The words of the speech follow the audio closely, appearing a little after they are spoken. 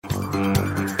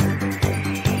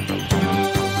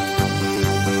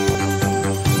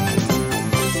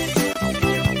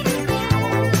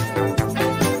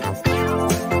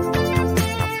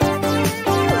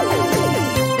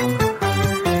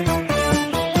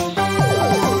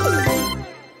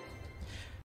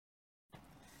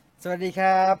สวัสดีค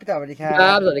รับพี่ต่อสวัสดีครัค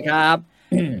รับ บ สวัสดีครับ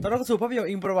ต้อนรับเข้าสู่ภาพยนตร์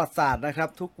อิงประวัติศาสตร์นะครับ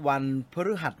ทุกวันพ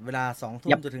ฤหัสเวลา2 ทุ่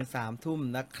ยั ม บ จนถึง3 ทุ่ม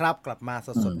นะครับกลับมาส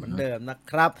อื ดๆเหมือน ม เดิมนะ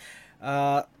ครับ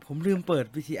ผมลืมเปิด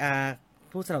VTR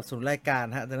ผู้สนับสนุนรายการ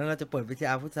ฮะดังนั้นเราจะเปิด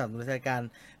VTR ผู้สนับสนุนรายการ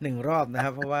1 รอบนะครั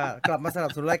บเพราะว่ากลับมาสนั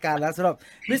บสนุนรายการแล้วสำหรับ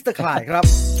มิสเตอร์คลายครับ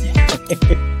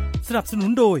สนับสนุน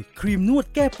โดยครีมนวด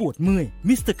แก้ปวดเมื่อย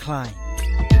มิสเตอร์คลาย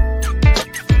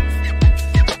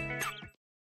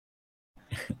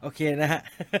โอเคนะฮะ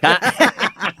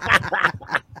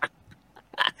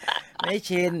ไม่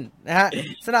ชินนะฮะ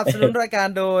สนับสนุนรายการ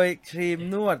โดยครีม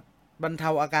นวดบรรเทา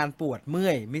อาการปวดเมื่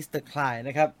อยมิสเตอร์คลายน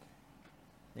ะครับ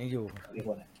ยังอยู่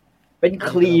เป็น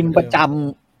ครีมประจ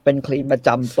ำเป็นครีมประจ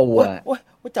ำตัว โอ้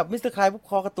ยจับมิสเตอร์คลายปุ๊บ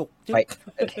คอกระตุกจุ๊บ ไป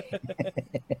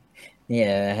เนี่ย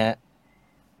นะฮะ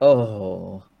โอ้โห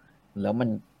แล้ว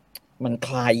มันค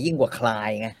ลายยิ่งกว่าคลาย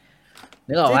ไง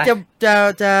นึกออกไหม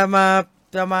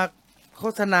จะมาโ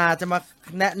ฆษณาจะมา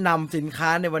แนะนำสินค้า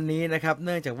ในวันนี้นะครับเ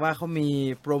นื่องจากว่าเขามี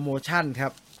โปรโมชั่นครั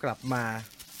บกลับมา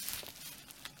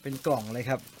เป็นกล่องเลย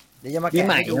ครับเดี๋ยวจะมา ปี แกะ ใ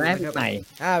หม่ ให้ดู ใช่ไหม นะ ปี ครับ ใหม่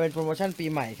เป็นโปรโมชั่นปี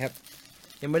ใหม่ครับ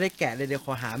ยังไม่ได้แกะเลยเดี๋ยวข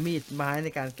อหามีดไม้ใน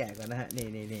การแกะก่อนนะฮะนี่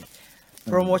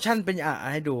โปรโมชั่นเป็น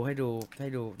ให้ดู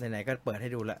ไหนๆก็เปิดให้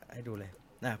ดูละให้ดูเลย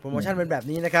โปรโมชั่นเป็นแบบ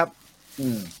นี้นะครับ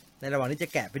ในระหว่างที่จะ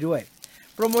แกะไปด้วย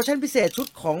โปรโมชั่นพิเศษชุด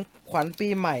ของขวัญปี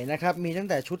ใหม่นะครับมีตั้ง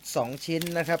แต่ชุด2ชิ้น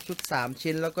นะครับชุด3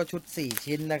ชิ้นแล้วก็ชุด4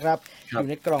ชิ้นนะครับอยู่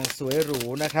ในกล่องสวยหรู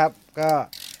นะครับก็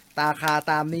ราคา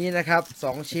ตามนี้นะครับ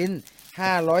2ชิ้น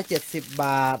570 บ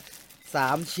าท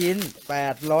3ชิ้น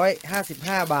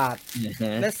855 บาท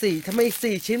และ4ทำไมอีก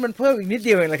4ชิ้นมันเพิ่มอีกนิดเ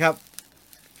ดียวเองล่ะครับ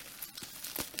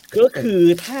ก็คือ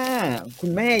ถ้าคุ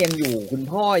ณแม่ยังอยู่คุณ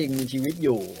พ่อยังมีชีวิตอ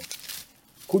ยู่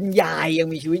คุณยายยัง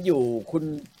มีชีวิตอยู่คุณ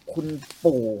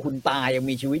ปู่คุณตายัง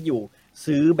มีชีวิตอยู่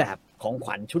ซื้อแบบของข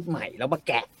วัญชุดใหม่แล้วมาแ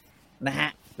กะนะฮะ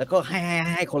แล้วก็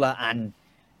ให้คนละอัน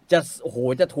จะโอ้โห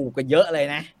จะถูกกันเยอะเลย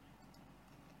นะ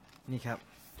นี่ครับ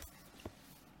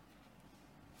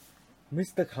มิส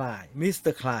เตอร์คล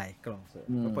ายกล่องสุ่ม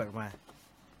ก็เปิดมา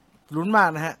ลุ้นมาก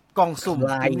นะฮะกล่องสุ่ม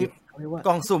ก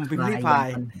ล่องสุ่มพิมพ์ลี่พาย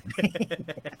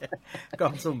กล่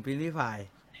องสุ่มพิมพ์ลี่พาย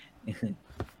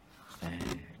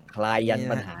คลายยัน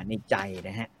ปัญหาในใจ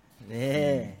นะฮะ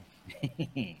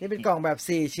นี่เป็นกล่องแบบ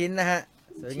4ชิ้นนะฮะ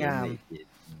สวยงาม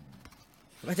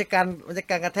มันจะกา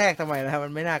รกระแทกทำไมนะครับมั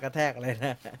นไม่น่ากระแทกอะไรน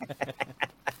ะ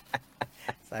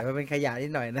ใส่มาเป็นขยะนิ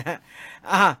ดหน่อยนะ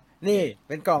นี่เ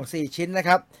ป็นกล่อง4ชิ้นนะค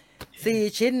รับ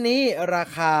4ชิ้นนี้รา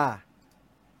คา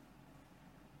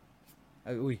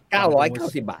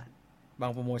990 บาทบา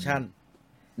งโปรโมชั่น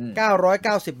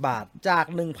990 บาทจาก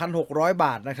 1,600 บ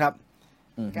าทนะครับ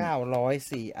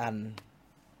904อัน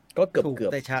ก็เกือ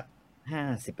บได้ชัก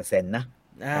 50% นะ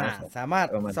สามารถ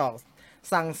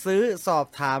สั่งซื้อสอบ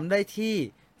ถามได้ที่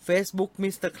Facebook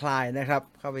Mr. Cly นะครับ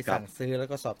เข้าไปสั่งซื้อแล้ว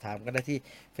ก็สอบถามกันได้ที่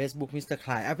Facebook Mr.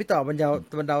 Cly พี่ต่อบร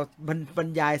ร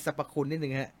ยายสรรพคุณนิดนึ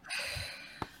งฮะ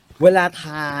เวลาท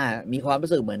ามีความ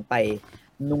รู้สึกเหมือนไป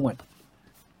น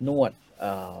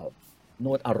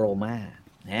วดอโรมา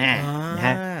นะฮ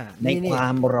ะในควา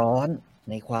มร้อน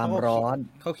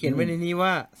เขาเขียนไว้ในนี้ว่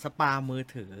าสปามือ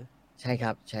ถือใช่ค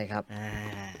รับ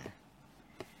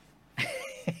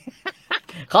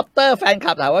คอปเตอร์แฟนค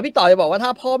ลับถามว่าพี่ต่อจะบอกว่าถ้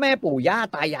าพ่อแม่ปู่ย่า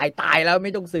ตายายตายแล้วไ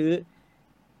ม่ต้องซื้อ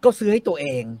ก็ซื้อให้ตัวเอ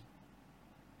ง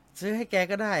ซื้อให้แก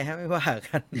ก็ได้ฮะไม่ว่า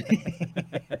กัน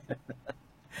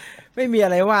ไม่มีอะ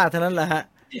ไรว่าเท่านั้นแหละฮะ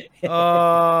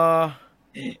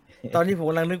ตอนนี้ผม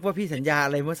กำลังนึกว่าพี่สัญญาอ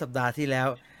ะไรเมื่อสัปดาห์ที่แล้ว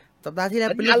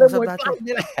เป็นเรื่องของสัปดาห์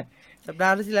ที่แล้วสัปดา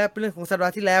ห์ที่แล้วเป็นเรื่องของสัปดา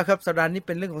ห์ที่แล้วครับสัปดาห์นี้เ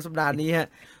ป็นเรื่องของสัปดาห์นี้ฮะ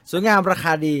สวยงามราค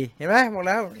าดีเห็นไหมบอกแ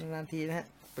ล้วนานทีนะฮะ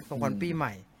เป็นของขวัญปีให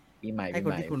ม่ให้ค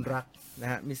นที่คุณรักนะ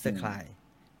ฮะมิสเตอร์คลาย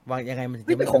วางยังไงมันจะ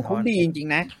เป็นของเขาดีจริง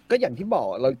ๆนะก็อย่างที่บอก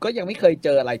เราก็ยังไม่เคยเจ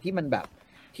ออะไรที่มันแบบ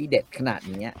ที่เด็ดขนาด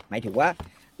นี้หมายถึงว่า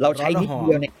เราใช้นิดเ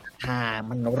ดียวในทา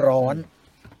มันร้อน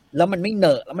แล้วมันไม่เหน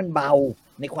อะแล้วมันเบา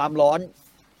ในความร้อน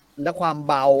และความ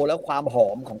เบาแล้วความหอ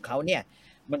มของเขาเนี่ย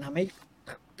มันทำให้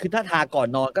คือถ้าทาก่อน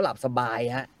นอนก็หลับสบาย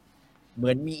ฮะเหมื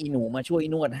อนมีอีหนูมาช่วย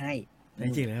นวดให้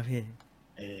จริงเหรอครับพี่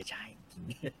ใช่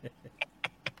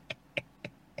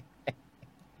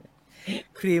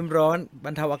ครีมร้อนบร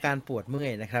รเทาอาการปวดเมื่อ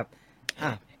ยนะครับ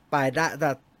ไปได้แต่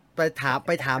ไป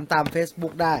ถามตาม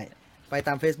Facebook ได้ไปต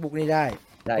าม Facebook นี่ได้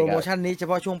โปรโมชั่นนี้เฉ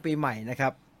พาะช่วงปีใหม่นะครั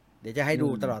บเดี๋ยวจะให้ดู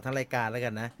ตลอดทั้งรายการแล้วกั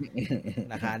นนะ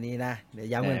ราคานี้นะเดี๋ยว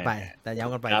ย้ำกันไปแต่ย้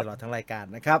ำกันไปตลอดทั้งรายการ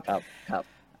นะครับ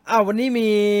วันนี้มี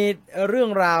เรื่อ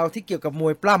งราวที่เกี่ยวกับม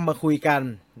วยปล้ำมาคุยกัน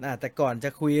แต่ก่อนจะ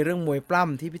คุยเรื่องมวยปล้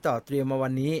ำที่พี่ต่อเตรียมมาวั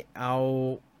นนี้เอา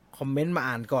คอมเมนต์มา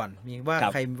อ่านก่อนมีว่า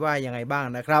ใครว่ายังไงบ้าง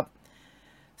นะครับ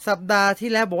สัปดาห์ที่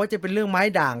แล้วบอกว่าจะเป็นเรื่องไม้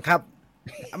ด่างครับ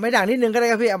ไม้ด่างนิดนึงก็ได้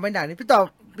ครับพี่เอาไม้ด่างนี้พี่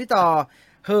ต่อ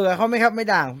เห่อเขาไหมครับไม่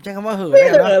ด่างผมใช้คำว่าเห่อ ไม่ ได้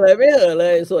เห่ เนาะ อเลยไม่เห่อเล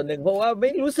ยส่วนหนึ่งเพราะว่าไม่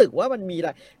รู้สึกว่ามันมีอะไร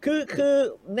คือ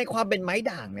ในความเป็นไม้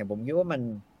ด่างเนี่ยผมคิดว่า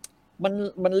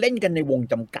มันเล่นกันในวง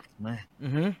จำกัดมาก อื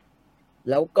อฮึ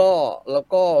แล้ว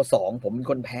ก็สองผมเป็น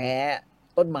คนแพ้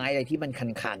ต้นไม้อะไรที่มัน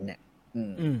คันๆเนี่ย อื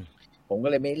ม ผมก็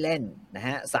เลยไม่เล่นนะฮ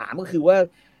ะสามก็คือว่า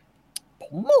ผ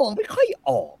มมองไม่ค่อย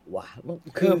ออกว่ะมัน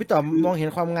คือพี่ต่อมองเห็น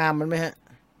ความงามมันไหมฮะ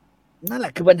นั่นแหล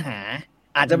ะคือปัญหา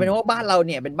อาจจะเป็นเพราะว่าบ้านเราเ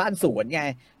นี่ยเป็นบ้านสวนไง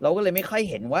เราก็เลยไม่ค่อย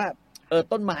เห็นว่า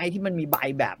ต้นไม้ที่มันมีใบ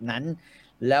แบบนั้น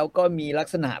แล้วก็มีลัก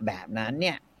ษณะแบบนั้นเ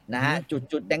นี่ยนะฮะ อือฮึ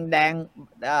จุดแดง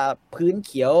ๆพื้นเ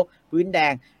ขียวพื้นแด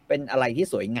งเป็นอะไรที่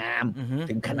สวยงาม อือฮึ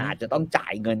ถึงขนาดจะต้องจ่า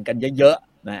ยเงินกันเยอะ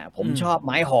ๆนะผมชอบไ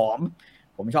ม้หอม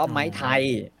ผมชอบไม้ไทย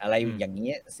อะไรอย่าง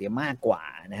นี้เสียมากกว่า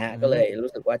นะฮะก็เลย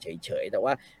รู้สึกว่าเฉยๆแต่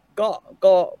ว่า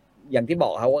ก็อย่างที่บอ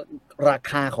กครับว่ารา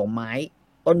คาของไม้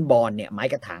ต้นบอนเนี่ยไม้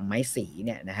กระถางไม้สีเ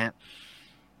นี่ยนะฮะ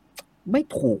ไม่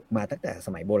ถูกมาตั้งแต่ส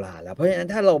มัยโบราณแล้วเพราะฉะนั้น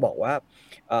ถ้าเราบอกว่า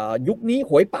ยุคนี้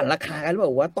หวยปั่นราคากันหรือเปล่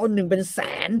าว่าต้นหนึ่งเป็นแส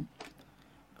น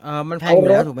มันแพงอยู่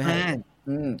แล้วถูกไหมฮะ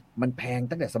มันแพง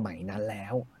ตั้งแต่สมัยนั้นแล้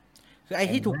ว คือไอ้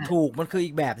ที่ถูกมันคือ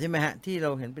อีกแบบใช่ไหมฮะที่เร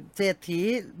าเห็นเป็นเศรษฐี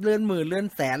เลื่อนหมื่นเลื่อน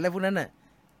แสนอะไรพวกนั้นน่ะ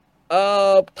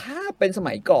ถ้าเป็นส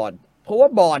มัยก่อน เพราะว่า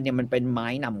บอนเนี่ยมันเป็นไม้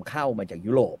นำเข้ามาจาก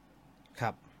ยุโรป ค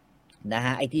รับ นะฮ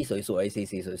ะไอ้ที่สวยๆ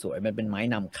สีสวยๆมันเป็นไม้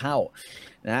นำเข้า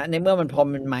นะในเมื่อมันพอ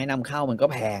เป็นไม้นำเข้ามันก็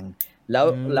แพง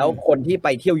แล้วคนที่ไป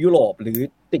เที่ยวยุโรปหรือ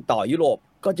ติดต่อยุโรป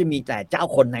ก็จะมีแต่เจ้า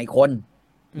คนนายคน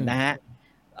นะฮะ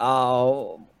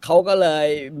เขาก็เลย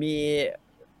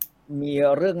มี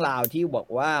เรื่องราวที่บอก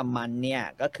ว่ามันเนี่ย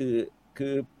ก็คื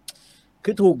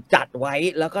อถูกจัดไว้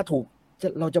แล้วก็ถูก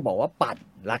เราจะบอกว่าปัด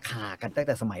ราคากันตั้งแ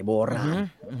ต่สมัยโบราณ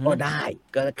ก็ได้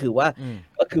ก็คือว่า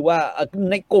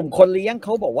ในกลุ่มคนเลี้ยงเข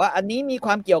าบอกว่าอันนี้มีค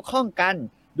วามเกี่ยวข้องกัน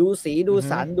ดูสีดู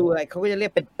สันดูอะไรเขาก็จะเรีย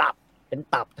กเป็นตับ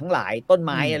ทั้งหลายต้นไ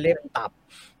ม้เรียกเป็นตับ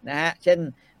นะฮะเช่น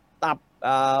ตับ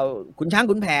ขุนช้าง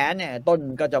ขุนแผนเนี่ยต้น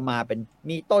ก็จะมาเป็น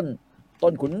มีต้น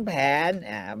ขุนแผน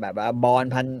แบบบอน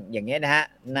พันอย่างเงี้ยนะฮะ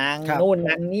นางนู่นน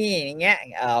างนี่อย่างเงี้ย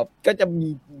ก็จะมี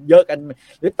เยอะกัน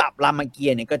หรือตับรามเกีย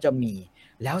รติเนี่ยก็จะมี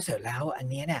แล้วเสร็จแล้วอัน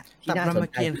นี้เนี่ยที่น่าสน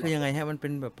ใจคือยังไงฮะมันเป็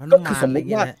นแบบพนุ ก็ มา คือ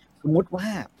ร สมมติว่า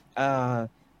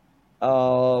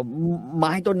ไ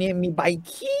ม้ต้นนี้มีใบ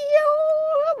เขียว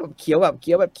แบบเขียวแ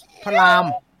บบพระราม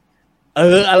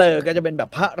อะไรก็จะเป็นแบบ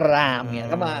พระรามเนี่ย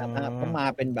ก็มา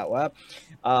เป็นแบบว่า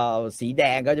สีแด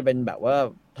งก็จะเป็นแบบว่า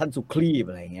ท่านสุคลีพ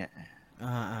อะไรเงี้ย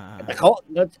แต่เขา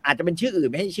อาจจะเป็นชื่ออื่น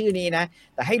ไม่ใช่ชื่อนี้นะ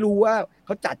แต่ให้รู้ว่าเข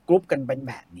าจัดกรุ๊ปกันเป็น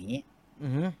แบบนี้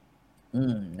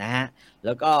นะฮะแ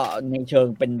ล้วก็ในเชิง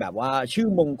เป็นแบบว่าชื่อ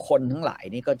มงคลทั้งหลาย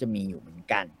นี่ก็จะมีอยู่เหมือน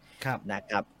กันนะ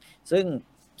ครับ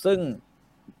ซึ่ง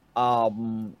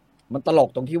มันตลก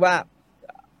ตรงที่ว่า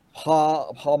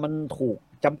พอมันถูก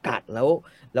จำกัดแ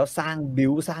ล้วสร้างบิ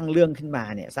วสร้างเรื่องขึ้นมา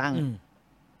เนี่ยสร้าง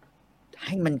ใ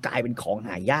ห้มันกลายเป็นของห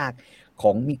ายากข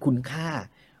องมีคุณค่า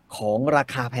ของรา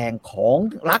คาแพงของ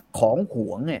รักของห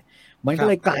วงเนี่ยมันก็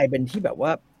เลยกลายเป็นที่แบบว่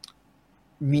า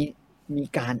มี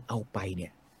การเอาไปเนี่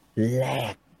ยแ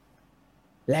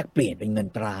ลกเปลี่ยนเป็นเงิน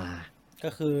ตราก็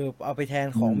คือเอาไปแทน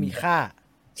ของมีค่า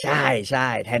ใช่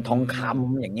แทนทองค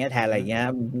ำอย่างเงี้ยแทนอะไรเงี้ย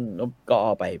ก็เอ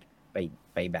าไ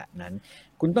ปแบบนั้น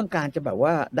คุณต้องการจะแบบว่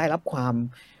าได้รับความ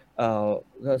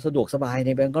สะดวกสบายใน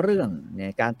บางเรื่องใน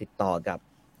การติดต่อกับ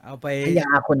เอาไปพญา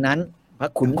คนนั้นพระ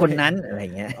ขุนคนนั้นอะไร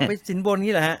เงี้ยเอาไปสินบน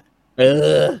นี่แหละฮะ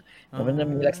มันจะ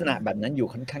มีลักษณะแบบนั้นอยู่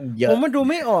ค่อนข้างเยอะผมมันดู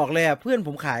ไม่ออกเลยอ่ะเพื่อนผ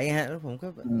มขายไงฮะแล้วผมก็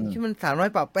ที่มัน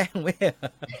300 ปะแป้งไม่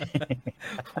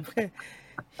ผม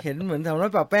เห็นเหมือน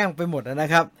300 ปะแป้งไปหมดนะ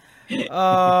ครับ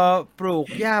ปลูก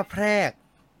หญ้าแพรก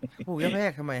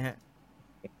ทำไมฮะ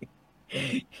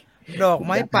ดอกไ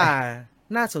ม้ป่า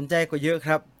น่าสนใจกว่าเยอะค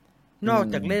รับนอก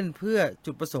จากเล่นเพื่อ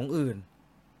จุดประสงค์อื่น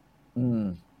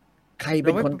ใครเ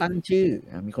ป็นคนตั้งชื่อ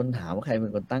มีคนถามว่าใครเป็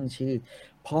นคนตั้งชื่อ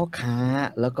พ่อค้า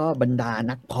แล้วก็บรรดา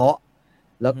นักเพาะ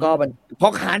แล้วก็พ่อ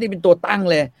ค้านี่เป็นตัวตั้ง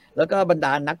เลยแล้วก็บรรด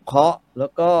านักเพาะแล้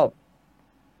วก็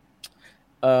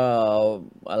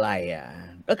อะไร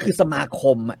ก็คือสมาค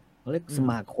มเขาเรียกส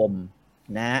มาคม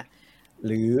นะห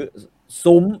รือ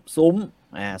ซุ้ม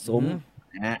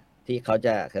นะฮะที่เขาจ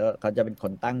ะเป็นค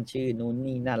นตั้งชื่อนู้น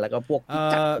นี่นั่นแล้วก็พวกที่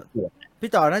จัดประกวด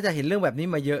พี่ต่อน่าจะเห็นเรื่องแบบนี้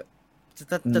มาเยอะ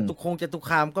จตุ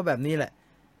คามก็แบบนี้แหละ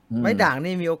ไม้ด่าง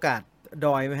นี่มีโอกาสด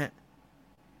อยไหมฮะ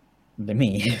ไม่มี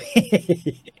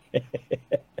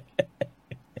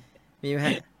ไหมฮ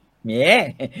ะ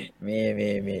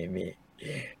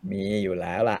มีอยู่แ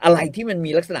ล้วล่ะอะไรที่มัน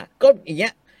มีลักษณะก็อย่างเงี้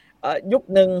ยยุค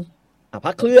นึงพร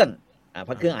ะเครื่อง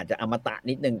อาจจะอมตะ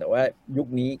นิดนึงแต่ว่ายุค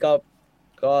นี้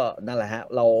ก็นั่นแหละฮะ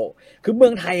เราคือเมื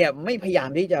องไทยไม่พยายาม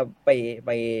ที่จะ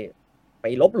ไป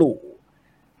ลบหลู่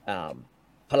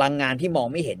พลังงานที่มอง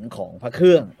ไม่เห็นของพระเค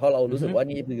รื่อง เพราะเรารู้สึกว่า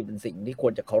นี่คือเป็นสิ่งที่คว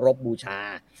รจะเคารพบูชา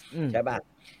ใช่ป่ะ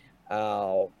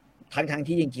ทั้ง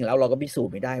ที่จริงๆแล้วเราก็พิสูจ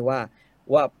น์ไม่ได้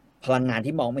ว่าพลังงาน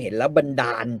ที่มองไม่เห็นแล้วบันด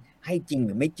าลให้จริงห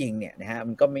รือไม่จริงเนี่ยนะฮะ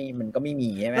มันก็ไม่มี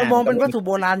ใช่ไหมเรามองเป็นวัตถุโ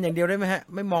บราณอย่างเดียวได้ไหมฮะ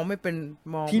ไม่มองไม่เป็น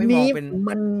มองทีไม่มอ นี้ งเป็น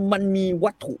มันมี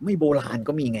วัตถุไม่โบราณ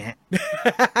ก็มีไงฮะ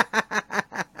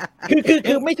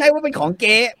คือไม่ใช่ว่าเป็นของเ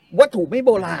ก๊วัตถุไม่โ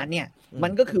บราณเนี่ย มั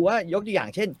นก็คือว่ายกตัวอย่าง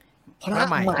เช่นพระ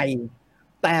ใหม่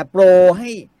แต่โปรใ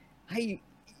ห้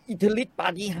อิทธิฤทธิปา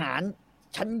ฏิหาริย์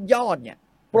ชั้นยอดเนี่ย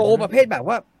โปรประเภทแบบ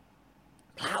ว่า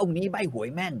พระองค์นี้ใบหวย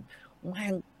แม่นแม่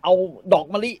งเอาดอก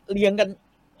มะลิเรียงกัน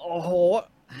โอ้โห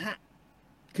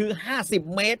คือ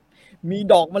50 เมตรมี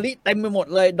ดอกมะลิเต็มไปหมด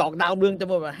เลยดอกดาวเรืองเต็ม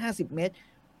ไปหมด50 เมตร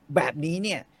แบบนี้เ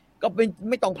นี่ยก็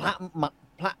ไม่ต้องพ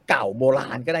ระเก่าโบรา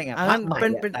ณก็ได้ไงพระใหม่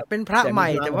เป็นพระใหม่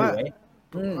แต่ว่า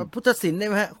พุทธศิลป์ได้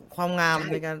ไหมฮะความงาม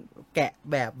ในการแกะ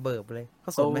แบบเบิบเลยเข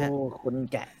าสนไหมฮะคน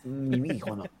แกะมีไม่กี่ค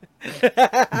นหรอก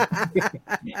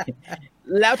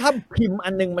แล้วถ้าพิมพ์อั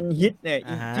นนึงมันฮิตเนี่ย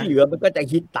ที่เหลือมันก็จะ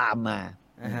ฮิตตามมา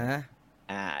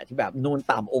ที่แบบนูน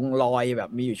ต่ำองค์ลอยแบบ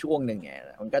มีอยู่ช่วงหนึ่งไง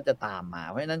มันก็จะตามมา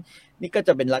เพราะฉะนั้นนี่ก็จ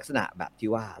ะเป็นลักษณะแบบที่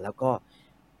ว่าแล้วก็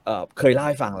เคยเล่า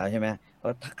ให้ฟังแล้วใช่ไหม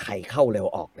ว่าถ้าใครเข้าเร็ว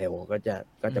ออกเร็วก็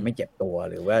จะไม่เจ็บตัว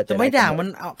หรือว่าจะไม่ด่างมัน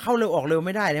เข้าเร็วออกเร็วไ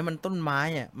ม่ได้เนี่ยมันต้นไม้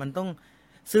อ่ะมันต้อง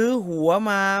ซื้อหัว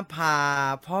มาผ่า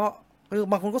เพราะ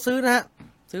บางคนก็ซื้อนะฮะ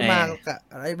ซื้อมา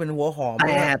อะไรเป็นหัวหอม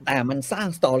แต่มันสร้าง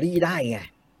สตอรี่ได้ไง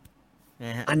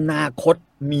อนาคต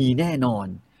มีแน่นอน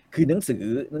คือหนัง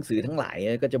สือทั้งหลาย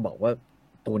ก็จะบอกว่า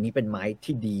ตัวนี้เป็นไม้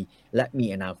ที่ดีและมี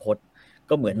อนาคต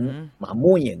ก็เหมือนหมา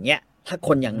มุ้ยอย่างเงี้ยถ้าค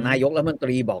นอย่างนายกรัฐมนต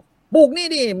รีบอกปลูกนี่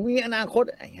ดิมีอนาคต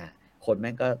ไอ้ห่าคนแ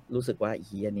ม่งก็รู้สึกว่าเ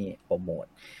ฮียนี่โปรโมท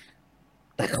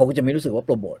แต่เขาจะไม่รู้สึกว่าโป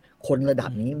รโมทคนระดั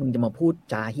บนี้มึงจะมาพูด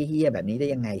จาเฮี้ยๆแบบนี้ได้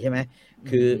ยังไงใช่ไหม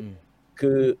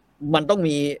คือมันต้อง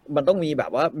มีแบ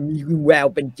บว่ามีแวว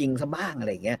เป็นจริงซะบ้างอะไ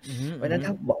รอย่างเงี้ยเพราะฉะนั้นถ้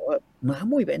าบอกว่าหมา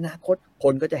มุ้ยเป็นอนาคตค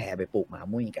นก็จะแห่ไปปลูกหมา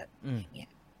มุ้ยกันอย่างเงี้ย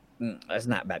ลักษ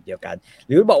ณะแบบเดียวกัน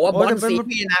หรือบอกว่าบอนซี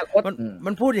มีอนาคต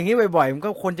มันพูดอย่างนี้บ่อยๆมันก็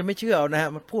คนจะไม่เชื่อเอานะฮะ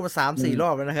มันพูดมา3-4 รอ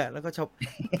บแล้วนะฮะแล้วก็ชอบ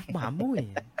หมามุ้ย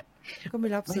ก็ไม่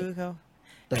รับซื้อเขา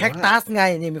แคคตัสไง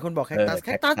นี่มีคนบอกแคค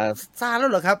ตัสซาแล้ว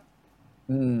เหรอครับ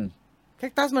แค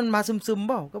คตัสมันมาซึมๆเ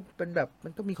ปล่าก็เป็นแบบมั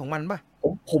นก็มีของมันป่ะ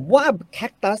ผมว่าแค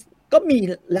คตัสก็มี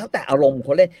แล้วแต่อารมณ์ค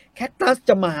นเล่นแคคตัส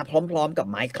จะมาพร้อมๆกับ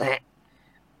ไม้แคระ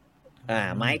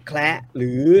ไม้แคระห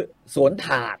รือสวนถ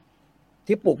าด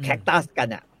ที่ปลูกแคคตัสกัน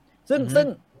อ่ะซึ่ง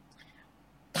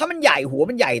ถ้ามันใหญ่หัว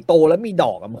มันใหญ่โตแล้วมีด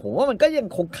อกผมว่ามันก็ยัง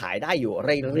คงขายได้อยู่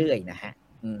เรื่อยๆนะฮะ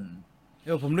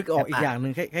ผมนึกออกอีกอย่างหนึ่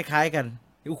งคล้ายๆกัน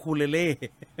อูคูเลเล่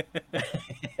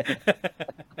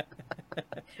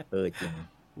จริง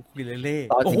อูคูเลเล่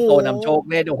ตอนสิงโตนำโชค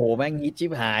เล่นโอ้โหแม่งฮิตชิ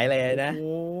บหายเลยนะโ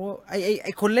อ้ไอ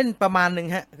คนเล่นประมาณหนึ่ง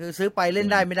ฮะคือซื้อไปเล่น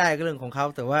ได้ไม่ได้ก็เรื่องของเขา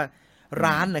แต่ว่า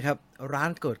ร้านนะครับร้าน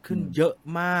เกิดขึ้นเยอะ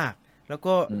มากแล้ว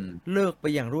ก็เลิกไป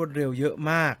อย่างรวดเร็วเยอะ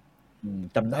มาก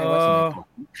จำได้ว่าสมัยก่อน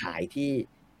ขาย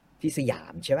ที่สยา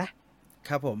มใช่ไหมค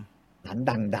รับผมร้าน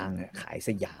ดังๆขายส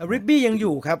ยามริบบี้ยังอ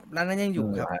ยู่ครับร้านนั้นยังอยู่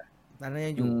ครับร้านนั้น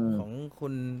ยังอยู่ของคุ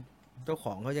ณเจ้าข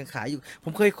องเขายังขายอยู่ผ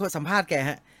มเคยสัมภาษณ์แก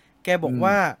ฮะแกบอก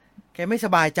ว่าแกไม่ส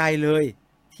บายใจเลย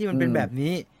ที่มันเป็นแบบ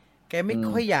นี้แกไม่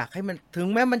ค่อยอยากให้มันถึง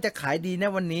แม้มันจะขายดีนะ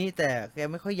วันนี้แต่แก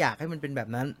ไม่ค่อยอยากให้มันเป็นแบบ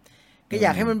นั้นแกอย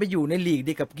ากให้มันไปอยู่ในลีกเ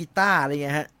ดียวกับกีตาร์อะไรเ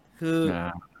งี้ยฮะคือ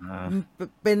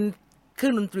เป็นเค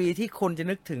รื่องดนตรีที่คนจะ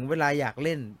นึกถึงเวลาอยากเ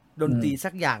ล่นดนตรีสั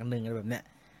กอย่างหนึ่งอะไรแบบเนี้ย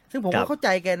ซึ่งผมก็เข้าใจ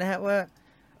แกนะฮะว่า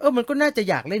มันก็น่าจะ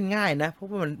อยากเล่นง่ายนะเพราะ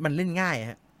ว่ามันเล่นง่าย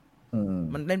ฮะ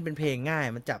มันเล่นเป็นเพลงง่าย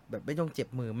มันจับแบบไม่ต้องเจ็บ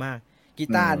มือมากกี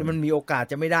ตาร์มันมีโอกาส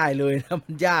จะไม่ได้เลยนะมั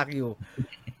นยากอยู่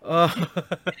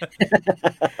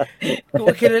โอ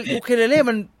เคเลเล่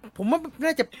มันผมว่าน่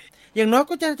าจะอย่างน้อย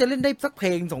ก็จะเล่นได้สักเพล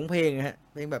ง2 เพลงฮะ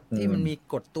เพลงแบบที่มันมี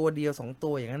กดตัวเดียว2 ตั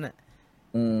วอย่างนั้นน่ะ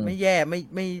ไม่แย่ไม่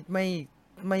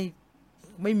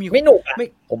มีไม่หนุก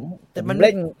ผมแต่มันเ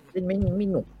ล่นไม่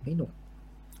หนุก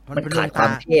มันขาดควา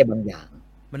มเท่บางอย่าง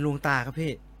มันลวงตาครับ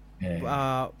พี่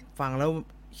ฟังแล้ว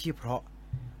ชี้เพราะ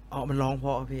มันร้องเพร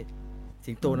าะพี่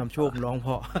สิงโตนำโชคร้องเพ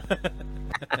ราะ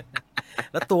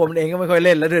แล้วตัวมันเองก็ไม่ค่อยเ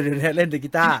ล่นแล้วเดี๋ยวเล่นแต่กี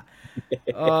ตาร์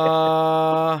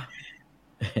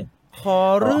ขอ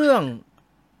เรื่อง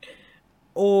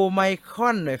โอไมคร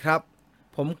อนหน่อยครับ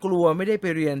ผมกลัวไม่ได้ไป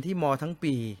เรียนที่ม.ทั้ง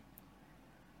ปี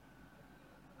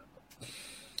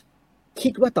คิ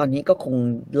ดว่าตอนนี้ก็คง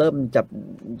เริ่ม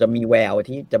จะมีแวว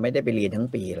ที่จะไม่ได้ไปเรียนทั้ง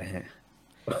ปีแล้วฮะ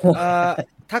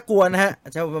ถ้ากลัวนะฮะ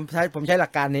ผมใช้หลั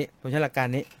กการนี้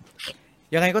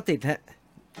ยังไงก็ติดฮะ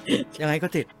ยังไงก็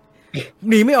ติด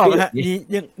หนีไม่ออกฮะหนี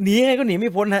ยังไงก็หนีไม่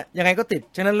พ้นฮะยังไงก็ติด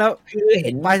ฉะนั้นแล้วคือเ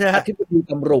ห็นไปเถอะที่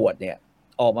ตำรวจเนี่ย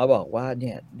ออกมาบอกว่าเ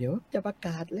นี่ยเดี๋ยวจะประก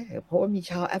าศแล้วเพราะว่ามี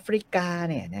ชาวแอฟริกา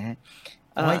เนี่ยนะฮะ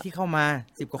น้อยที่เข้ามา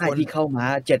10กว่าคน ที่เข้ามา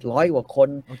700กว่าคน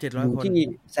อยู่ที่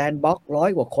แซนด์บ็อกซ์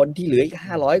100กว่าคนที่เหลืออีก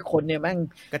500คนเนี่ยแม่ง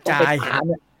กระจาย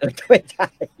ไม่ใช่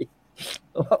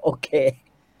โอเค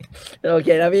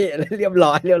นะพี่เรียบ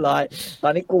ร้อยตอ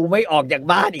นนี้กูไม่ออกจาก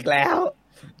บ้านอีกแล้ว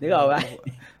นึกออกไหม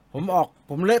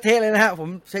ผมเลิกเทะเลยนะฮะผม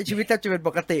ใช้ชีวิตแทบจะเป็นป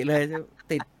กติเลย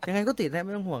ติดยังไงก็ติดนะไ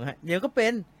ม่ต้องห่วงฮะเดี๋ยวก็เป็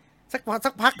นสั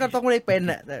กพักก็ต้องไม่ได้เป็น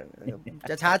อ่ะแต่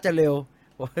จะช้าจะเร็ว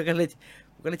ผมก็เล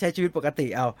ยใช้ชีวิตปกติ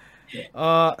เอา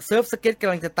เซิร์ฟสเก็ตก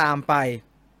ำลังจะตามไป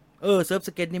เซิร์ฟส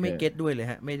เก็ตนี่ไม่เก็ตด้วยเลย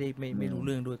ฮะไม่รู้เ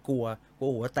รื่องด้วยกลัว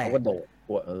หัวแตกก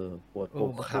ลัว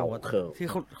เข่าที่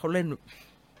เขาเล่น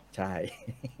ใช่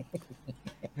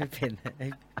ไม่เป็น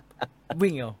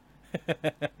วิ่งเอา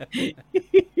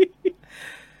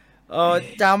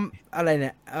จำอะไรเ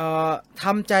นี่ยท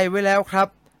ำใจไว้แล้วครับ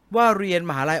ว่าเรียน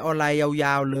มหาลัยออนไลน์ย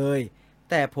าวๆเลย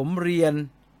แต่ผมเรียน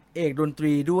เอกดนต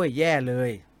รีด้วยแย่เล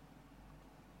ย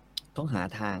ต้องหา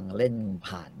ทางเล่น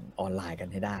ผ่านออนไลน์กัน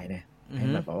ให้ได้นะให้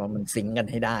แบบว่ามันซิงกัน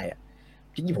ให้ได้อะ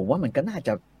จริงๆผมว่ามันก็น่าจ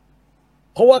ะ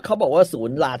เพราะว่าเขาบอกว่าศู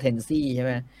นย์ latency ใช่ไ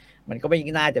หมมันก็ไม่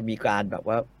น่าจะมีการแบบ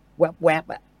ว่าแวบ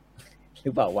ๆอ่ะห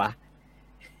รือเปล่าวะ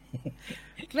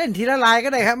เล่นทีละลายก็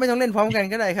ได้ครับไม่ต้องเล่นพร้อมกัน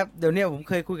ก็ได้ครับเดี๋ยวนี้ผม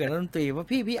เคยคุยกับนักดนตรีว่า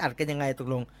พี่อัดกันยังไงตก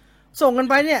ลงส่งกัน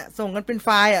ไปเนี่ยส่งกันเป็นไฟ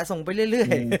ล์ส่งไปเรื่อ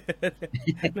ย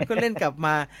ๆแล้วก็เล่นกลับม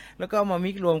าแล้วก็เอามา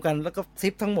มิกรวมกันแล้วก็ซิ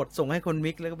ปทั้งหมดส่งให้คน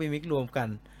มิกแล้วก็ไปมิกรวมกัน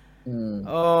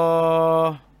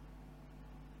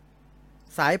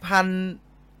สายพันธุ์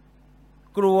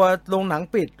กลัวโรงหนัง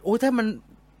ปิดโอ้ถ้ามัน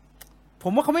ผ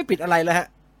มว่าเขาไม่ปิดอะไรแล้วฮะ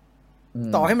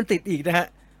ต่อให้มันติดอีกนะฮะ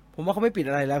ผมว่าเขาไม่ปิด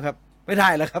อะไรแล้วครับไม่ได้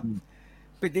แล้วครับ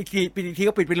ปิดอีกที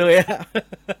ก็ปิดไปเลยอะ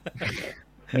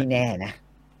ไม่แน่นะ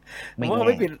ผมว่าเขา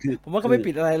ไม่ปิดผมว่าเขาไม่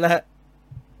ปิดอะไรแล้ว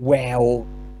แวว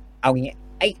เอางี้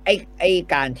ไอ้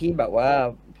การที่แบบว่า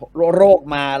โรค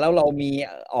มาแล้วเรามี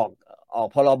ออก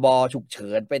พรบฉุกเฉิ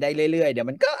นไปได้เรื่อยๆเดี๋ยว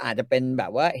มันก็อาจจะเป็นแบ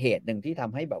บว่าเหตุหนึ่งที่ท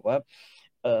ำให้แบบว่า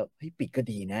ปิดก็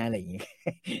ดีนะอะไรอย่างงี้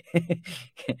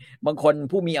บางคน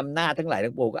ผู้มีอำนาจทั้งหลาย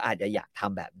ทั้งปวงก็อาจจะอยากท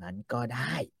ำแบบนั้นก็ไ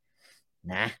ด้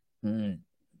นะ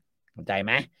เข้าใจไห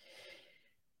ม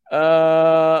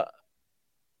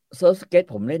เซิร์ฟสเก็ต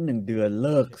ผมเล่น1 เดือนเ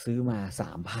ลิกซื้อมา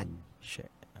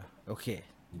 3,000 โอเค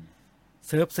เ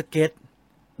ซิร์ฟสเก็ต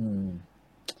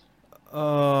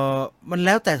มันแ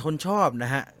ล้วแต่คนชอบน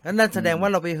ะฮะนั่นแสดงว่า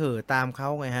เราไปเห่อตามเขา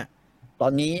ไงฮะตอ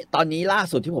นนี้ล่า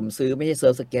สุดที่ผมซื้อไม่ใช่เซิ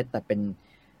ร์ฟสเก็ตแต่เป็น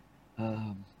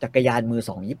จักรยานมือ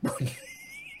2ญี่ปุ่น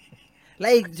และ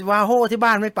อีกวาโฮที่บ้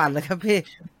านไม่ปั่นเลยครับพี่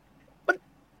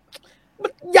มั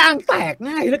นยางแตก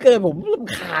ง่ายเหลือเกินผมร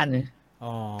ำคาญเลย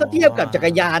ถ้าเทียบกับจัก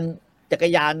รยา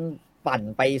นปั่น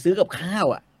ไปซื้อกับข้าว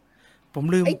ผม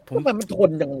ลืมมันท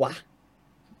นจังวะ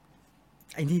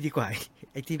ไอ้นี่ดีกว่า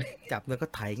ไอ้ที่จับแล้วก็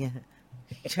ไถไง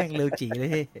แช่งเร็วจีเลย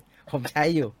ผมใช้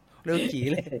อยู่เร็วจี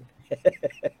เลย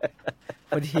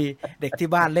พอดีเด็กที่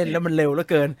บ้านเล่นแล้วมันเร็วเหลือ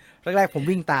เกินแรกๆผม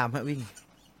วิ่งตามฮะวิ่ง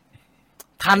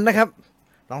ทันนะครับ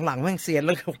หลังๆแม่งเซียนแ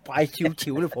ล้วไป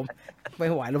ชิวๆเลยผมไม่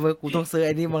ไหวแล้วเว้ยกูต้องซื้อไ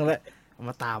อ้นี่มั่งแล้ว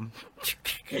มาตาม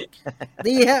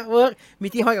ดีฮะเวิร์กมี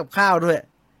ที่ห้อยกับข้าวด้วย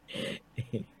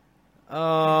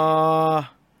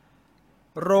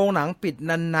โรงหนังปิด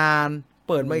นานๆ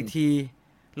เปิดมาอีกที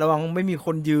ระวังไม่มีค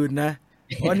นยืนนะ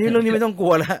วันนี้เรื่องนี้ไม่ต้องกลั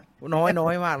วแล้วน้อ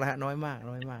ยมากแล้วฮะน้อยมาก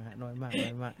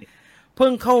เพิ่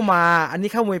งเข้ามาอันนี้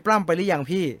เข้ามวยปล้ำไปหรือยัง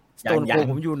พี่สโตนโค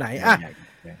ผมอยู่ไหน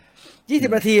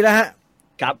20 นาทีแล้วฮะ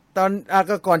ครับตอน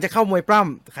ก่อนจะเข้ามวยปล้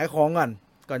ำขายของ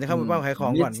ก่อนจะเข้ามวยปล้ำขายขอ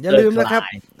งก่อนอย่าลืมนะครับ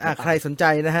ใครสนใจ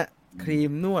นะฮะครี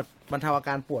มนวดบรรเทาอาก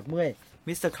ารปวดเมื่อย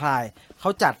มิสเตอร์คลายเขา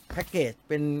จัดแพ็กเกจ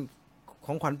เป็นข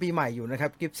องขวัญปีใหม่อยู่นะครั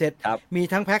บกิฟต์เซตมี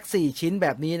ทั้งแพ็ค4ชิ้นแบ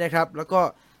บนี้นะครับแล้วก็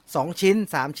2ชิ้น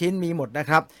3ชิ้นมีหมดนะ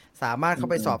ครับสามารถเข้า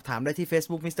ไปสอบถามได้ที่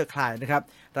Facebook Mr. Clyde นะครับ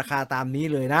ราคาตามนี้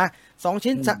เลยนะ2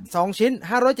ชิ้น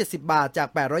570 บาทจาก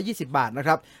820 บาทนะค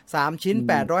รับ3ชิ้น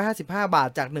855 บาท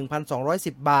จาก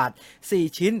 1,210 บาท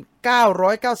4ชิ้น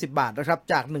990 บาทนะครับ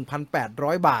จาก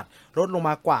 1,800 บาทลดลง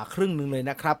มากว่าครึ่งนึงเลย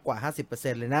นะครับกว่า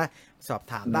 50% เลยนะสอบ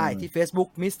ถามได้ที่ Facebook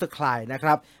Mr. Clyde นะค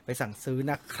รับไปสั่งซื้อ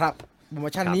นะครับโปรโม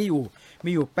ชั่นนี้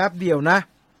มีอยู่แป๊บเดียวนะ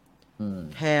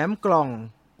แถมกล่อง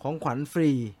ของขวัญฟ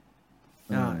รี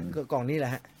ก็กล่องนี้แหล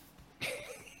ะฮะ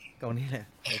กล่องนี้แหละ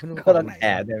ก็ต้องแอ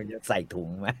บจะใส่ถุง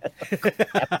ไหม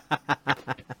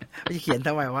ไม่เขียนท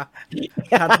ำไมวะ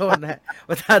ขอโทษนะข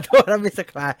อโทษนะมิส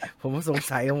คลายผมสง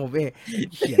สัยของผมเอง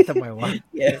เขียนทำไมวะ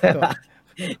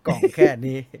กล่องแค่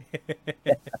นี้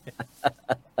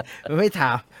มันไม่ถ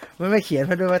ามมันไม่เขียน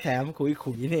มาด้วยว่าแถม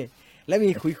ขุยนี่และมี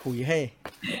ขุยให้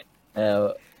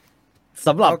ส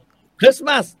ำหรับคริสต์ม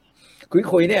าส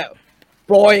ขุยเนี่ยโ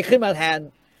ปรยขึ้นมาแทน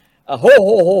โฮ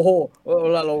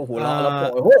เราหัวเราะแล้วโปร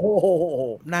ยโฮ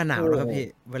หน้าหนาวแล้วครับพี่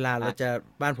เวลาเราจะ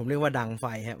บ้านผมเรียกว่าดังไฟ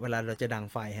ฮะเวลาเราจะดัง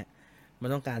ไฟฮะ มัน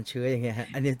ต้องการเชื้ออย่างเงี้ยฮะ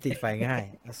อันนี้ติดไฟง่าย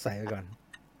เอาใส่ไปก่อน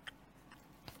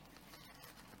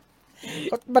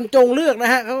เขาบรรจงเลือกนะ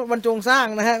ฮะเขาบรรจงสร้าง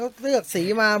นะฮะเขาเลือกสี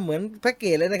มาเหมือนแพ็กเก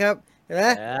จเลยนะครับเห็นไหม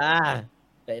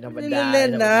แต่ธรรม ไม่ ดา ได้เล่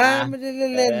นๆนะ ธรรมดา ไม่ได้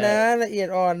เล่นๆนะละเอียด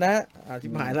อ่อนนะที่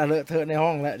หายละเลอะเทอะในห้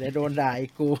องแล้วเดี๋ยวโดนด่าอี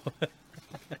กกู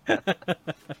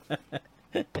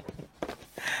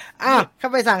เข้า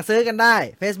ไปสั่งซื้อกันได้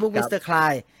Facebook ครับ Mr.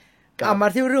 Clyde ครับ เอามา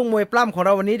ที่เรื่องมวยปล้ำของเร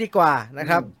าวันนี้ดีกว่านะ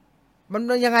ครับ มัน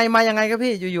ยังไงมายังไงครับ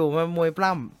พี่อยู่ๆมามวยป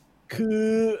ล้ำ คือ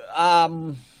อ่า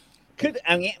คืออ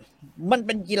ย่างงี้มันเ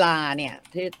ป็นกีฬาเนี่ย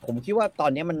ที่ผมคิดว่าตอ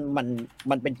นนี้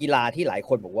มันเป็นกีฬาที่หลายค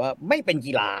นบอกว่าไม่เป็น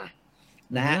กีฬา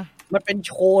นะฮะ มันเป็นโ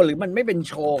ชว์หรือมันไม่เป็น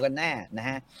โชว์กันแน่นะ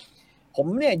ฮะผม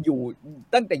เนี่ยอยู่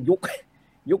ตั้งแต่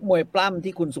ยุคมวยปล้ำ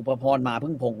ที่คุณสุภพรมา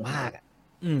พึ่งพงษ์ภาคอะ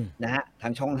นะฮะทา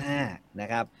งช่อง5นะ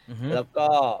ครับแล้ว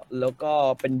ก็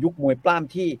เป็นยุคมวยปล้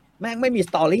ำที่แม่งไม่มี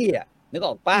สตอรี่อ่ะนึกอ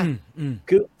อกป่ะ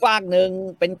คือฝากหนึ่ง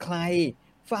เป็นใคร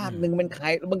ฝากหนึ่งเป็นใคร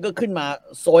มันก็ขึ้นมา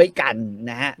โซยกัน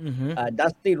นะฮะดั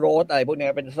สตี้โรดอะไรพวกนี้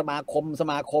เป็นสมา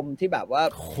คมที่แบบว่า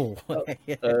โอ้โห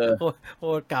โค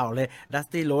ตรเก่าเลยดัส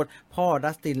ตี้โรดพ่อ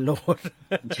ดัสตินโรด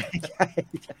ใช่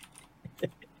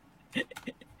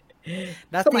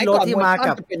ดัสตี้โรดที่มา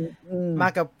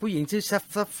กับผู้หญิงชื่อ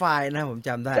ซัฟไฟนะผมจ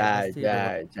ำได้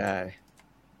ใช่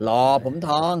รอผมท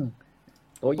อง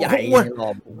ตัวใหญ่รอ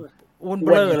อ้วนเบ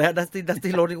ลอเลยฮะดัส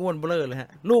ตี้โรดนี่อ้วนเบลอเลยฮะ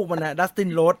ลูกมันนะดัสติ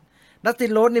นโรด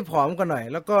นี่ผอมกว่าหน่อย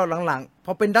แล้วก็หลังๆพ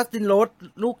อเป็นดัสตินโรด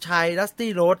ลูกชายดัสตี้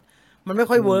โรดมันไม่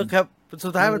ค่อยเวิร์คครับสุ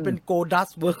ดท้ายมันเป็นโกดัส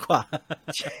เวิร์กกว่า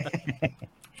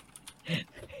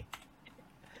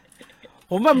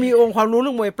ผมว่ามีองค์ความรู้เ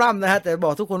รื่องมวยปล้ำนะฮะแต่บ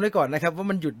อกทุกคนไว้ก่อนนะครับว่า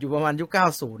มันหยุดอยู่ประมาณยุค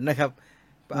90นะครับ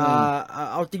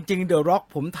เอาจริงๆ The Rock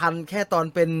ผมทันแค่ตอน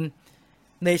เป็น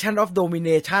Nation of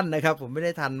Domination นะครับผมไม่ไ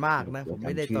ด้ทันมากนะผมไ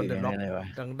ม่ได้ตอน The Rock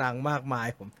ดังๆมากมาย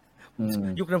ผม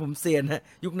ยุคนั้นผมเซียนนะ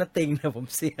ยุคนั้นติงนะผม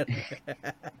เซียน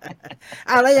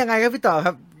แล้วยังไงครับพี่ต่อค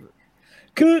รับ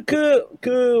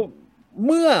คือเ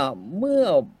มื่อ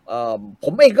ผ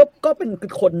มเองก็เป็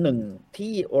นคนหนึ่ง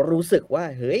ที่รู้สึกว่า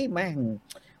เฮ้ยแม่ง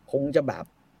คงจะแบบ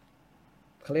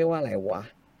เขาเรียกว่าอะไรวะ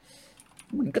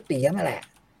มันก็เตี้ยมาแหละ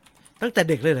ตั้งแต่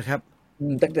เด็กเลยเหรอครับ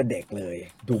ตั้งแต่เด็กเลย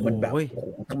ดูมันแบบโอ้โห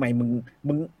ทำไม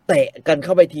มึงเตะกันเ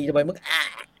ข้าไปทีทำไมมึง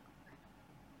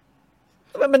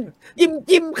มัน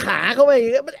จิ้มขาเข้าไป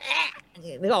มัน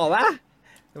นึกออกปะ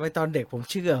ทำไมตอนเด็กผม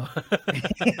เชื่อ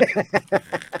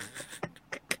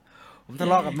ผมทะ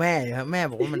เลาะกับแม่ครับแม่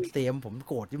บอกว่ามันเตรียมผม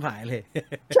โกรธที่หายเลย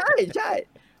ใช่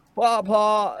พอ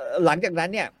หลังจากนั้น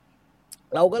เนี่ย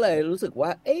เราก็เลยรู้สึกว่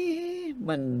า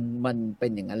มันเป็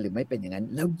นอย่างนั้นหรือไม่เป็นอย่างนั้น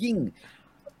แล้วยิ่ง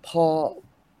พ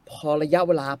อระยะเ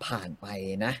วลาผ่านไป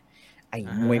นะไอ้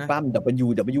มวยปั้ม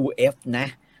WWF นะ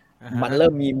มันเริ่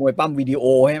มมีมวยปั้มวิดีโอ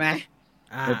ใช่ไหม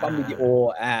มวยปั้มวิดีโอ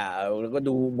แล้วก็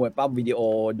ดูมวยปั้มวิดีโอ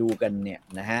ดูกันเนี่ย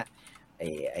นะฮะไ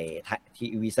อ้ที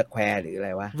วีสแควร์หรืออะไร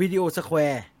วะวิดีโอสแคว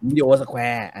ร์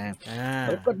แ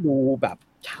ล้วก็ดูแบบ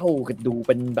เช่ากันดูเ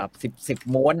ป็นแบบสิบ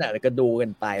ม้วนแล้วก็ดูกั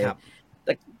นไป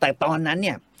แต่ตอนนั้นเ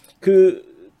นี่ย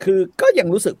คือก็ยัง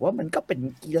รู้สึกว่ามันก็เป็น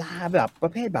กีฬาแบบปร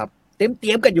ะเภทแบบเต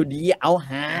รียมกันอยู่ดีเอา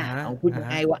พูด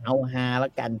ง่ายว่าเอาฮาแล้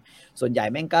วกันส่วนใหญ่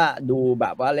แม่งก็ดูแบ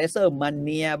บว่าเลเซอร์มันเ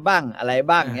นียบ้างอะไร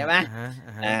บ้างใช่ไหม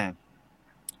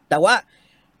แต่ว่า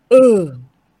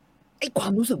ไอ้ควา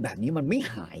มรู้สึกแบบนี้มันไม่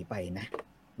หายไปนะ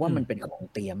ว่ามันเป็นของ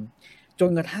เตรียมจน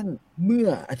กระทั่งเมื่อ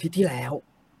อาทิตย์ที่แล้ว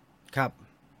ครับ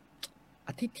อ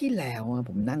าทิตย์ที่แล้ว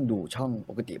ผมนั่งดูช่อง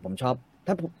ปกติผมชอบ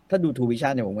ถ้าดูทูวิ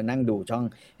ชั่นเนี่ยผมก็นั่งดูช่อง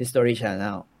History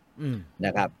Channel น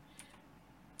ะครับ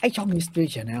ไอ้ช่อง History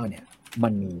Channel เนี่ยมั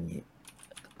นมี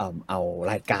เอา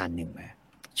รายการหนึ่งมา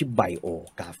ชื่อ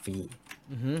Biography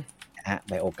นะฮะ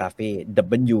Biography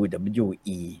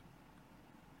WWE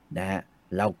นะฮะ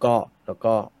แล้ว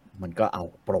ก็มันก็เอา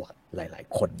ประวัติหลาย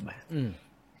ๆคนมา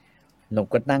เรา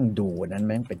ก็นั่งดูนั้นแ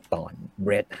ม่งเป็นตอน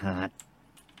Bret Hart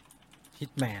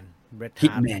Hitman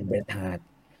Bret Hart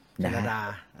นะ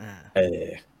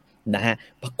นะฮะ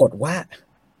ปรากฏว่า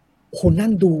คนนั่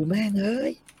งดูแม่งเอ้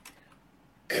ย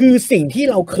คือสิ่งที่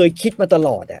เราเคยคิดมาตล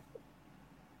อดอ่ะ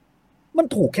มัน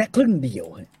ถูกแค่ครึ่งเดียว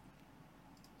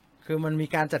คือมันมี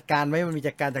การจัดการไหมมันมี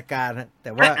จัดการฮะแ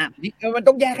ต่ว่ามัน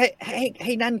ต้องแยกใ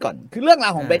ห้นั่นก่อนคือเรื่องรา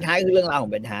วของเบรทฮาร์ทคือเรื่องราวขอ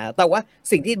งเบรทฮาร์ทแต่ว่า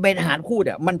สิ่งที่เบรทฮาร์ทพูด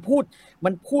อ่ะ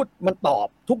มันตอบ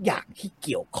ทุกอย่างที่เ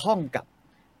กี่ยวข้องกับ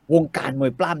วงการมว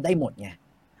ยปล้ำได้หมดไง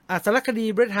สารคดี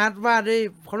เบรทฮาร์ทว่าได้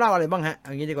เขาเล่าอะไรบ้างฮะ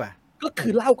อย่างนี้ดีกว่าก็คื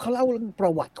อเขาเล่าเรื่องปร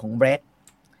ะวัติของเบรท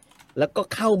แล้วก็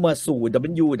เข้ามาสู่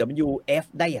WWF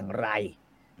ได้อย่างไร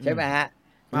ใช่ไหมฮะ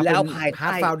แล้วภายใต้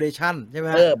Hart Foundation ใช่ไหม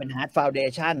เป็น Hart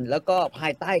Foundation แล้วก็ภา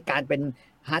ยใต้การเป็น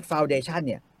Hart Foundation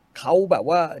เนี่ยเขาแบบ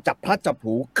ว่าจับพลัดจับผ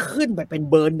ลูขึ้นไปเป็น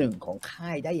เบอร์ 1ของค่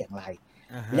ายได้อย่างไร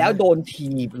แล้วโดนถี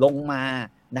บลงมา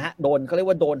นะโดนเขาเรียก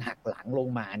ว่าโดนหักหลังลง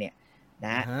มาเนี่ยน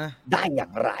ะ ฮะ ได้อย่า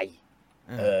งไร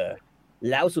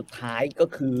แล้วสุดท้ายก็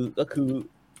คือ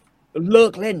เลิ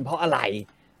กเล่นเพราะอะไร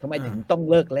ทำไมถึงต้อง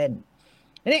เลิกเล่น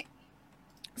นี่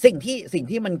สิ่ง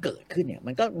ที่มันเกิดขึ้นเนี่ย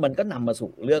มันก็นำมา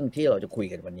สู่เรื่องที่เราจะคุย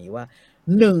กันวันนี้ว่า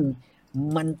หนึ่ง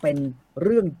มันเป็นเ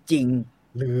รื่องจริง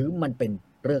หรือมันเป็น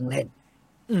เรื่องเล่น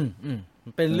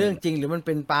เป็นเรื่องจริงหรือมันเ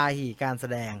ป็นปาหี่การแส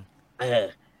ดง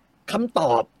คำต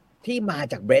อบที่มา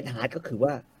จากเบรทฮาร์ดก็คือ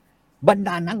ว่าบรรด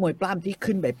านักมวยปล้ำที่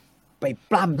ขึ้นไป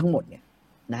ปล้ำทั้งหมดเนี่ย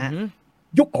นะ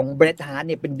ยุคของเบรทฮาร์ด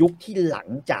เนี่ยเป็นยุคที่หลัง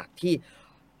จากที่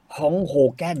ฮองโฮ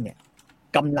แกนเนี่ย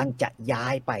กำลังจะย้า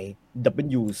ยไป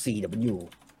WCW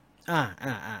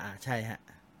ใช่ฮะ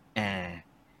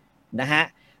นะฮะ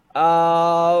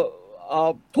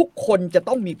ทุกคนจะ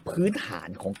ต้องมีพื้นฐาน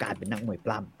ของการเป็นนักมวยป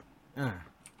ล้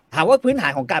ำถามว่าพื้นฐา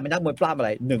นของการเป็นนักมวยปล้ำอะไร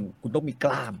หนึ่งคุณต้องมีก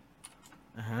ล้าม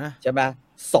ใช่ไหม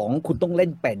สองคุณต้องเล่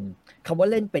นเป็นคำว่า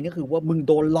เล่นเป็นก็คือว่ามึง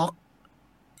โดนล็อก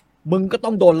มึงก็ต้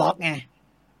องโดนล็อกไง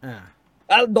แ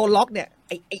ล้วโดนล็อกเนี่ยไ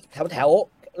อ้แถว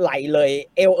ไหลเลย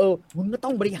เอวมึงก็ต้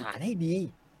องบริหารให้ดี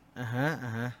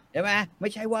ใช่ไหมไม่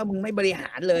ใช่ว่ามึงไม่บริห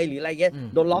ารเลยหรืออะไรเงี้ย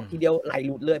โดนล็อกทีเดียวไหลห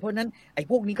ลุดเลยเพราะนั้นไอ้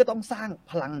พวกนี้ก็ต้องสร้าง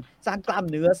พลังสร้างกล้าม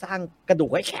เนื้อสร้างกระดู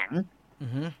กให้แข็ง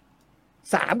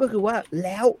สามก็คือว่าแ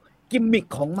ล้วกิมมิค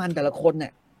ของมันแต่ละคนเนี่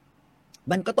ย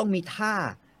มันก็ต้องมีท่า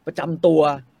ประจำตัว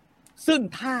ซึ่ง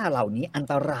ท่าเหล่านี้อัน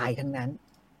ตรายทั้งนั้น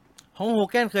ฮองโฮ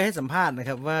แกนเคยให้สัมภาษณ์นะค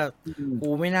รับว่ากู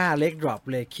ไม่น่าเล็กดรอป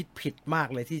เลยคิดผิดมาก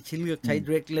เลยที่เลือกใช้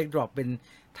เล็กดรอปเป็น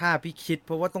ท่าพิคิดเ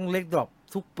พราะว่าต้องเล็กดรอป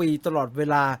ทุกปีตลอดเว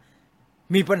ลา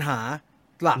มีปัญหา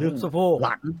หลังสะโพก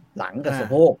หลังกับสะ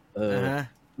โพก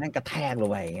นั่นกระแทกลง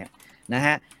ไปอย่างเงี้ยนะฮ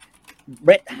ะเบ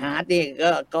รทฮาร์ดนี่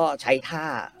ก็ใช้ท่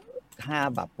า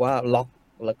แบบว่าล็อก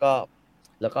แล้ว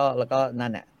ก็นั่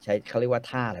นน่ะใช้เขาเรียกว่า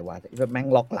ท่าอะไรวะแม่ง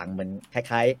ล็อกหลังเหมือนค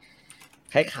ล้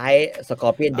ายสกอ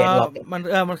ร์เปียนเดดล็อก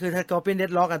มันคือสกอร์เปียนเด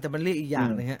ดล็อกกันแต่มันเรียกอีกอย่าง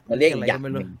นึงฮะมันเรียกอีกอย่าง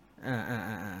นึง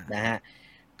นะฮะ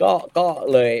ก็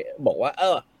เลยบอกว่า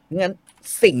งั้น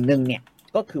สิ่งหนึ่งเนี่ย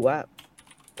ก็คือว่า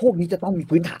พวกนี้จะต้องมี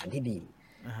พื้นฐานที่ดี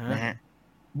นะฮะ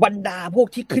บรรดาพวก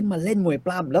ที่ขึ้นมาเล่นมวยป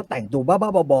ล้ำแล้วแต่งตัวบ้า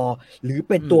ๆบอๆหรือ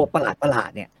เป็นตัวประหลา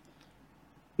ดเนี่ย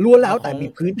ล้วนแล้วแต่มี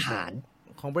พื้นฐาน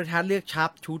ของเบรทฮาร์ดเรียกชาร์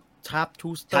ปชู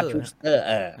สเตอร์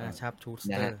ชาร์ปชูส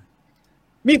เตอร์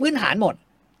มีพื้นฐานหมด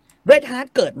เบรทฮาร์ด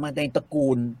เกิดมาในตระกู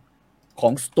ลขอ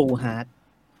งสตูฮาร์ด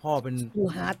พ่อเป็นสตู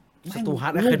ฮาร์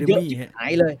ดอะคาเดมี่หา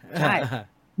ยเลยใช่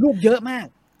ลูกเยอะมาก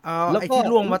แล้วไอ้ที่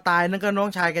ล่วงมาตายนั่นก็น้อง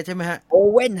ชายแกใช่ไหมฮะโอ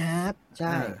เว่นฮาร์ดใ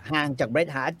ช่ห่างจากเบรท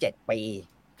ฮาร์ด7 ปี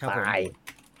ตาย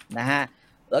นะฮะ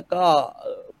แล้วก็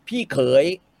พี่เขย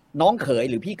น้องเขย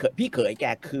หรือพี่เขยแก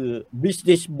คือ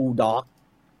British Bulldog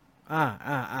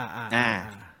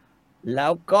แล้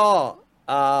วก็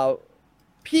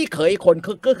พี่เขยคน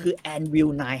ก็คือแอนวิล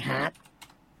ไนฮาร์ด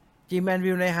จิมแอน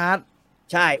วิลไนฮาร์ด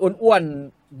ใช่อ้วน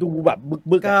ๆดูแบบ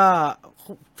บึกๆก็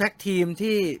แท็กทีม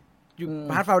ที่อยู่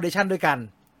ฮาร์ดฟาวเดชั่นด้วยกัน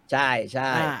ใช่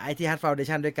ไอที่ฮาร์ดฟาวเด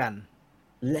ชั่นด้วยกัน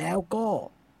แล้วก็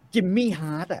จิมมี่ฮ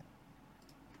าร์ด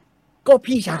ก็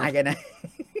พี่ชายกันนะ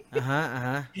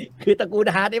คือตระกูล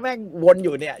ฮาร์ดนี่แม่งวนอ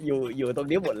ยู่เนี่ยอยู่ตรง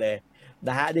นี้หมดเลยน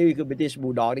ะฮะนี่คือ British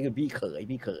Bulldog นี่คือพี่เข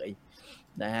ย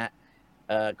นะฮะ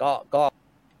ก็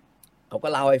เขาก็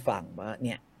เล่าให้ฟังว่าเ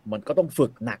นี่ยมันก็ต้องฝึ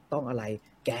กหนักต้องอะไร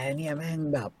แกเนี่ยแม่ง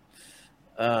แบบ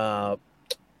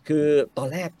คือตอน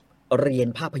แรกเรียน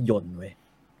ภาพยนตร์เว้ย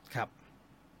ครับ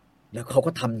แล้วเขา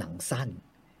ก็ทำหนังสั้น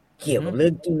เกี่ยวกับเรื่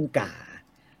องกิ้งก่า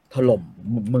ถล่ม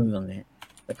เมืองเนี่ย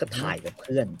แล้วก็ถ่ายกับเ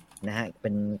พื่อนนะฮะเ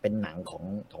ป็นหนัง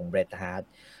ของเบรทฮาร์ด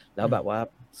แล้วแบบว่า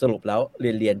สรุปแล้ว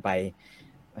เรียนไป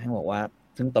ให้บอกว่า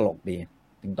ซึ่งตลกดี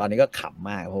ถึงตอนนี้ก็ขำ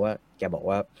มากเพราะว่าแกบอก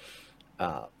ว่า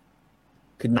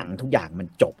คือหนังทุกอย่างมัน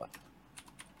จบ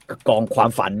กองความ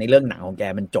ฝันในเรื่องหนังของแก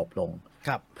มันจบลงค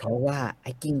รับเพราะว่าไ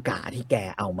อ้กิ้งก่าที่แก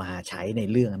เอามาใช้ใน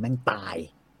เรื่องแม่งตาย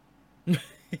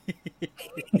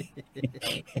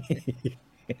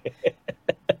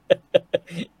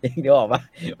เดี๋ยวออกมา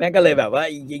แม่งก็เลยแบบว่า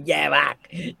แย่มาก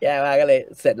ก็เลย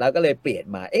เสร็จแล้วก็เลยเปลี่ยน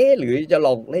มาหรือจะล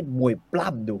องเล่นมวยปล้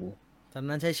ำดูตอน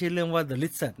นั้นใช้ชื่อเรื่องว่า The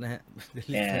Lizard นะฮะ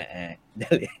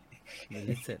The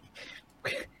Lizard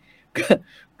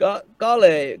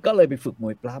ก็เลยไปฝึกม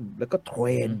วยปล้ำแล้วก็เทร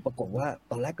นปรากฏว่า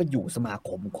ตอนแรกก็อยู่สมาค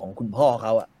มของคุณพ่อเข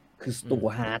าคือสตู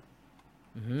ฮาร์ด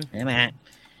ใช่ไหมฮะ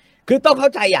คือต้องเข้า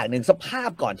ใจอย่างหนึ่งสภาพ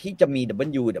ก่อนที่จะมี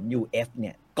WWF เ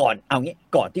นี่ยก่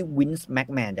อนที่วินส์แม็ก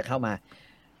แมนจะเข้ามา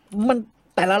มัน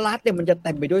แต่ละรัฐเนี่ยมันจะเ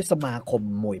ต็มไปด้วยสมาคม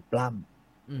มวยปล้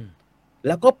ำแ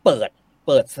ล้วก็เ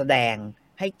ปิดแสดง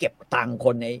ให้เก็บตังค์ค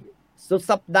นในสุด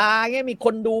สัปดาห์เงี้ยมีค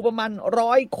นดูประมาณ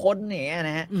100 คนเนี่ย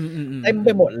นะฮะเต็มไป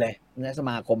หมดเลย ในส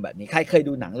มาคมแบบนี้ใครเคย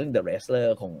ดูหนังเรื่อง The Wrestler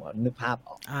ของนึกภาพอ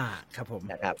อก ครับผม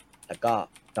นะครับแล้วก็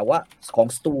แต่ว่าของ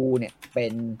สตูเนี่ยเป็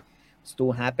นสตู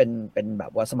ฮาร์เป็นแบ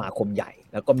บว่าสมาคมใหญ่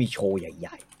แล้วก็มีโชว์ให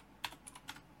ญ่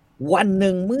ๆวันห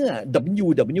นึ่งเมื่อ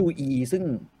WWE ซึ่ง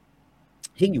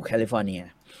อยู่แคลิฟอร์เนีย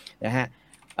นะฮะ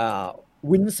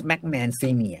วินส์แม็กแมน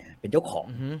ซีเนียเป็นเจ้าของ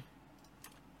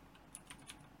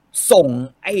ส่ง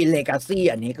ไอ้เลกาซี่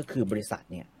อันนี้ก็คือบริษัท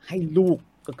เนี่ยให้ลูก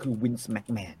ก็คือวินส์แม็ก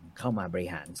แมนเข้ามาบริ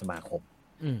หารสมาคม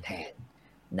แทน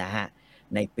นะฮะ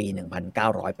ในปี 1982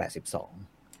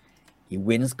อี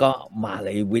วินส์ก็มาเล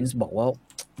ยวินส์บอกว่า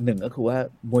หนึ่งก็คือว่า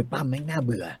มวยปั้มแม่งน่าเ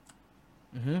บื่อ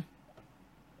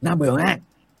น่าเบื่อมาก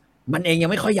มันเองยั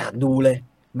งไม่ค่อยอยากดูเลย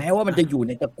แม้ว่ามันจะอยู่ใ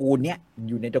นตระกูลเนี้ย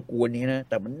อยู่ในตระกูลนี้นะ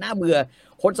แต่มันน่าเบื่อ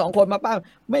คนสองคนมาปั้ม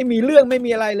ไม่มีเรื่องไม่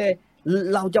มีอะไรเลย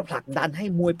เราจะผลักดันให้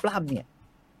มวยปล้ำเนี่ย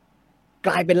ก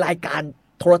ลายเป็นรายการ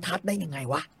โทรทัศน์ได้ยังไง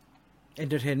วะ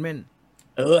entertainment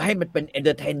ให้มันเป็น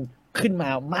entertain ขึ้นมา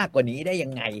มากกว่านี้ได้ยั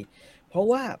งไงเพราะ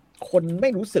ว่าคนไม่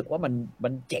รู้สึกว่ามั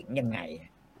นเจ๋งยังไง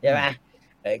ใช่ไหม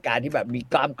การที่แบบมี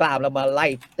กล้ามแล้วมาไล่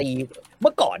ตีเ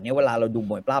มื่อก่อนเนี่ยเวลาเราดู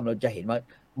มวยปล้ำเราจะเห็นว่า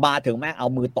มาถึงแม่เอา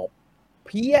มือตบเ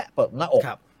พี้ยเปิดหน้าอก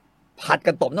ผัด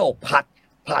กันตบหน้าอกผัด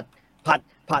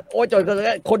โอ้ยจน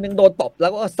คนหนึ่งโดนตบแล้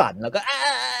วก็สั่นแล้วก็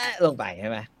ลงไปใช่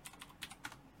ไหม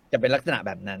จะเป็นลักษณะแ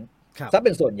บบนั้นถ้าเ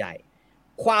ป็นส่วนใหญ่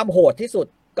ความโหดที่สุด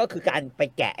ก็คือการไป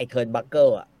แกะไอ้เทิร์นบัคเกิล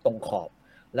ตรงขอบ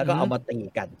แล้วก็เอามาตี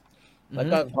กันแล้ว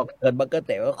ก็พอเทิร์นบัคเกิลแ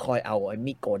ต่ก็คอยเอาไอ้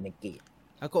มีดโกนในกีด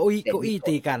แล้วก็เก้าอี้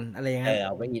ตีกันอะไรอย่างเงี้ยเอ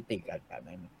าเก้าอี้ตีกันแบบ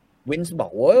นั้นวินส์บอ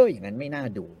กว่าอย่างนั้นไม่น่า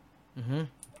ดู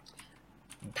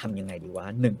ทำยังไงดีวะ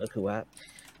หนึ่งก็คือว่า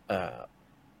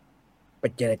ไป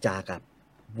เจรจากับ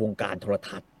วงการโทร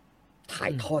ทัศน์ถ่า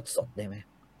ยทอดสดได้ไหม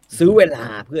ซื้อเวลา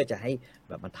เพื่อจะให้แ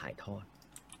บบมาถ่ายทอด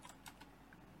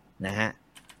นะฮะ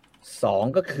สอง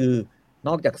ก็คือน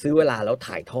อกจากซื้อเวลาแล้ว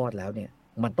ถ่ายทอดแล้วเนี่ย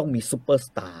มันต้องมีซุปเปอร์ส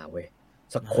ตาร์เว้ย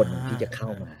สักคนที่จะเข้า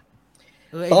มา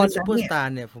ตอนซุปเปอร์สตา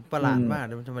ร์เนี่ยผมประหลาดมากเ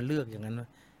ลยมันจะมาเลือกอย่างนั้น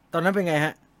ตอนนั้นเป็นไงฮ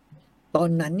ะตอน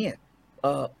นั้นเนี่ย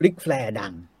ริกแฟร์ดั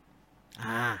ง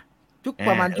ยุคป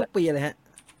ระมาณยุคปีอะไรฮะ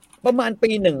ประมาณ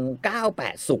ปี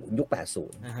1980ยุค80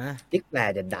ริกแฟ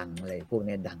ร์จะดังอะไรพวก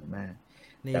นี้ดังมาก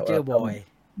เนเจอร์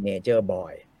บอ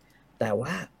ยแต่ว่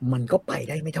ามันก็ไป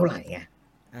ได้ไม่เท่าไหร่ไง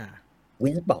วิ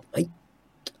นส์บอกเฮ้ย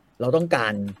เราต้องกา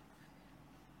ร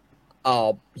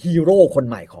ฮีโร่คน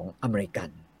ใหม่ของอเมริกัน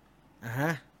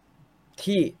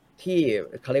ที่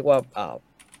เขาเรียกว่า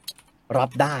รับ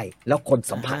ได้แล้วคน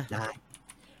สัมผัสได้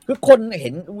คือคนเห็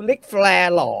นริกแฟ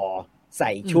ร์หล่อใ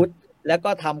ส่ชุดแล้วก็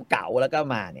ทำเก่าแล้วก็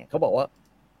มาเนี่ยเขาบอกว่า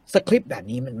สคริปต์แบบ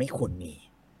นี้มันไม่ควรมี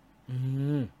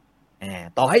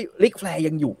ต่อให้ริกแฟร์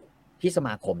ยังอยู่ที่สม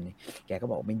าคมนี่แกก็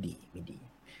บอกไม่ดี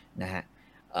นะฮะ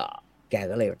แก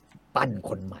ก็เลยปั้น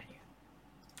คนใหม่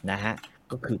นะฮะ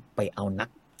ก็คือไปเอา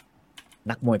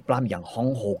นักมวยปล้ำอย่างฮอง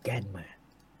โฮแกนมา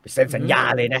ไปเซ็นสัญญา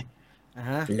เลยนะ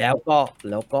แล้ว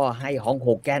ก็ให้ฮองโฮ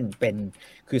แกนเป็น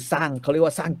คือสร้างเขาเรียก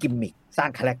ว่าสร้างกิมมิคสร้าง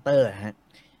คาแรคเตอร์ฮะ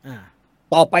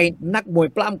ต่อไปนักมวย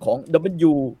ปล้ำของ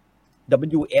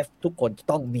WWF ทุกคนจะ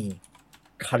ต้องมี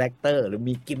คาแรคเตอร์หรือ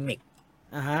มีกิมมิค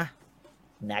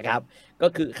นะครับก็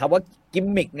คือคำว่ากิม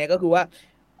มิคเนี่ยก็คือว่า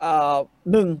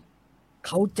หนึ่งเ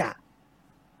ขาจะ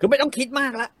คือไม่ต้องคิดมา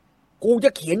กละกูจะ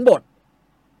เขียนบท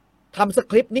ทำส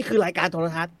คริปต์นี่คือรายการโทร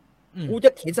ทัศน์กูจะ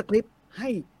เขียนสคริปต์ให้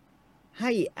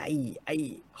ไอ้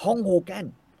ฮองโฮแกน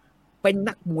เป็น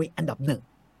นักมวยอันดับหนึ่ง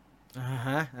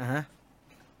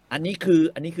อันนี้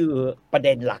คือประเ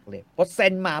ด็นหลักเลยพอเซ็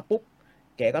นมาปุ๊บ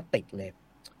แกก็ติดเลย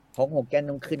ฮองโฮแกน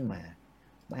ต้องขึ้นมา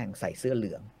แม่งใส่เสื้อเห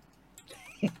ลือง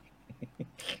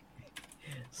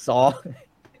สอง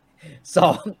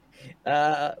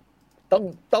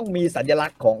ต้องมีสัญลั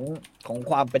กษณ์ของ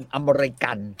ความเป็นอเมริ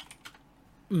กัน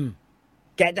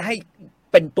แกจะให้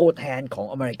เป็นตัวแทนของ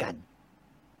อเมริกัน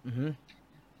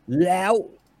แล้ว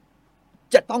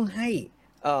จะต้องให้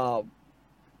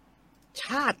ช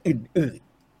าติอื่น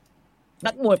ๆ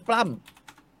นักมวยปล้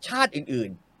ำชาติอื่น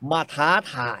ๆมาท้า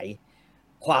ทาย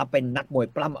ความเป็นนักมวย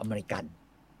ปล้ำอเมริกัน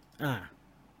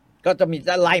ก็จะมีจ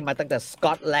ะไล่มาตั้งแต่สก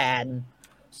อตแลนด์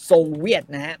โซเวียต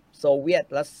นะฮะโซเวียต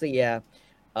รัสเซีย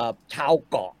ชาว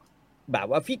เกาะแบบ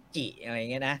ว่าฟิจิอะไร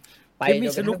เงี้ยนะไปมี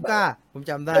สนุกก้าผม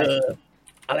จำได้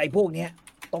อะไรพวกเนี้ย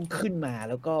ต้องขึ้นมา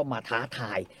แล้วก็มาท้าท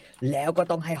ายแล้วก็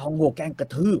ต้องให้ฮองโฮแกนกระ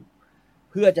ทืบ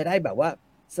เพื่อจะได้แบบว่า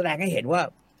แสดงให้เห็นว่า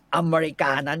อเมริก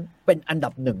านั้นเป็นอันดั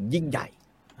บหนึ่งยิ่งใหญ่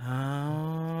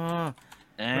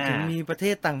มันถึงมีประเท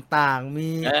ศต่างๆมี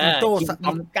ติโต้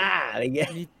ซัมก้าอะไรเงี้ย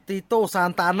มีติโต้ซา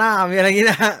นตาน่ามีอะไรอย่างงี้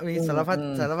นะมีสาร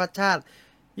พัดชาติ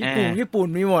ญี่ปุ่น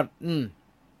มีหมด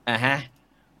ฮะ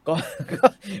ก็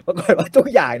ปรากฏว่าทุก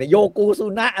อย่างเนี่ยโยกูซุ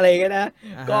นะอะไรกันนะ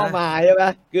ก็มาใช่ไหม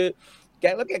คือแก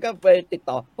ก็ไปติด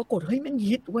ต่อปรากฏเฮ้ยมัน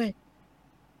ฮิตเว้ย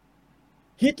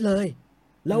ฮิตเลย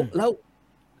แล้ว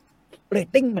เรต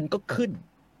ติ้งมันก็ขึ้น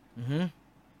อือฮึ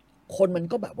คนมัน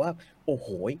ก็แบบว่าโอ้โห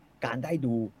การได้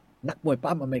ดูนักมวยป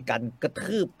ล้ำอเมริกันกระ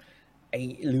ทืบ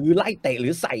หรือไล่เตะหรื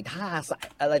อใส่ท่าใส่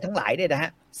อะไรทั้งหลายเนี่ยนะฮ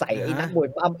ะใส่ไอ้นักมวย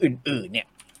ปล้ำอื่นๆเนี่ย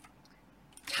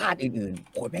ชาติอื่น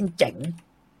ๆโอ้ยแม่งเจ๋ง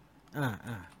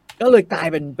ก็เลยกลาย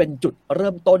เป็นจุดเ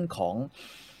ริ่มต้นของ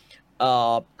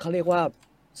เขาเรียกว่า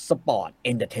สปอร์ตเ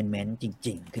อนเตอร์เทนเมนต์จ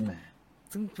ริงๆขึ้นมา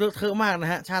ซึ่งเลอะเทอะมากน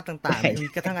ะฮะชาติต่างๆมี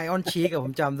กระทั่งไอออนชีกกับผ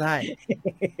มจำได้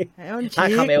ไอออนชีก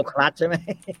คาเมลคลัตใช่ไหม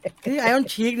ที่ไอออน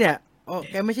ชีกเนี่ยอ๋อ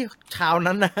แกไม่ใช่ชาว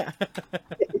นั้นนะ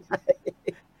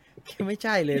แกไม่ใ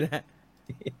ช่เลยนะ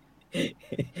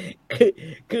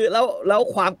คือแล้ว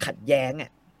ความขัดแย้งอ่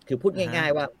ะคือพูดง่าย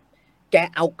ๆว่าแก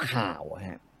เอาข่าว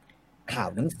ฮะข่าว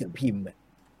หนังสือพิมพ์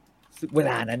เว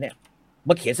ลานั้นเนี่ยม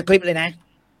าเขียนสคริปต์เลยนะ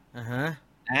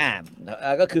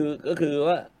ก็คือ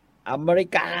ว่าอเมริ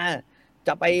กาจ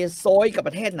ะไปโซยกับป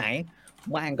ระเทศไหน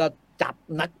มันก็จับ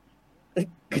นัก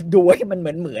ดูให้มันเห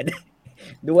มือน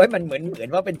ดูให้มันเหมือน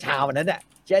ว่าเป็นชาวนั้นอ่ะ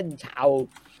เช่นชาว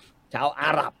อา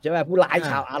หรับใช่ไหมผู้ร้าย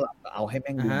ชาวอาหรับเอาให้แ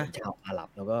ม่งดูชาวอาหรับ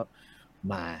แล้วก็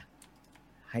มา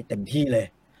ให้เต็มที่เลย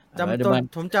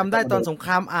ผมจำได้ตอนสงค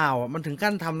รามอ่าวมันถึง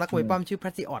ขั้นทำนักมวยปั้มชื่อแพ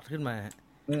ทริออตขึ้นมา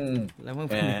แล้วมัน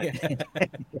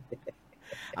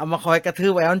เอามาคอยกระทื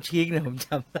บไอออนชีกเนี่ยผมจ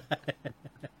ำได้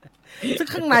ซึ่ง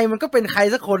ข้างในมันก็เป็นใคร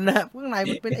สักคนนะข้างใน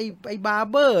มันเป็นไอบาร์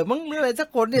เบอร์มั้งหรืออะไรสัก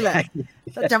คนนี่แหละ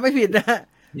ถ้าจำไม่ผิดนะ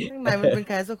ข้างในมันเป็น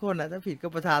ใครสักคนอ่ะถ้าผิดก็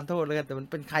ประทานโทษเลยกันแต่มัน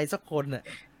เป็นใครสักคนอ่ะ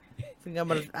ซึ่ง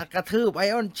มันกระทืบไอ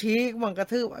ออนชีกมันกระ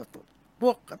ทืบพ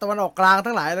วกตะวันออกกลาง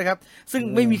ทั้งหลายเลยครับซึ่ง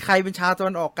ไม่มีใครเป็นชาวตะ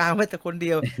วันออกกลางแม้แต่คนเดี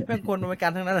ยวแม่งคนอเมริกั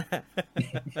นทั้งนั้น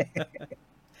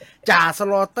จ่าส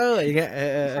โลเตอร์อย่างเงี้ย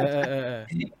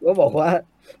ก็บอกว่า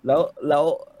แล้ว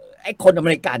ไอ้คนอเม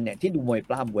ริกันเนี่ยที่ดูมวย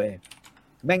ปล้ำเว้ย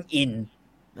แม่งอิน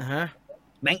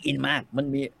แม่งอินมากมัน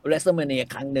มีเรสเซอร์เมเนีย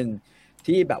ครั้งหนึ่ง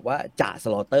ที่แบบว่าจ่าส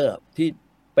โลเตอร์ที่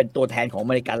เป็นตัวแทนของอ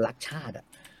เมริกันรักชาติ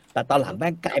แต่ตอนหลังแม่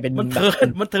งกลายเป็นมันเทิ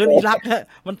ร์นอิรักฮะ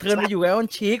มันเทิร์นไปอยู่ไอออน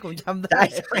ชีกผมจำได้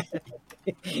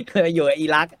เคยอยู่อิ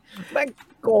รักแม่ง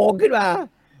โกงขึ้นมา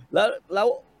แ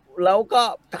ล้วก็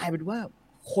กลายเป็นว่า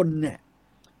คนเนี่ย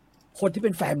คนที่เ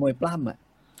ป็นแฟนมวยปล้ำอ่ะ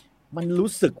มันรู้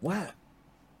สึกว่า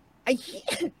ไอ้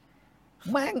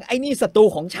แม่งไอ้นี่ศัตรู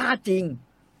ของชาติจริง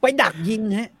ไปดักยิง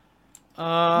ฮะ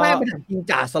แม่งไปดักยิง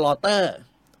จ่าสโลเตอร์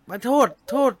มาโท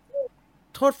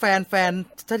ษแฟน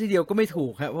ถ้าทีเดียวก็ไม่ถู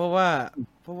กครับเพราะ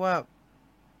ว่า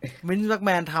มินซ์แม็กแม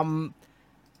นท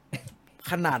ำ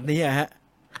ขนาดนี้ฮะ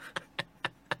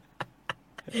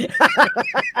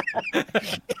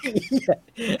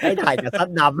ให้ถ่ายกับสั้น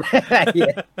ดำ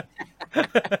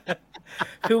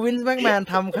คือวินซ์แม็กแมน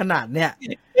ทำขนาดเนี้ย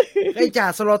ไอ้จ่า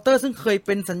สโลเตอร์ซึ่งเคยเ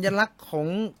ป็นสัญลักษณ์ของ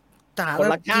จ่าแ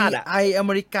ละGIอเ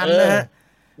มริกันนะฮะ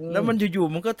แล้วมันอยู่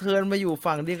ๆมันก็เทิร์นมาอยู่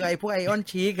ฝั่งเดียวกับไอ้พวกไอออน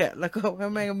ชีกอะแล้วก็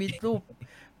แม่งก็มีรูป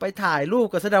ไปถ่ายรูป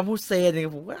กับซัดดัมฮุสเซนเนี่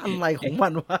ยผมว่าอะไรของมั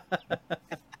นวะ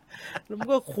แล้วมัน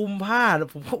ก็คุมผ้า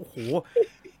ผมก็โอ้โห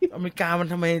อเมริกามัน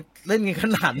ทำไมเล่นกันข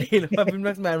นาดนี้หรือว่าวินซ์แ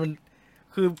ม็กแมนมัน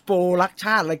คือโปรรักช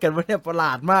าติอะไรกันวะเนี่ยประหล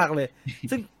าดมากเลย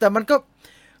ซึ่งแต่มันก็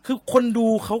คือคนดู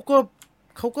เขา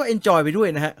ก็เอนจอยไปด้วย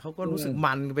นะฮะเขาก็รู้สึก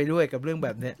มันไปด้วยกับเรื่องแบ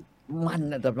บเนี้ยมัน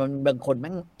แต่บางคนแ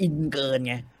ม่งอินเกิน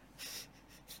ไง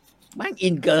แม่งอิ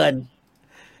นเกิน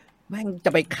แม่งจะ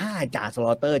ไปฆ่าจ่าสโล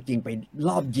เตอร์จริงไปร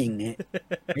อบยิงเนี่ย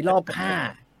ไปรอบฆ่า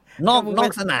นอ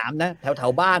กสนามนะแถ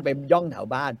วบ้านไปย่องแถว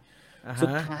บ้านสุ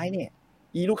ดท้ายเนี่ย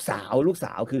อีลูกสา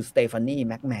วคือสเตฟานี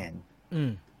แม็กแมน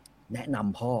แนะน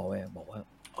ำพ่อไว้บอกว่า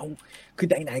เอาคือ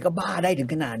ไหนๆก็บ้าได้ถึง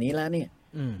ขนาดนี้แล้วเนี่ย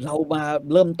เรามา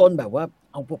เริ่มต้นแบบว่า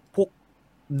เอาพวก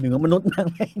เหนือมนุษย์มา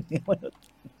ไงเหนือมนุษย์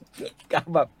ก็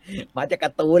แบบมาจากก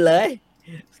าร์ตูนเลย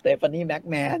สเตฟานีแม็ก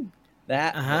แมนน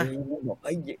ะบอกไ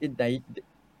อ้ไหน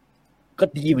ก็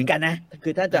ดีเหมือนกันนะคื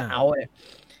อถ้าจะเอาเนี่ย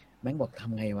แม่งบอกท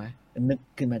ำไงวะนึก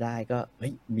ขึ้นมาได้ก็เฮ้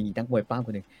ยมีนักมวยปล้ำค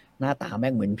นหนึ่งหน้าตาแม่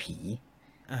งเหมือนผี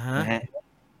นะฮะ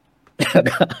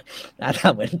หน้าตา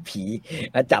เหมือนผี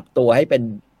แล้วจับตัวให้เป็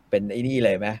นไอ้นี่เล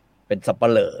ยไหมเป็นสับปะ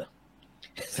เหร่อ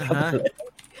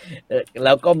แ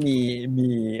ล้วก็มี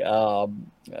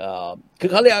คือ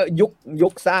เขาเรียกยุ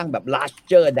คสร้างแบบ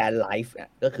larger than life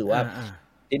ก็คือว่า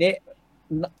ทีนี้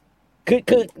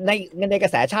คือในกระ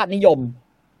แสชาตินิยม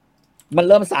มัน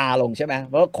เริ่มซาลงใช่ไหม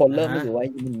เพราะคนเริ่มรู้สึกว่า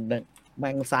มั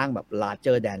นสร้างแบบ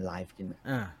larger than life จริงไหม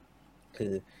คื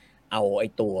อเอาไอ้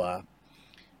ตั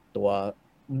ว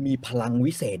มีพลัง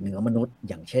วิเศษเหนือมนุษย์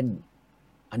อย่างเช่น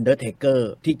Undertaker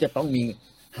ที่จะต้องมี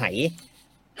ไห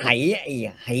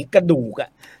กระดูกอะ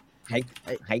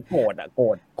ไหโกรธอะโ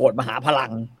กรธมหาพลั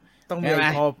งต้องมี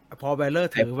พอแบลเลอร์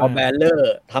ถือพอแบลเลอ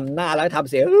ร์ทำหน้าแล้วทำ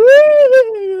เสียง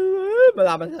เวล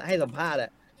ามันให้สัมภาษณ์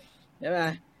ใช่ไหม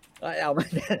ก็เอามา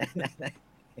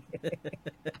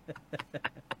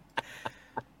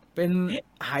เป็น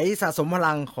ไหสะสมพ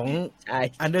ลังของ ใช่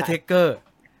Undertaker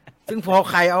ซึ่งพอ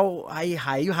ใครเอาไห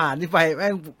หานนี่ไปแม่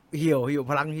งเหี่ยว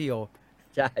พลังเหี่ยว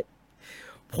ใช่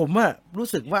ผมอะรู้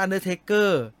สึกว่า Undertaker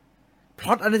พล็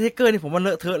อต Undertaker นี่ผมมันเล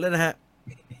อะเทอะแล้วนะฮะ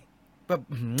แบบ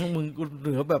มึงเห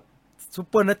นือแบบซู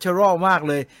เปอร์นัชเชอรัลมาก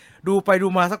เลยดูไปดู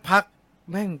มาสักพัก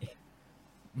แม่ง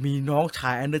มีน้องช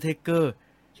าย Undertaker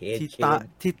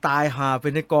ที่ตายหาเป็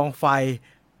นในกองไฟ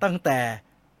ตั้งแต่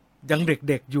ยังเ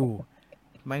ด็กๆอยู่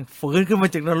แม่งฟื้นขึ้นมา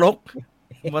จากนรก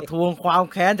มาทวงความ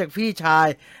แค้นจากพี่ชาย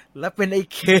และเป็นไอ้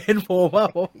เคนผมว่า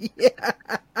ผม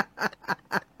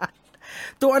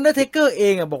ตัว Undertaker เอ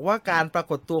งอ่ะบอกว่าการปรา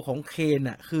กฏตัวของเคน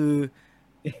อ่ะคือ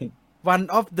one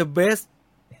of the best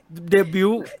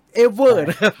debut ever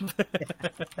นะครับ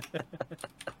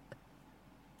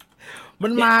มั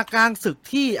นมากลางศึก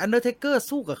ที่ Undertaker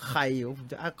สู้กับใครผม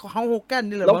จะเขาโฮแกน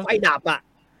นี่แหละ แล้วไฟดับอ่ะ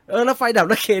แล้วไฟดับ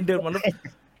แล้วเคนเดินมา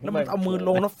แล้วมันเอามือล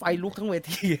งแล้วไฟลุกทั้งเว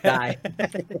ทีได้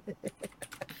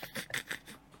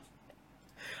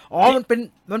อ๋อมันเป็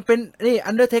นนี่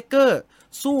Undertaker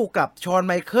สู้กับชอนไ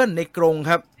มเคิลในกรง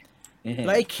ครับ แ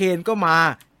ล้วไอ้เคนก็มา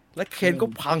แล้วเคนก็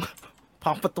พั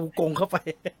งประตูกรงเข้าไป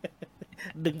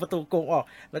ดึงประตูกรงออก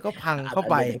แล้วก็พังเข้า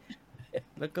ไป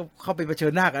แล้วก็เข้าไปเผชิ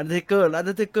ญหน้ากับ Undertaker แล้ว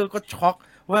Undertaker ก็ช็อก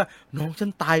ว่าน้องฉั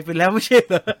นตายไปแล้วไม่ใช่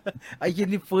เหรอไอ้ยิน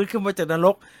นี่ฟื้นขึ้นมาจากนร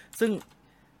กซึ่ง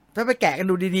ถ้าไปแกะกัน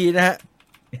ดูดีๆนะฮะ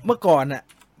เมื่อก่อนน่ะ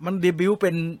มันเดบิวต์เป็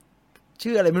น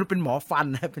ชื่ออะไรไม่รู้เป็นหมอฟัน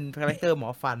นะเป็นคาแรคเตอร์หมอ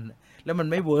ฟันแล้วมัน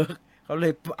ไม่เวิร์กเขาเล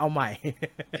ยเอาใหม่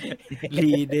รี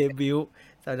เดบิวต์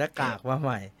ใส่หน้ากากมาให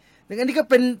ม่ดังนั้นนี่ก็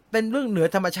เป็นเรื่องเหนือ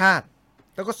ธรรมชาติ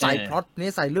แล้วก็ใส่พล็อตนี้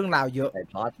ใส่เรื่องราวเยอะใส่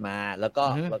พล็อตมาแล้ว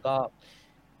ก็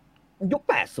ยุค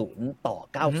80ต่อ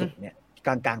90เนี่ยก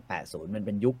ลาง80มันเ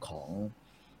ป็นยุคของ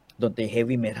ดนตรีเฮฟ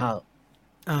วี่เมทัล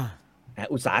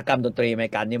อุตสาหกรรมดนตรีอเม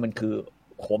ริกันนี่มันคือ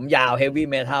ผมยาวเฮฟวี่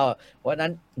เมทัลเพราะนั้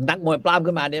นนักมวยปล้ำ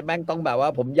ขึ้นมาเนี่ยแม่งต้องแบบว่า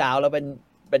ผมยาวแล้วเ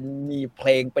ป็นมีเพล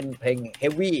งเฮ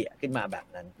ฟวี่ขึ้นมาแบบ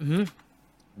นั้น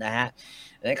นะฮะ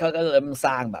แล้วเขาก็เริ่มส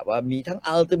ร้างแบบว่ามีทั้ง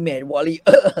Ultimate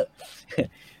Warrior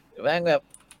แม่งแบบ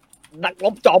นักร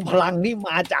บจอมพลังนี่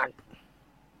มาจาก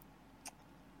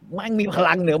แม่งมีพ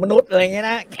ลังเหนือมนุษย์อะไรเงี้ย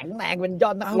นะแข็งแรงเป็นย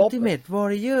อดนักรบ Ultimate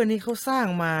Warrior นี่เขาสร้าง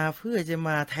มาเพื่อจะม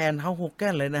าแทนเฮาโฮแก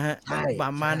นเลยนะฮะ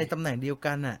มาในตำแหน่งเดียว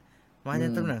กันน่ะมาใน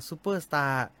ตำแหน่งซูเปอร์สตา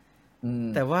ร์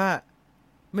แต่ว่า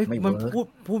มัน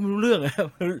พูดไม่รู้เรื่องอะ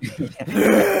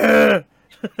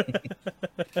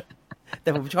แต่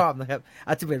ผมชอบนะครับ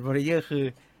Ultimate Warrior คือ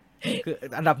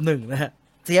อันดับหนึ่งนะฮะ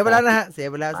เสียไปแล้วนะฮะตาย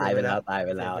ไปแล้ว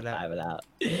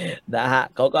นะฮะ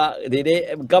เขาก็ทีนี้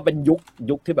มันก็เป็น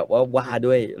ยุคที่แบบว่า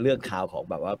ด้วยเรื่องข่าวของ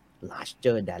แบบว่า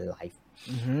larger than life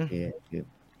คือ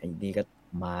ไอ้นี่ก็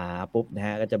มาปุ๊บนะฮ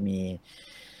ะก็จะมี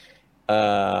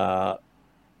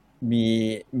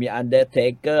มี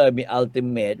Undertaker มี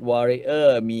Ultimate Warrior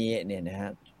มีเนี่ยนะฮ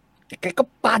ะแกก็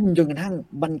ปั้นจนกระทั่ง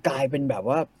มันกลายเป็นแบบ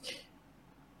ว่า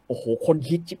โอ้โหคน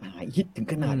ฮิตชิบหายฮิตถึง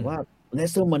ขนาดว่า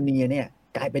WrestleMania เนี่ย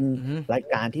กลายเป็นราย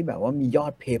การที่แบบว่ามียอ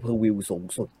ด Pay Per View สูง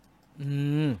สุด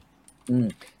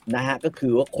นะฮะก็คื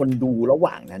อว่าคนดูระห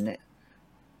ว่างนั้นเนี่ย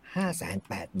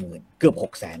 580,000 เกือบ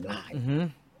 600,000 ราย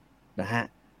นะฮะ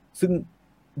ซึ่ง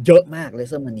เยอะมาก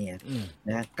WrestleMania น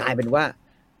ะกลายเป็นว่า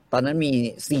ตอนนั้นมี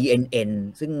CNN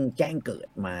ซึ่งแจ้งเกิด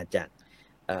มาจาก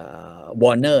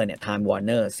Warner เนี่ย Time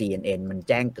Warner CNN มัน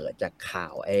แจ้งเกิดจากข่า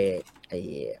วไอ้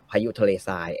พายุทะเลท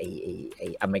รายไอ้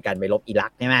อเมริกันไปรบอิรั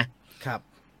กใช่ไหมครับ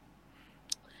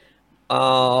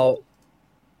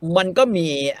มันก็มี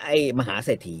ไอ้มหาเศ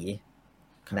รษฐี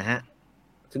นะฮะ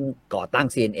ซึ่งก่อตั้ง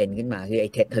CNN ขึ้นมาคือไอ้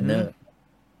เท็ดเทอร์เนอ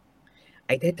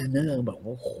ร์บอก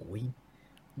ว่าโอ้ย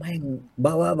แม่งบ้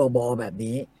าบอแบบ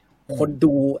นี้คน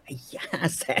ดูไอ้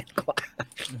500,000 กว่า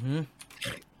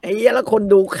ไอ้แล้วคน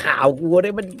ดูข่าวกูเ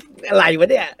นี่ยมันอะไรวะ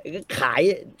เนี่ยขาย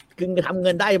คือทำเ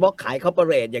งินได้เพราะขายคอร์ปอ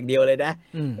เรทอย่างเดียวเลยนะ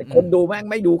คนดูแม่ง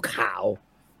ไม่ดูข่าว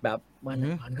แบบมั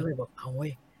นก็เลยบอกเอาเว้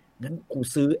ยงั้นกู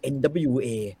ซื้อ NWA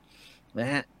นะ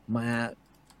ฮะม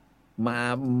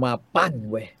าปั้น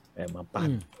เว้ยมาปั้น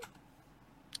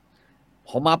พ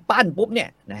อมาปั้นปุ๊บเนี่ย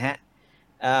นะฮะ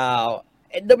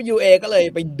NWA ก็เลย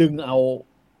ไปดึงเอา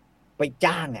ไป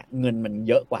จ้างอ่ะเงินมัน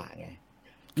เยอะกว่าไง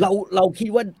เราคิด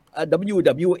ว่า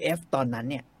WWF ตอนนั้น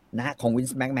เนี่ยนะของ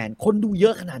Vince McMahon คนดูเยอ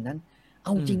ะขนาดนั้นเอ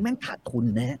าจริงแม่งขาดทุน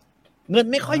นะเงิน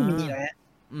ไม่ค่อยมีนะ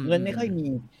เงินไม่ค่อยมี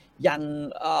อย่าง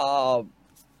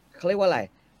เขาเรียกว่าอะไร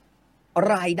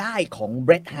รายได้ของ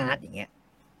Bret Hart อย่างเงี้ย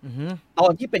ตอ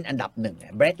นที่เป็นอันดับหนึ่ง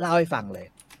เบรดเล่าให้ฟังเลย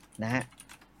นะฮะ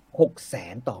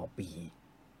600,000 ต่อปี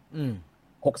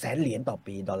$600,000 ต่อ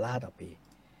ปีดอลลาร์ต่อปี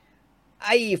ไ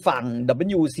อ้ฝั่ง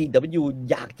WCW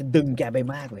อยากจะดึงแกไป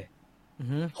มากเลย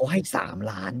เขาให้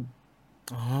3 ล้าน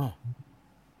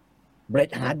เบร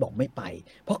ดฮาร์ทบอกไม่ไป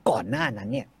เพราะก่อนหน้านั้น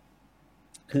เนี่ย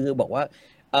คือบอกว่า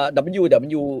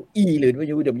WWE หรือ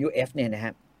WWF เนี่ยนะฮ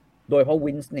ะโดยเพราะ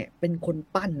วินส์เนี่ยเป็นคน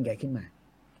ปั้นแกขึ้นมา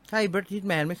ใช่เบรท ฮิต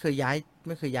แมนไม่เคยย้าย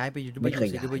ไปอยู่ ไม่เคย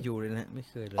ย้าย WCW เลยนะไม่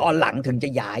เคยเลย ตอนหลังถึงจะ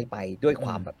ย้ายไปด้วยค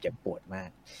วามแบบเจ็บปวดมาก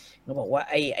เขาบอกว่า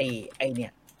ไอ้เนี่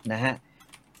ยนะฮะ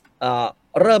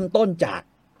เริ่มต้นจาก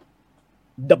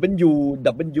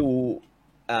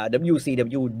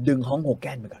WCW ดึงฮองโฮแก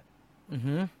นไปก่อน อือ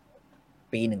หือ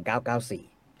ปี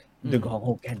 1994 ดึงฮองโฮ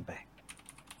แกนไป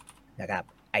นะครับ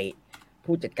ไอ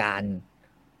ผู้จัดการ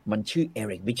มันชื่อเอ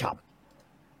ริกบิชอป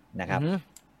นะครับ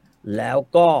แล้ว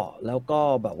ก็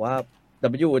แบบว่า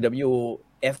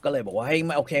WWF ก็เลยบอกว่าเฮ้ยไ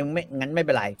ม่โอเคไม่งั้นไม่เ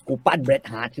ป็นไรกูปั้นเบรด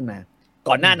ฮาร์ทขึ้นมา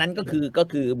ก่อนหน้านั้นก็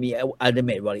คือมี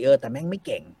Ultimate Warrior แต่แม่งไม่เ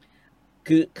ก่ง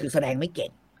คือแสดงไม่เก่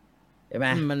งใช่ไหม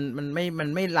มัน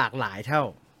ไม่หลากหลายเท่า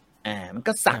มัน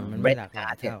ก็สั่ง มัน เบร ไม่ ด หลากห ฮา ลา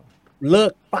ย ร์ท เท่า เลิ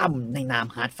กปั้มในนาม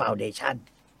Hart Foundation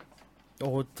โอ้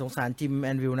สงสารจิมแอ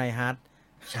นวิลไนฮาร์ด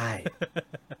ใช่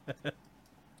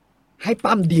ให้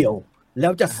ปั้มเดี่ยว แล้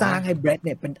วจะสร้างให้เบรดเ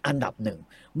นี่ยเป็นอันดับหนึ่ง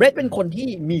เบรดเป็นคนที่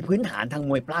มีพื้นฐานทาง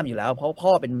มวยปล้ำอยู่แล้ว เพราะพ่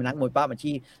อเป็นนักมวยปล้ำอา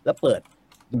ชีพแล้วเปิด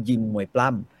ยิมมวยปล้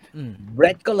ำเบร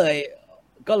ดก็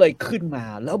เลยขึ้นมา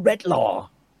แล้วเบรดห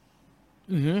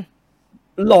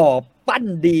ล่อปั้น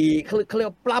ดีเขาเรียก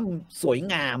ว่าปล้ำสวย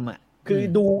งามอ่ะคือ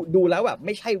ดูแล้วแบบไ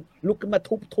ม่ใช่ลุกขึ้นมา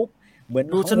ทุบเหมือน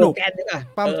ดูสนุก แกนใช่ป่ะ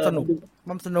ปั้มสนุก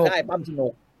ใช่ปั้มสนุ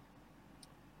ก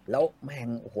แล้วแม่ง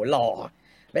โอ้โหหล่อ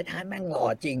เบรดฮาร์ทแม่งหล่อ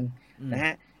จริงนะฮ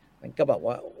ะมันก็แบบ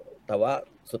ว่าแต่ว่า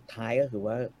สุดท้ายก็คือ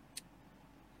ว่า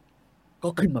ก็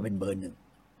ขึ้นมาเป็นเบอร์หนึ่ง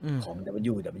ของ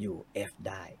WWF ไ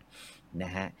ด้น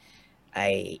ะฮะไอ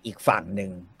อีกฝั่งหนึ่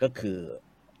งก็คือ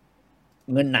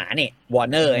เงินหนาเนี่ยวอ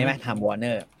ร์เนอร์ใช่ไหมทำวอร์เน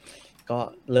อร์ก็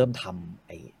เริ่มทำไ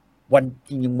อ้วันจ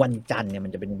ริงๆวันจันทร์เนี่ยมั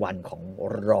นจะเป็นวันของ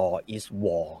Raw is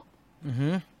War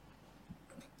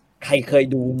ใครเคย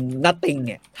ดูนัตติงเ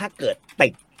นี่ยถ้าเกิดติ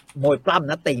ดมวยปล้ำ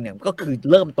นัตติงเนี่ยก็คือ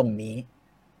เริ่มตรงนี้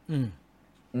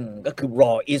ก็คือ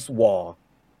Raw is War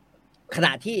ขณ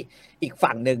ะที่อีก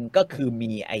ฝั่งหนึ่งก็คือ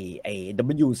มีไอ้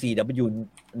WCW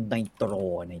Nitro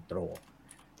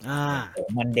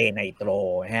มันเดย์ไนโตร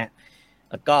ฮะ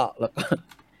แล้วก็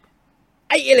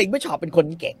ไอ้เอริกบิชอปเป็นคน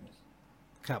เก่ง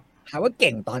ครับถามว่าเ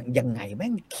ก่งตอนยังไงแม่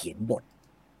งเขียนบท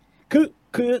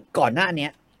คือก่อนหน้านี้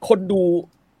คน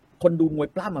ดูมวย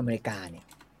ปล้ำอเมริกาเนี่ย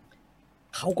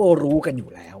เขาก็รู้กันอ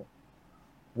ยู่แล้ว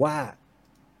ว่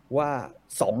า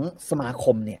สองสมาค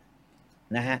มเนี่ย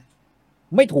นะฮะ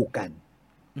ไม่ถูกกัน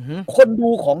คนดู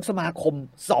ของสมาคม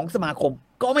สองสมาคม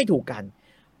ก็ไม่ถูกกัน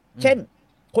เช่น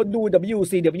คนดู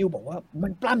WCW บอกว่ามั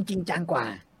นปล้ำจริงจังกว่า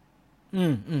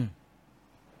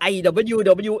ไอ้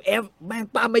WWF แม่ง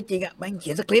ปล้ำไม่จริงอ่ะแม่งเ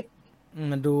ขียนสคริปต์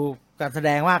มันดูการแสด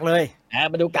งมากเลย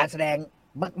มันดูการแสดง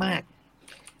มาก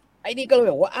ๆไอ้นี่ก็เลย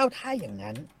บอกว่าอ้าวถ้าอย่าง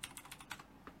นั้น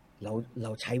เร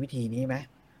าใช้วิธีนี้ไหม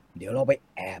เดี๋ยวเราไป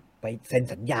แอบไปเซ็น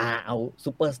สัญญาเอา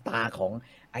ซูเปอร์สตาร์ของ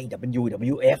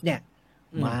WWF เนี่ย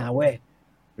มาเว้ย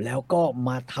แล้วก็ม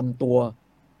าทำตัว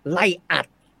ไล่อัด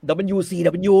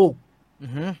WCW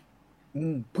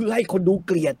เพื่อให้คนดูเ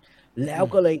กลียดแล้ว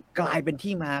ก็เลยกลายเป็น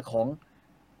ที่มาของ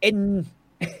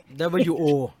NWO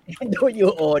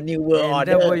New World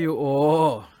Order NWO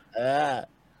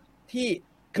ที่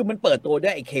คือมันเปิดตัวด้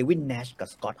วยไอ้เควินแนชกับ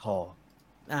สกอตต์ฮอลล์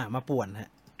มาป่วนฮ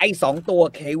ะไอ้สองตัว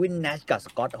เควินแนชกับส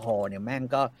กอตต์ฮอลล์เนี่ยแม่ง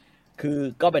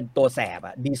ก็เป็นตัวแสบอ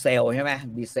ะดีเซลใช่ไหม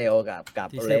ดีเซลกับ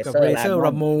เรเซอร์ร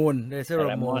ามูน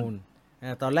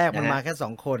ตอนแรกมันมาแค่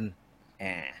2 คน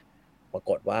ปรา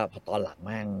กฏว่าพอตอนหลังแ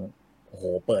ม่งโอ้โห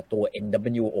เปิดตัว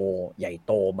NWO ใหญ่โ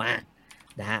ตมาก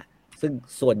นะฮะซึ่ง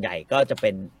ส่วนใหญ่ก็จะเป็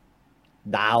น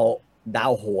ดา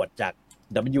วโหดจาก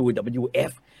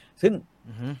WWF ซึ่ง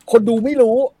คนดูไม่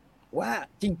รู้ว่า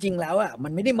จริงๆแล้วอ่ะมั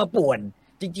นไม่ได้มาป่วน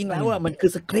จริงๆแล้วอ่ะมันคื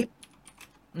อสคริปต์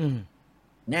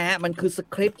นะฮะมันคือส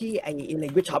คริปต์ที่ไอ้เอเล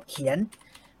นวิชอปเขียน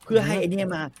เพื่อให้ไอ้นี่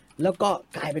มาแล้วก็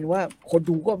กลายเป็นว่าคน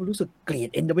ดูก็รู้สึกเกลียด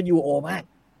NWO มาก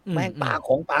แม่งปาข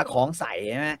องใส่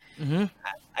ใช่ไหม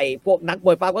ไอ้พวกนักม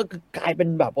วยป้าก็คือกลายเป็น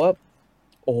แบบว่า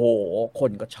โอ้โหค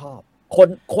นก็ชอบ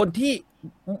คนที่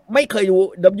ไม่เคยดู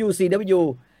WCW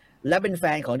และเป็นแฟ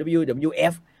นของ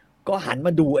WWF ก็หันม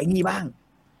าดูไอ้นี่บ้าง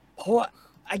เพราะ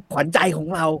ไอ้ขวัญใจของ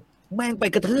เราแม่งไป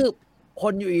กระทืบค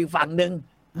นอยู่อีกฝั่งหนึ่ง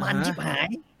มันชิบหาย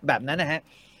แบบนั้นนะฮะ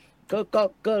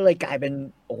ก็เลยกลายเป็น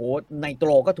โอ้โหไนโตร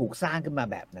ก็ถูกสร้างขึ้นมา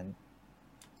แบบนั้น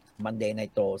มันเดย์ไน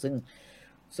โตร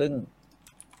ซึ่ง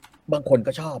บางคน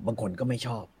ก็ชอบบางคนก็ไม่ช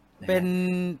อบเป็น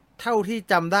เท่าที่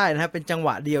จำได้นะครับเป็นจังหว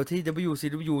ะเดียวที่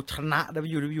WCW ชนะ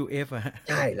WWF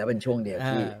ใช่แล้วเป็นช่วงเดียว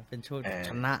ที่เป็นช่วง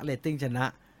ชนะเรตติ้งชนะ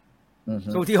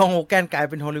ช่วงที่ฮองโฮแกนกลาย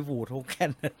เป็นฮอลลีวูดฮองโฮแก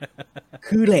น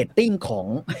คือเรตติ้งของ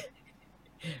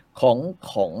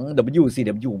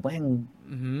WCW แม่ง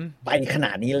ไปขน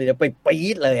าดนี้เลยไปปี๊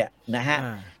ดเลยอ่ะนะฮะ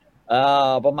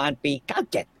ประมาณปี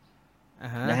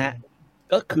97นะฮะ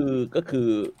ก็คือ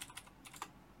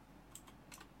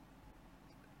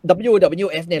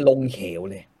WWF เนี่ยลงเหว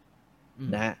เลย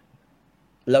นะฮะ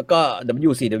แล้วก็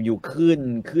WCW ขึ้น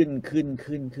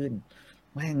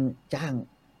แม่งจ้าง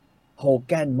โฮแ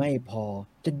กนไม่พอ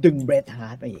จะดึงเบรทฮา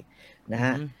ร์ตไปอีกนะฮ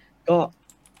ะก็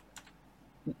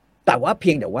แต่ว่าเพี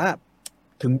ยงแต่ว่า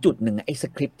ถึงจุดหนึ่งไอ้ส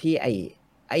คริปต์ที่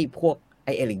ไอ้พวกไ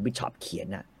อ้เอริกบิชอปเขียน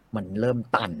น่ะมันเริ่ม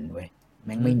ตันเว้ยแ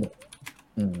ม่งไม่หนุก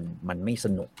มันไม่ส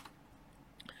นุก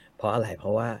เพราะอะไรเพร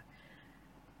าะว่า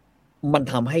มัน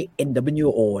ทำให้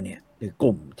NWO เนี่ยหรือก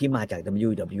ลุ่มที่มาจาก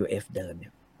WWF เดิมเนี่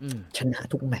ยชนะ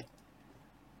ทุกแมตช์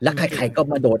และใครๆก็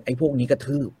มาโดนไอ้พวกนี้กระ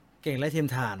ทืบเก่งไร้เทียม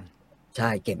ทานใช่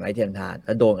เก่งไร้เทียมทานแ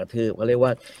ล้วโดนกระทืบก็เรียกว่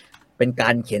าเป็นกา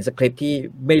รเขียนสคริปต์ที่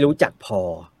ไม่รู้จักพอ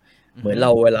เหมือน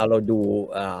เวลาเราดู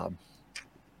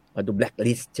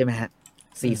Blacklist ใช่ไหมฮะ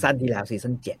ซีซั่นที่แล้วซี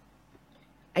ซั่น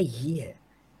7ไอ้เหี้ย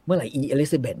เมื่อไหร่อีเอลิ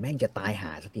ซาเบธแม่งจะตายห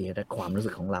าสักทีแต่ความรู้สึ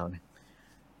กของเรานะ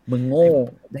มึงโง่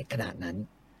ได้ขนาดนั้น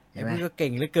ใช่ไหมก็เก่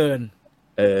งเหลือเกิน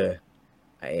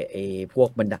ไอ้พวก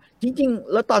บรรดาจริง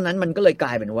ๆแล้วตอนนั้นมันก็เลยกล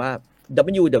ายเป็นว่า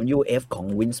WWF ของ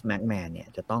Vince McMahon เนี่ย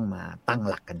จะต้องมาตั้ง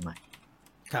หลักกันใหม่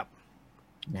ครับ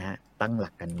นะฮะตั้งหลั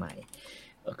กกันใหม่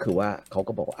ก็คือว่าเขา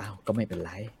ก็บอกว่าอ้าวก็ไม่เป็นไ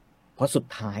รเพราะสุด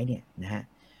ท้ายเนี่ยนะฮะ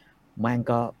แม่ง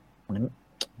ก็งั้น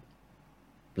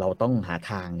เราต้องหา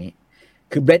ทางนี้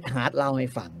คือเบรทฮาร์ตเล่าให้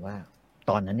ฟังว่า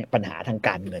ตอนนั้นเนี่ยปัญหาทางก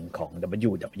ารเงินของ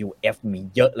WWF มี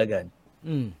เยอะเหลือเกิน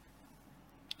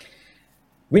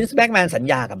วินส์แบ็กแมนสัญ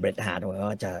ญากับเบรทฮาร์ต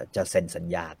ว่าจะเซ็นสัญ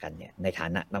ญากันเนี่ยในฐา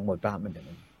นะนักมวยปล้ำมันเป็น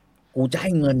กูจะใ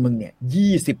ห้เงินมึงเนี่ย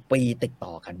20 ปีติด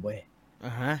ต่อกันเว้ย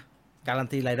การัน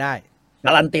ตีรายไ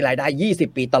ด้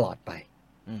20 ปีตลอดไป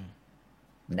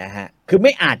นะฮะคือไ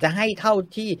ม่อาจจะให้เท่า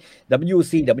ที่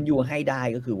WCW ให้ได้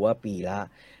ก็คือว่าปีละ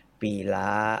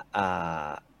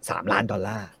$3 ล้าน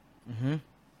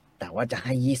แต่ว่าจะใ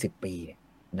ห้20 ปี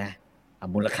นะ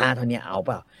มูลค่าเท่านี้เอาเ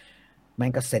ปล่าแม่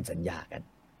งก็เซ็นสัญญากัน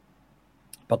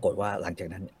ปรากฏว่าหลังจาก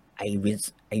นั้นไอ้วิ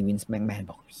นส์แมกแมน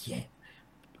บอกเฮ้ย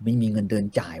ไม่มีเงินเดือน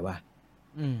จ่ายว่ะ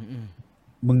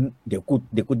มึงเดี๋ยว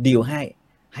กูดีลใ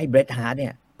ห้เบรทฮาร์ตเนี่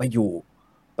ยไปอยู่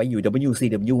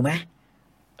WCW ไหม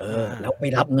แล้วไป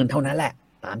รับเงินเท่านั้นแหละ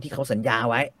ตามที่เขาสัญญา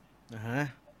ไว้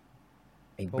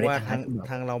เพราะว่า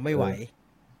ทางเราไม่ไหว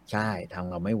ใช่ทาง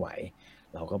เราไม่ไหว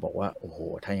เราก็บอกว่าโอ้โห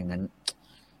ถ้าอย่างนั้น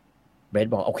เบรท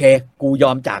บอกโอเคกูย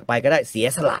อมจากไปก็ได้เสีย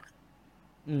สละ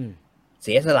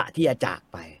ที่จะจาก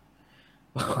ไป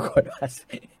ปรากฏว่า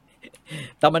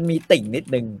แต่มันมีติ่งนิด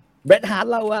นึงเบรทฮาร์ต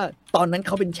เล่าว่าตอนนั้นเ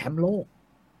ขาเป็นแชมป์โลก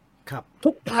ครับ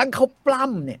ทุกครั้งเขาปล้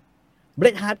ำเนี่ยเบร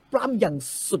ทฮาร์ตปล้ำอย่าง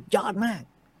สุดยอดมาก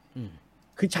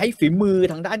คือใช้ฝีมือ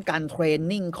ทางด้านการเทรน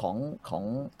นิ่งของ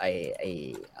ไอ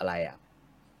อะไรอ่ะ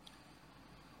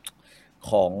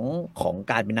ของ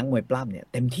การเป็นนักมวยปล้ำเนี่ย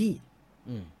เต็มที่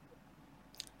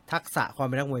ทักษะความ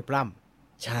เป็นนักมวยปล้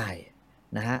ำใช่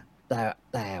นะฮะ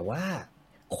แต่ว่า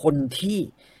คนที่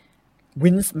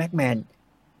วินส์แม็กแมน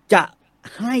จะ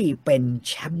ให้เป็นแ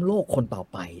ชมป์โลกคนต่อ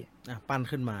ไปปั้น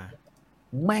ขึ้นมา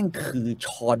แม่งคือช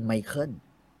อนไมเคิล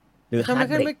หรือชอนไม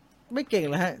เคิลไม่เก่ง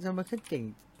แล้วฮะชอนไมเคิลเก่ง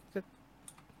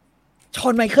ชอ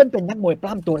นไมเคิลเป็นนักมวยป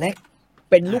ล้ำตัวเล็ก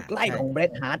เป็นลูกไล่ของเบร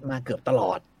ทฮาร์ตมาเกือบตล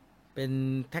อดเป็น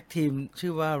แท็กทีมชื่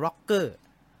อว่าร็อกเกอร์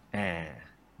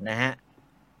นะฮะ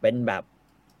เป็นแบบ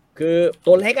คือ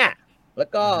ตัวเล็กอ่ะแล้ว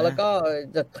ก็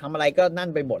จะทำอะไรก็นั่น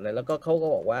ไปหมดเลยแล้วก็เขาก็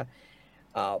บอกว่า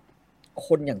ค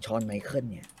นอย่างชอนไมเคิล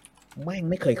เนี่ยแม่ง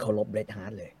ไม่เคยเคารพเบรทฮาร์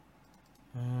ตเลย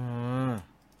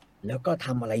แล้วก็ท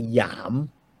ำอะไรหยาม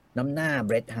น้ำหน้าเ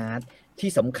บรทฮาร์ตที่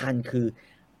สำคัญคือ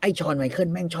ไอ้ชอนไมเคิล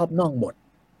แม่งชอบนอกบท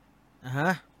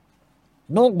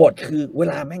นอกบทคือเว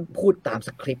ลาแม่งพูดตามส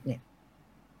คริปต์เนี่ย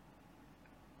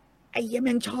ไอ้แ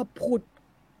ม่งชอบพูด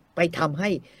ไปทำให้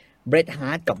เบรทฮา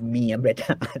ร์ตกับเมียเบรทฮ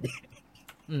าร์ต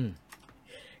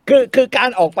คือการ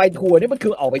ออกไปทัวร์นี่มันคื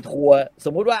อออกไปทัวร์ส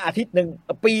มมุติว่าอาทิตย์หนึ่ง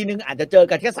ปีหนึ่งอาจจะเจอ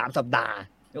กันแค่3 สัปดาห์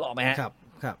นึกออกไหมฮะครับ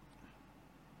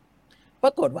ปร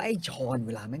ากฏว่าไอ้ชอนเ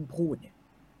วลาแม่งพูดเนี่ย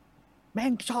แม่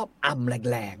งชอบอำ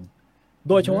แรงๆ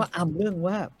โดยเฉพาะอำเรื่อง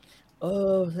ว่า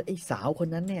ไอ้สาวคน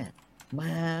นั้นเนี่ยม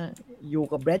าอยู่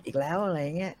กับเบรทอีกแล้วอะไร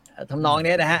เงี้ยทำนองเ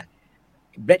นี้ยนะฮะ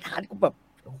เบรทฮาร์ตก็แบบ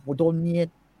โอ้โหโดนเ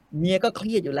มียก็เค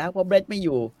รียดอยู่แล้วเพราะเบรทไม่อ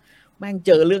ยู่แม่งเ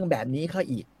จอเรื่องแบบนี้เข้า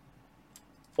อีก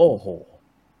โอ้โห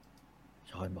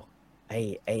ชอนบอกไ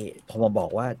อ้พอมาบอก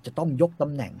ว่าจะต้องยกต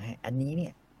ำแหน่งให้อันนี้เนี่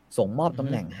ยส่งมอบตำ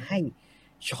แหน่งให้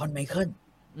ชอนไมเคิล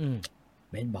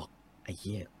เบนบอกไอ้เ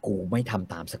หี้ยกูไม่ท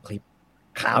ำตามสคริปต์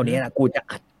คราวนี้นะกูจะ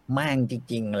อัดแม่งจ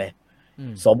ริงๆเลย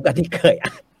สมกับที่เคย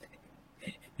อัด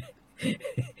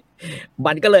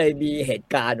มันก็เลยมีเหตุ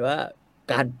การณ์ว่า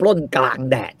การปล้นกลาง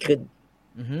แดดขึ้น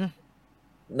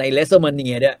ในเลสเตอร์มาเนี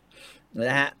ยเนี่ย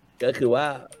นะฮะก็คือว่า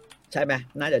ใช่ไหม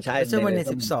น่าจะใช่ เซอร์มันใน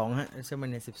WrestleMania 12ฮะเซอร์มัน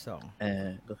ใน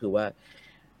12ก็คือว่า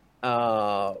เอ่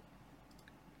อ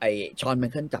ไอชอนไม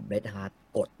เคิลจับเบรดฮาร์ด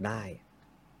กดได้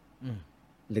อืม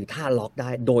หรือท่าล็อกได้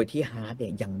โดยที่ฮาร์ดเนี่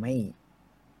ยยังไ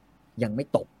ม่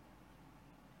ตบ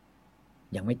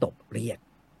เรียก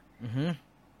อือฮึ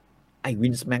ไอ้วิ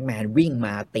นส์แม็กแมนวิ่งม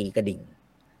าตีกระดิ่ง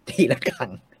ทีละครั้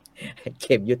งให้เ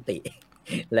ข็มยุติ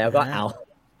แล้วก็เ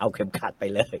อาเข็มขัดไป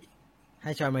เลย ใ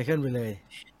ห้ชอนไมเคิลไปเลย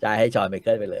จะให้จอห์นไมเ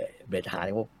คิลไปเลยเบรดฮาร์ด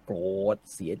ก็โกรธ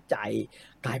เสียใจ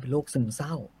กลายเป็นโรคซึมเศร้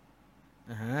า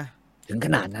อ่าฮะ ถึงข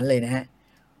นาดนั้นเลยนะฮะ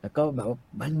แล้วก็แบบว่า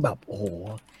มันแบบโอ้โห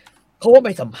เขาว่าไป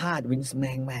สัมภาษณ์วินส์แ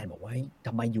ม็กแมนบอกว่าท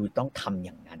ำไมอยู่ต้องทำอ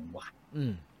ย่างนั้นวะ อื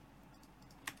ม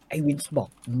ไอ้วินส์บอก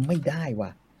ไม่ได้ว่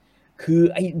ะคือ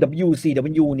ไอ้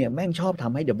WCW เนี่ยแม่งชอบท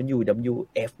ำให้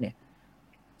WWF เนี่ย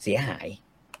เสียหาย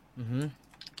อือฮึ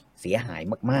เสียหาย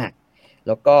มากๆ แ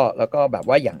ล้วก็แบบ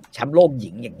ว่าอย่างแชมป์โลกห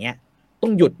ญิงอย่างเงี้ยต้อ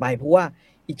งหยุดไปเพราะว่า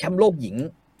อีแชมป์โลกหญิง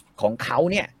ของเขา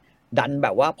เนี่ยดันแบ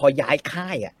บว่าพอย้ายค่า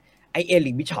ยอ่ะไอเอ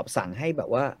ริกบิชอปสั่งให้แบบ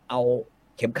ว่าเอา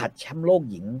เข็มขัดแชมป์โลก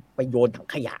หญิงไปโยนถัง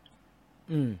ขยะ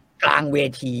อืม กลางเว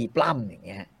ทีปล้ำอย่างเ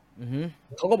งี้ย อือฮึ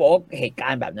เขาก็บอกว่าเหตุกา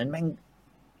รณ์แบบนั้นแม่ง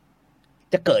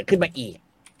จะเกิดขึ้นมาอีก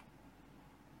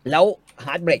แล้วฮ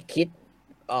าร์ดเบรดคิด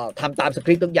ทำตามสค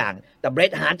ริปต์ทุกอย่าง แต่เบร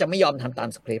ดฮาร์ดจะไม่ยอมทำตาม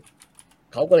สคริปต์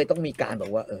เขาก็เลยต้องมีการบอ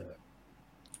กว่า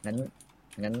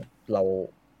งั้นเร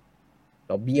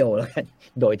าเบี้ยวแล้วกัน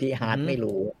โดยที่ฮาร์ดไม่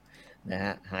รู้นะฮ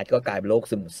ะฮาร์ดก็กลายเป็นโรค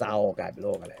ซึมเศร้ากลายเป็นโร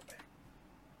คอะไรไป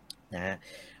นะฮะ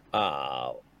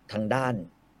ทางด้าน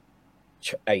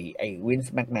ไอวิน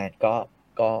ส์แม็กแมน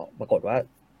ก็ปรากฏว่า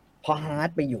พอฮาร์ด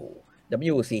ไปอยู่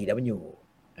WCW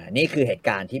นี่คือเหตุก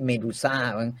ารณ์ที่เมดูซ่า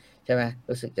ใช่ไหม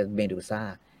รู้สึกจะเมดูซ่า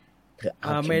เธอเอ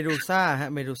าเมดูซ่าฮะ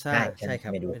เมดูซ่าใช่ครั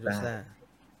บเมดูซ่า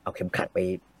เอาเข็มขัดไป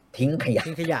ทิ้งขย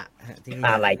ะฮะทิ้งข ต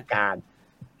าม ยะ รายการ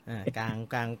กลา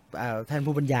งท่าน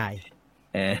ผู้บรรยาย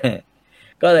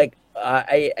ก็เลย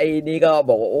ไอ้นี่ก็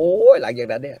บอกว่าโอ้ยหลังจาก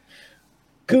นั้นเนี่ย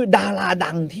คือดารา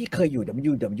ดังที่เคยอยู่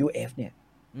WWF เนี่ย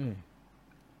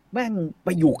แม่งไป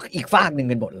อยู่อีกฝากหนึ่ง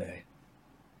กันหมดเลย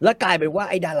แล้วกลายเป็นว่า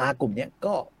ไอ้ดารากลุ่มเนี้ย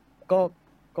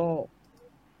ก็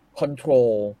คอนโทร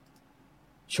ล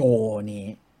โชว์นี้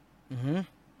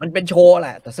มันเป็นโชว์แห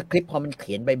ละแต่สคริปต์พอมันเ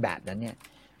ขียนไปแบบนั้นเนี่ย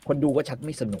คนดูก็ชักไ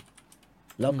ม่สนุก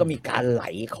แล้วก็มีการไหล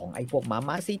ของไอ้พวกมา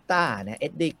ม่าซิต้าเนี่ยเอ็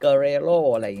ดดี้เกเรโร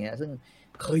อะไรเงี้ยซึ่ง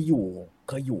เคยอ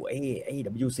ยู่ไอ้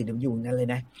WCW นั่นเลย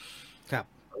นะครับ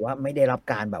แต่ว่าไม่ได้รับ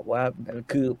การแบบว่า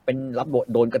คือเป็นรับบท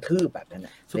โดนกระทืบแบบนั้นน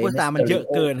ะซุปเปอร์สตาร์มันเยอะ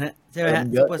เกินฮะใช่ไหมฮะ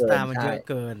ซุปเปอร์สตาร์มันเยอะ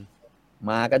เกิน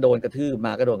มาก็โดนกระทืบแ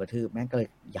ม่งก็เลย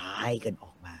ย้ายกันอ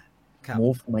อกมา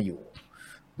move มาอยู่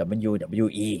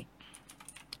WWE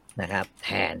นะครับแท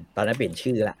นตอนนั้นเปลี่ยน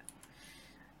ชื่อละ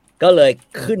ก็เลย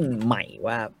ขึ้นใหม่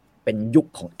ว่าเป็นยุค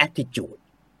ของ attitude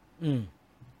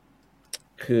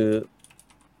คือ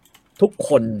ทุกค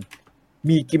น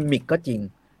มีกิมมิคก็จริง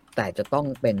แต่จะต้อง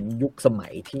เป็นยุคสมั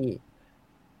ยที่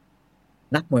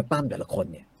นักมวยปล้ำแต่ละคน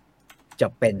เนี่ยจะ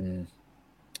เป็น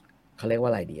เขาเรียกว่า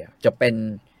อะไรดีจะเ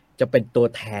ป็นตัว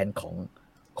แทน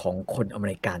ของคนอเม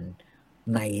ริกัน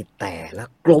ในแต่ละ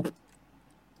กลุ่ม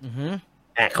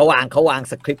เขาวาง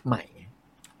สคริปต์ใหม่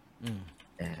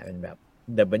เป็นแบบ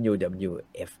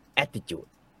WWF attitude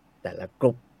แต่ละก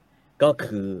ลุ่มก็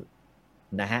คือ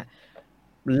นะฮะ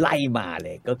ไล่มาเล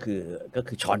ยก็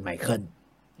คือชอนไมเคิล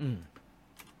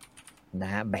นะ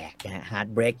ฮะแบกนะฮะฮาร์ด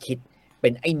เบรกคิดเป็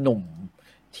นไอ้หนุ่ม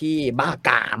ที่บ้าก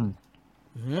าม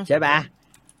ใช่ไหม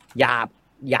หย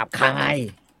าบคาย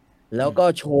แล้วก็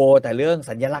โชว์แต่เรื่อง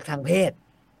สัญลักษณ์ทางเพศ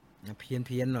เ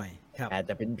พี้ยนหน่อยครับอาจ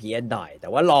จะเป็นเพี้ยนหน่อยแต่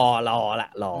ว่ารอ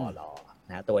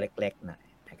นะตัวเล็กๆหน่อย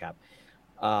นะครับ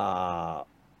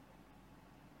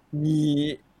มี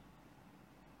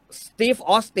สตีฟ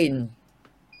ออสติน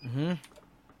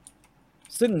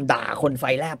ซึ่งด่าคนไฟ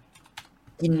แลบ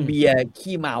กินเบียร์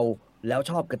ขี้เมาแล้ว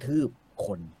ชอบกระทืบค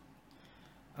น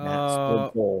นะสโตน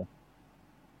โค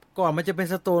ก่อนมันจะเป็น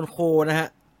สโตนโคนะฮะ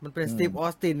มันเป็นสตีฟออ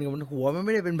สตินมันหัวมันไ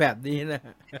ม่ได้เป็นแบบนี้นะ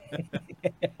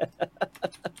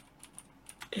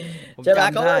ใช่ไหม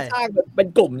เขาสร้างเป็น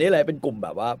กลุ่มนี้เลยเป็นกลุ่มแบ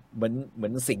บว่าเหมื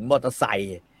อนสิงมอเตอร์ไซ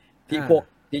ค์ที่พวก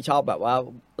ที่ชอบแบบว่า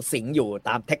สิงอยู่ต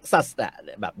ามเท็กซัสอะ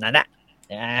แบบนั้นอะ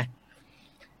นะ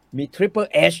มี Triple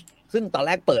H ซึ่งตอนแ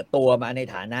รกเปิดตัวมาใน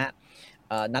ฐานะ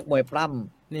นักมวยปล้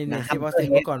ำนี่สตีฟออสติน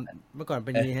เมื่อก่อนเ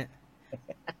ป็นอย่างนี้ฮะ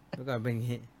เมื่อก่อนเป็นอย่าง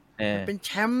นี้เป็นแ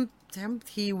ชมป์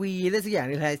ทีวีได้สักอย่าง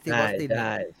นี่แหละสตีฟออสติน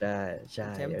ใช่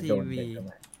แชมป์ทีวี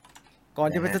ก่อน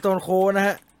จะเป็นสโตนโคนะฮ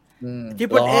ะที่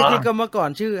พลเอที่ก็เมื่อก่อน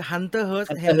ชื่อ Hunter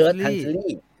Hearst Helmsley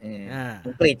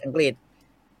อังกฤษ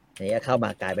นี่เข้ามา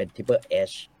กลายเป็น Triple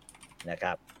H นะค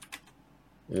รับ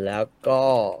แล้วก็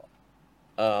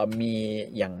มี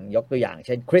อย่างยกตัวอย่างเ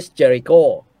ช่นคริสเจริโก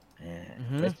อือ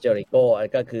ฮึ คริสเจอริโก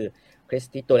ก็คือคริส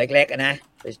ที่ตัวเล็กๆนะ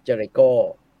คริสเจอริโก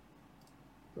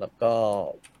แล้วก็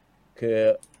คือ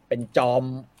เป็นจอ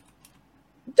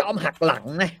มหักหลัง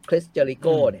นะคริสเจอริโก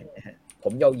เนี่ยนะฮะผ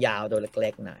มยาวๆตัวเล็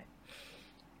กๆหน่อย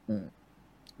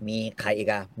มีใครอีก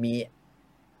อะมี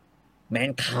แม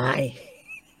นคาย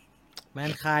แม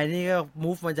นคายนี่ก็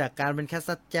มูฟมาจากการเป็นแคส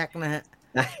ซัสแจ็คนะฮะ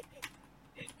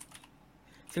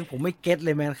ซึ่งผมไม่เก็ตเล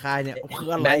ยแมนคายเนี่ยคือ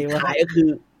อะ แม ไร น วะ คายก็คือ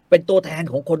เป็นตัวแทน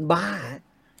ของคนบ้า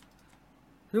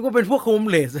นึกว่าเป็นพวกโฮม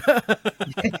เลส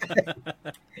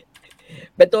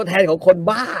เป็นตัวแทนของคน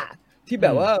บ้า ที่แบ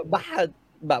บว่าบ้า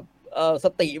แบบส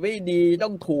ติไม่ดีต้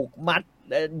องถูกมัด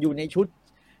อยู่ใน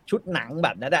ชุดหนังแบ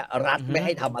บนั้นอะรัด อือฮึ ไม่ใ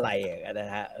ห้ทำอะไรนะ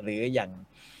ฮะหรืออย่าง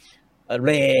เร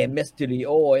เมสติริโอ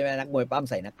ใช่ไหมนักมวยปั้ม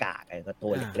ใส่หน้ากากก็ตั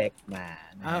วเล็กๆมา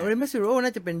นะฮะ เรเมซิโรน่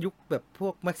าจะเป็นยุคแบบพว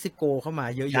กเม็กซิโกเข้ามา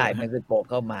เยอะๆ ใช่ นะ เม็กซิโก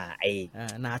เข้ามาไอ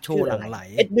นาโช ชื่อ ห อะ ลั ไรง ไหล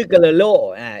เอ็ดดิเกเรโล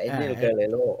เอ็ดดิเกเร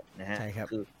โลนะฮะ ใช่ครับ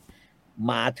คือ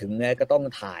มาถึงเนี่ยก็ต้อง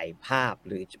ถ่ายภาพห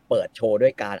รือเปิดโชว์ด้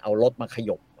วยการเอารถมาขย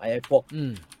บไอ้พว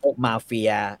กมาเฟี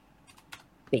ย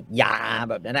ติดยา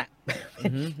แบบนั้นนะ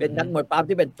เป็นนักมวยปั้ม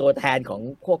ที่เป็นตัวแทนของ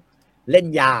พวกเล่น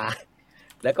ยา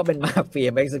แล้วก็เป็นมาเฟีย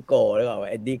เม็กซิโกแล้วก็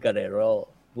เอ็ดดี้เกเรโร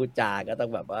พูดจาก็ต้อ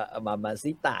งแบบว่ามา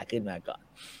ซิตาขึ้นมาก่อน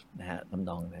นะฮะทำน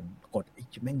องนั้นกด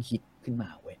แม่งฮิตขึ้นมา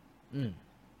เว้ย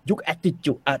ยุค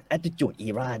attitude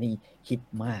era นี่ฮิต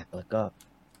มากแล้ว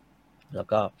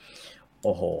ก็โ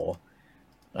อ้โห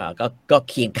ก็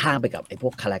เคียงข้างไปกับไอ้พว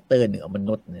กคาแรคเตอร์เหนือม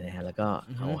นุษย์นะฮะแล้วก็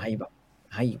เอาให้แบบ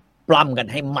ให้ปล้ำกัน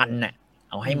ให้มันน่ะ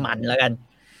เอาให้มันแล้วกัน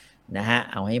นะฮะ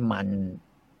เอาให้มัน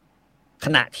ข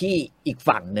ณะที่อีก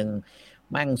ฝั่งหนึ่ง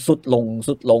แม่งสุดลงเ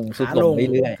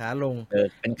รื่อยๆขาลง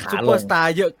เป็นขาลงซุปเปอร์สตา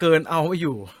ร์เยอะเกินเอาไม่อ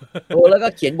ยู่ โอ้แล้วก็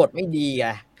เขียนบทไม่ดีไง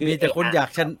มีแต่คนอยาก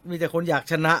ชนะ ไ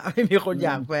ม่มีคนอย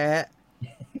ากแพ้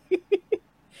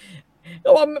ก็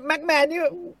ว่าแม็กแมนนี่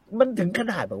มันถึงข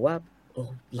นาดแบบว่า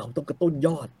เราต้องกระตุ้นย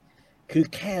อด คือ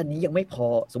แค่นี้ยังไม่พอ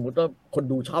สมมุติว่าคน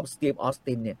ดูชอบสตีฟออส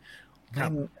ตินเนี่ย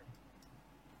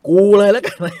กูเลยแล้ว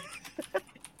กัน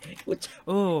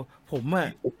ผมอะ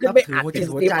นับถือหัวจิต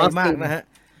หัวใจมากนะฮะ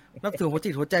นับถือหัวจิ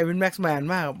ตหัวใจวินแม็กซ์แมน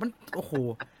มากมันโอ้โห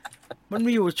มัน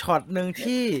มีอยู่ช็อตหนึ่ง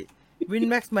ที่วิน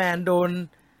แม็กซ์แมนโดน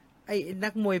ไอ้นั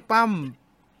กมวยปั้ม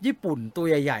ญี่ปุ่นตัว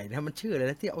ใหญ่ๆนะมันชื่ออะไร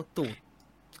นะที่เอาตูด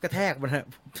กระแทกมันฮะ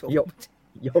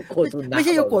โยโกซุนะไม่ใ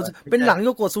ช่โยโกะเป็นหลังโย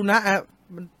โกซุนะฮะ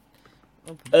มัน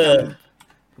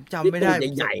ผมจำไม่ได้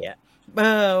ใหญ่ๆอ่ะ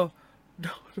โด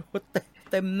น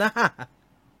เต็มหน้า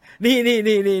นี่เ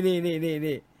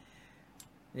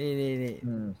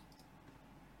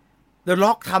ดอะล็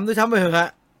อกทำด้วยซ้ำไปเหรอฮะ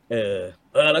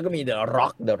แล้วก็มีเดอะร็อ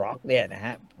กเนี่ยนะฮ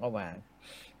ะเข้ามา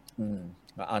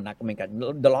เอานักอเมริกัน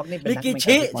เดอะล็อกนี่เป็นลิกิ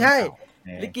ชิใช่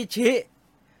ลิกิชิ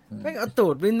ไม่เอาตู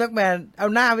ดวินแม็กแมนเอา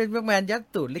หน้าวินแม็กแมนยัด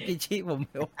ตูดลิกิชิผม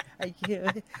ไอ้เหี้ย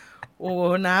โอ้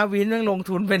น้าวินแม่งลง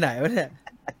ทุนไปไหนวะเนี่ย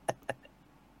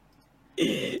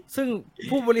ซึ่ง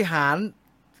ผู้บริหาร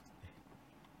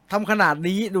ทำขนาด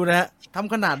นี้ดูนะฮะท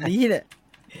ำขนาดนี้เนี่ย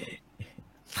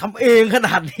ทำเองขน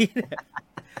าดนี้เนี่ย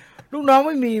ลูกน้องไ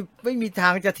ม่มีทา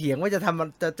งจะเถียงว่าจะท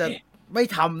ำจะไม่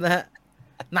ทำนะฮะ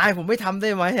นายผมไม่ทำได้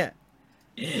ไหม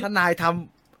ถ้านายท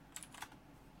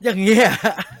ำอย่างเงี้ย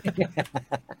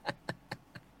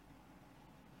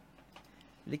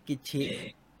ลิกิชิ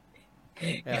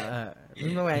วิ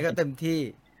นแม็กแมนก็เต็มที่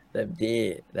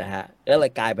นะฮะก็เล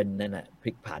ยกลายเป็นนั่นน่ะพ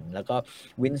ลิกผันแล้วก็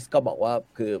วินส์ก็บอกว่า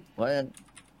คือเพราะฉะนั้น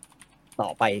ต่อ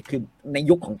ไปคือใน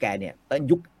ยุคของแกเนี่ยตั้ง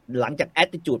ยุคหลังจาก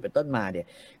attitude เป็นต้นมาเนี่ย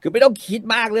คือไม่ต้องคิด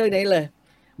มากเรื่องนี้เลย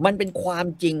มันเป็นความ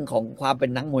จริงของความเป็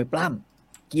นนักมวยปล้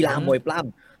ำกีฬามวยปล้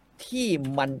ำที่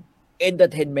มัน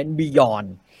entertainment beyond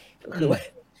ก็คือว่า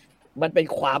มันเป็น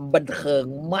ความบันเทิง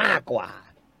มากกว่า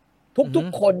ทุก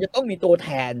คนจะต้องมีตัวแท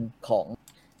น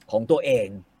ของตัวเอง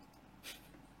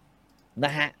น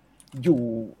ะฮะอยู่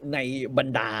ในบรร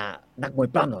ดานักมวย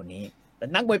ปล้ำเหล่านี้แต่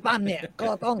นักมวยปล้ำเนี่ยก็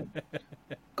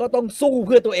ต้องสู้เ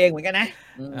พื่อตัวเองเหมือนกันนะ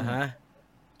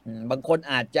บางคน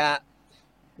อาจจ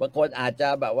ะ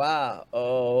แบบว่า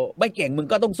ไม่เก่งมึง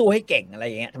ก็ต้องสู้ให้เก่งอะไร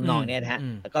อย่างเงี้ยทำนองเนี้ยนะฮะ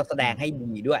แล้วก็แสดงให้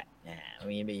ดีด้วย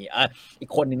มีอี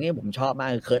กคนหนึ่งนี่ผมชอบมาก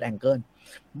คือเคิร์ตแองเกิล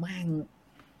แม่ง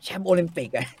แชมป์โอลิมปิก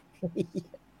อะ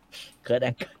เคิร์ตแอ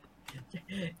งเกิล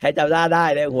ใครจำได้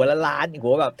เลยหัวละล้านหั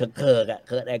วแบบเถิกๆอ่ะเ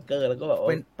คิร์ตแองเกิลแล้วก็แบบ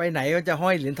ไปไหนก็จะห้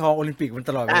อยเหรียญทองโอลิมปิกมัน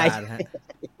ตลอดเวลานะฮะ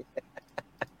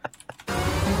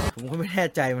ผมก็ไม่แน่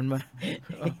ใจมันมา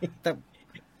แต่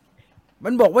มั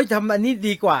นบอกว่าทำอันนี้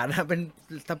ดีกว่านะเ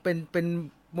ป็น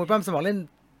มวยปั้มสมัครเล่น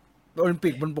โอลิมปิ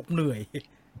กมันบกเหนื่อย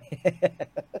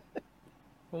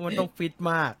เพราะมันต้องฟิต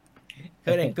มากเ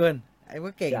คิร์ตแองเกิลไอ้ว่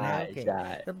าเก่งนะเก่ง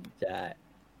ใช่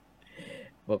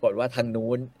ปรากฏว่าทาง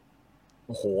นู้นโ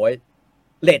อ้โห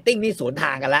เรตติ้งนี่สวนท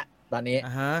างกันละตอนนี้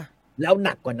แล้วห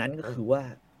นักกว่านั้นก็คือว่า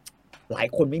หลาย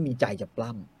คนไม่มีใจจะป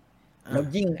ล้ำแล้ว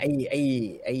ยิ่งไ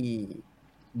อ้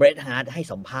เบรดฮาร์ดให้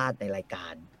สัมภาษณ์ในรายกา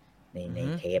รใน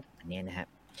เทปอันนี้นะฮะ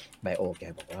ไบโอแก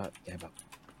บอกว่าแกแบบ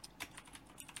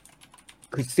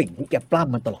คือสิ่งที่แกปล้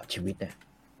ำมันตลอดชีวิตเนี่ย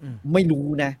ไม่รู้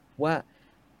นะว่า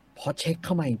พอเช็คเ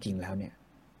ข้ามาจริงๆแล้วเนี่ย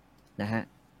นะฮะ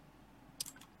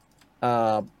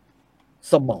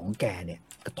สมองแกเนี่ย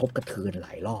กระทบกระเทือนหล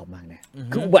ายรอบมากนะ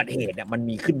คืออุบัติเหตุเนี่ยมัน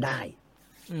มีขึ้นได้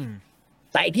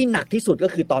แต่ที่หนักที่สุดก็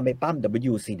คือตอนไปปั้ม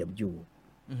WCW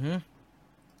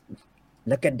แ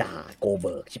ล้วแกด่าโกเ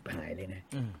บิร์กชิบหายเลยนะ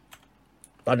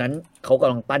ตอนนั้นเขาก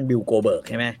ำลังปั้นบิลโกเบิร์ก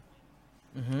ใช่ไหม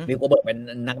บิลโกเบิร์กเป็น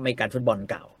นักอเมริกันฟุตบอล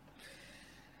เก่า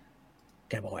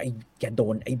แกบอกแกโด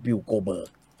นไอ้บิลโกเบิร์ก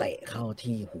เตะเข้า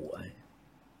ที่หัว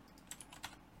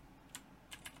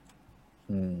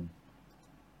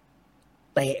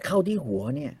เตะเข้าที่หัว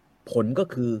เนี่ยผลก็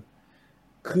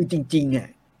คือจริงๆอ่ะ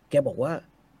แกบอกว่า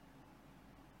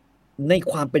ใน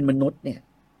ความเป็นมนุษย์เนี่ย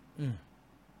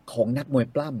ของนักมวย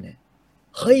ปล้ำเนี่ย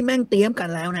เฮ้ยแม่งเตรียมกัน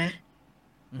แล้วนะ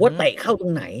ว่าเตะเข้าตร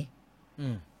งไหน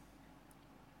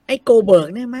ไอ้โกเบิร์ก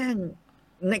เนี่ยแม่ง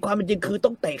ในความเป็นจริงคือต้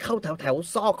องเตะเข้าแถว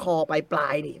ซอกคอปลา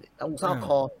ยดิตรงซอกค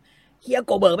อเฮียโ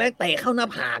กเบิร์กแม่งเตะเข้าหน้า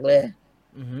ผากเลย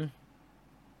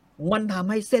มันทำ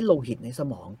ให้เส้นโลหิตในส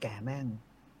มองแกแม่ง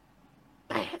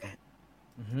แตกอ่ะ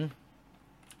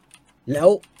แ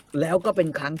ล้วก็เป็น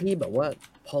ครั้งที่แบบว่า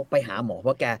พอไปหาหมอเพร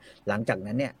าะแกหลังจาก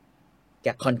นั้นเนี่ยแก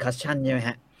คอนคัสชันใช่ไหมฮ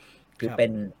ะคือเ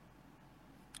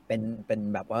ป็น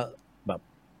แบบว่าแบบ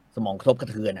สมองกระทบกระ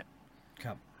เทือนอ่ะค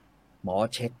รับหมอ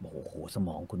เช็คบอกโอ้โหสม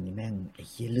องคุณนี่แม่งไอ้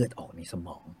เหี้ยเลือดออกในสม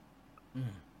อง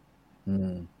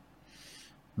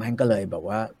แม่งก็เลยแบบ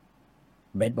ว่า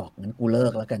เบสบอกงั้นกูเลิ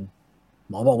กแล้วกัน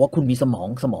หมอบอกว่าคุณมีสม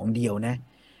องเดียวนะ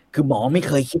คือหมอไม่เ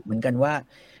คยคิดเหมือนกันว่า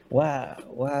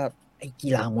ไอ้กี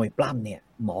ฬามวยปล้ำเนี่ย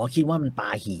หมอคิดว่ามันปา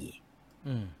หี่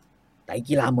แต่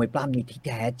กีฬามวยปล้ำนี่ที่แ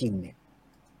ท้จริงเนี่ย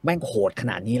แม่งโหดข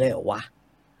นาดนี้เลยเหรอวะ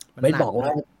เบสบอกว่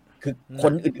าคือค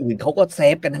นอื่นๆเขาก็เซ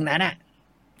ฟกันทั้งนั้นอ่ะ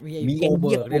มีไอ้โกเ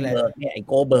บิร์กเนี่ยไอ้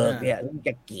โกเบิร์กเนี่ยแก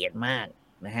เกลียดมาก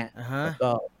นะฮะแล้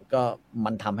วก็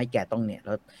มันทำให้แกต้องเนี่ย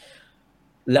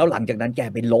แล้วหลังจากนั้นแก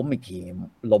ไปล้มอีกที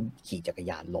ล้มขี่จักร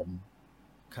ยานล้ม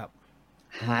ครับ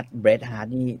เบรดฮาร์ด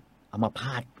นี่เอามาพ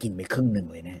าดกินไปครึ่งหนึ่ง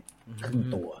เลยนะครึ่ง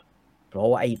ตัวเพราะ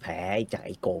ว่าไอ้แผลจากไ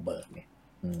อ้โกเบิร์กเนี่ย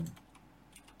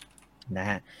นะ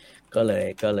ฮะก็เล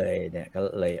ยเนี่ยก็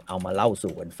เลยเอามาเล่า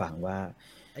สู่กันฟังว่า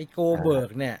ไอ้โกเบิร์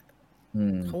กเนี่ย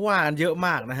เขาว่ากันเยอะม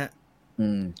ากนะฮะ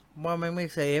ว่าไม่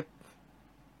เซฟ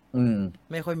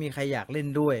ไม่ค่อยมีใครอยากเล่น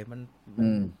ด้วยมัน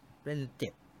เล่นเจ็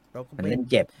บแล้วก็เล่น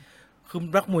เจ็บคือ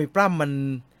นักมวยปล้ำมัน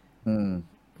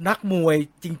นักมวย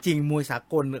จริงๆมวยสา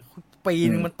กลปี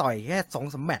นึงมันต่อยแค่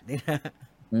2-3 แมตช์นี่นะ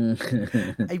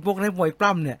ไอ้พวกนักมวยป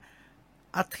ล้ำเนี่ย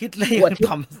อาทิตย์เลยท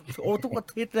ำทุกอา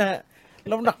ทิตย์นะฮะแ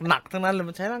ล้วหนักทั้งนั้นเลย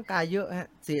มันใช้ร่างกายเยอะฮะ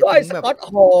เสียสกอต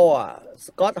ฮอลอ่ะส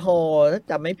กอตฮอลถ้า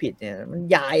จำไม่ผิดเนี่ยมัน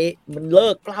ย้ายมันเลิ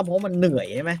กปล้ำเพราะมันเหนื่อย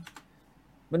ใช่ไหม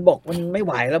มันบอกมันไม่ไ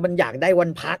หวแล้วมันอยากได้วัน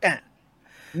พักอ่ะ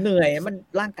เหนื่อยมัน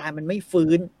ร่างกายมันไม่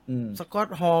ฟื้นสกอต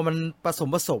ฮอลมันผ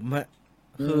สมฮะ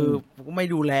คือไม่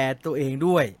ดูแลตัวเอง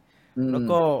ด้วยแล้ว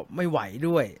ก็ไม่ไหว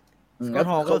ด้วยสกอต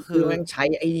ฮอลก็คือมันใช้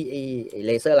ไอ้เ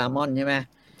ลเซอร์ลามอนใช่ไหม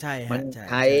ใช่มัน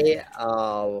ใช้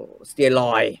สเตียร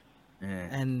อยด์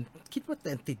คิดว่าแ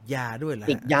ต่ติดยาด้วยแหละ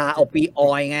ติดยาโอปิอ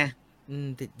อยด์ไง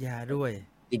ติดยาด้วย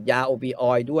ติดยาโอปิอ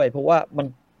อยด์ด้วยเพราะว่า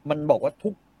มันบอกว่าทุ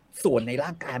กส่วนในร่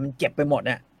างกายมันเจ็บไปหมดเ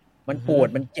นี่ยมันปวด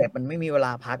มันเจ็บมันไม่มีเวล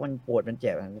าพักมันปวดมันเ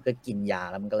จ็บมันก็กินยา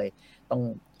แล้วมันก็เลยต้อง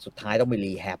สุดท้ายต้องไป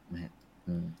รีแฮบนะฮะ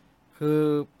คือ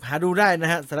หาดูได้น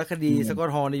ะฮะสารคดีสกอต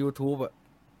ฮอลใน YouTube อ่ะ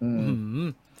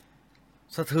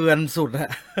สะเทือนสุดฮ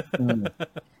ะ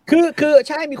คือ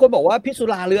ใช่มีคนบอกว่าพิษสุ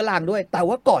ราเรื้อรังด้วยแต่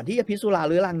ว่าก่อนที่จะพิษสุรา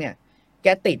เรื้อรังเนี่ยแก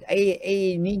ติดไอ้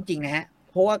นี่จริงนะฮะ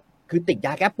เพราะว่าคือติดย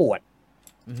าแก้ปวด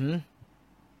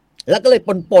แล้วก็เลย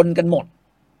ปนกันหมด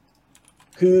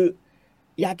คือ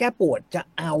ยาแก้ปวดจะ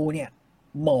เอาเนี่ย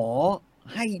หมอ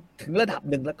ให้ถึงระดับ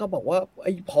หนึ่งแล้วก็บอกว่าไ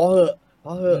อ้พอเหอะ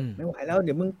ไม่ไหวแล้วเ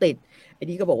ดี๋ยวมึงติดไอ้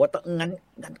นี่ก็บอกว่างั้น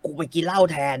กูไปกินเหล้า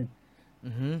แทน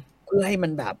เพื่อให้มั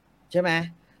นแบบใช่ไหม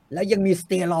แล้วยังมีสเ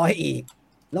ตียรอยด์อีก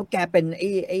แล้วแกเป็น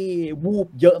ไอ้วูบ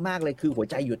เยอะมากเลยคือหัว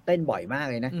ใจหยุดเต้นบ่อยมาก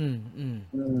เลยนะ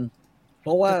เพ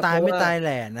ราะว่าจะตายไม่ตายแห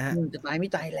ล่นะฮะจะตายไม่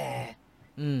ตายแหล่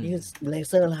นี่เล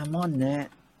เซอร์ลามอนนะฮะ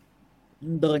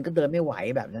เดินก็เดินไม่ไหว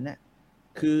แบบนั้นนะ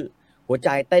คือหัวใจ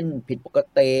เต้นผิดปก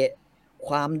ติค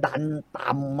วามดัน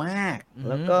ต่ำมาก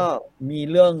แล้วก็มี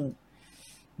เรื่อ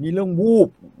งวูบ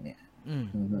เนี่ย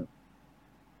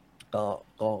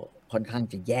ก็ค่อนข้าง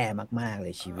จะแย่มากๆเล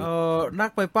ยชีวิตนัก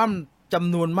มวยปั้มจ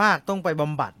ำนวนมากต้องไปบ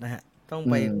ำบัดนะฮะต้อง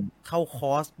ไปเข้าค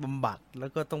อร์สบำบัดแล้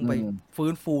วก็ต้องไปฟื้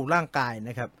นฟูร่างกายน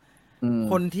ะครับ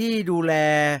คนที่ดูแล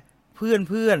เพื่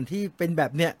อนที่เป็นแบ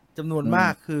บเนี้ยจำนวนมา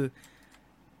กคือ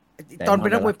Diamond ตอนเป็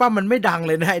นนักมวยปั้มมันไม่ดังเ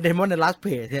ลยนะไอ้ Diamond Dallas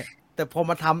Page เนี่ยแต่พอ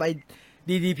มาทำไอ้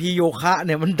DDP โยคะเ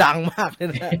นี่ยมันดังมากเลย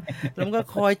นะแล้วมันก็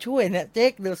คอยช่วยเนี่ยเจ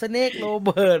คเดอะสเนกโรเ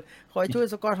บิร์ตคอยช่วย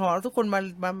สกอตฮอลทุกคนมา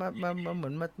เหมื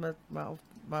อน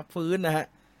มาฟื้นนะฮะ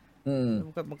อืม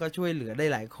มันก็ช่วยเหลือได้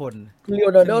หลายคน ลีโอ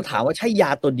นาร์โดถามว่าใช่ยา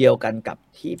ตัวเดียวกันกับ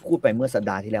ที่พูดไปเมื่อสัป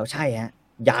ดาห์ที่แล้วใช่ฮะ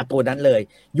ยาตัวนั้นเลย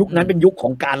ยุคนั้นเป็นยุคขอ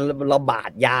งการระบา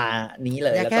ดยานี้เล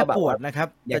ย ยา แล้ว แก้ ก็แบบ ปวดนะครับ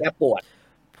ยาแก้ปวด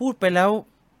พูดไปแล้ว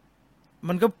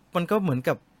มันก็เหมือน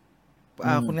กับ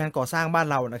คนงานก่อสร้างบ้าน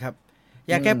เรานะครับ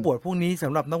ยาแก้ปวดพวกนี้ส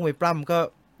ำหรับนักมวยปล้ำก็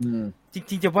จ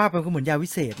ริงๆจะว่าไปก็เหมือนยาวิ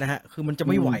เศษนะฮะคือมันจะ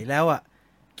ไม่ไหวแล้วอ่ะ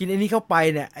กินไอ้นี้เข้าไป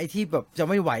เนี่ยไอ้ที่แบบจะ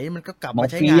ไม่ไหวมันก็กลับมา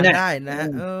ใช้งานได้นะฮะ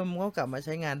มันก็กลับมาใ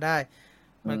ช้งานได้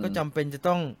มันก็จำเป็นจะ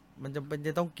ต้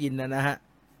องกินนะฮะ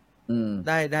ไ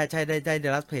ด้ใช่ได้เด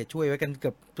ลัสเพจช่วยไว้กันเ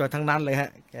กือบทั้งนั้นเลยฮะ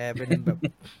แกเป็นแบบ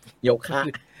โยคะ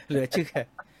เหลือชื่อ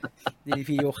DDP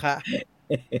โยคะ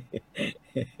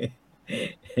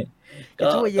ก็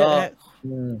ช่วยเยอะฮะ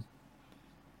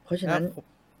เพราะฉะนั้น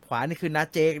ขวานี่คือนา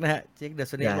เจคนะฮะเจคเดอะ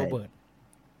สเนกโรเบิร์ต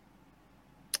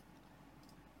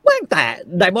แม่งแต่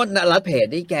ไดมอนด์ลัดเพจ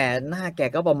นี่แกหน้าแก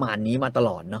ก็ประมาณนี้มาต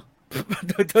ลอดเนาะ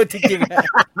จริง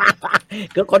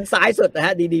ๆ คือคนซ้ายสุดนะฮ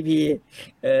ะ DDP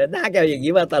หน้าแกอย่าง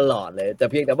นี้มาตลอดเลยแต่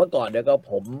เพียงแต่เมื่อก่อนเนี่ยก็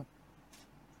ผ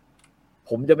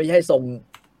มจะไม่ใช่ท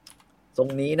รง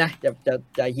นี้นะ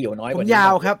จะเหี่ยวน้อยกว่านี้ ผมยา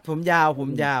วครับผมยาวเ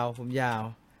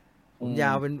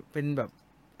ป็นแบบ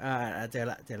เจอ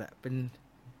ละเป็น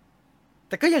แ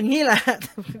ต่ก็อย่างนี้แหละ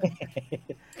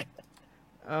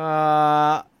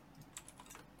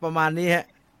ประมาณนี้ฮะ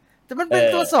แต่มันเป็น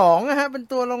ตัวสองนะฮะเป็น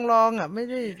ตัวรองอ่ะไม่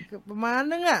ได้ประมาณ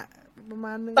นึง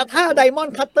แต่ถ้าไดมอน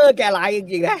ด์คัตเตอร์แกลายจ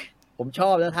ริงๆนะผมชอ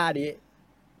บแล้วท่านี้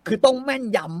คือต้องแม่น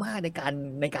ยำมากใน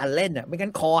การเล่นอ่ะไม่งั้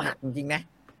นคอหักจริงๆนะ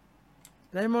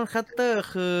ไดมอนด์คัตเตอร์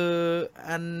คือ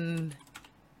อัน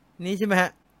นี้ใช่ไหมฮ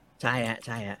ะใช่ฮ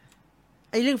ะ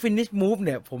ไอเรื่อง finish move เ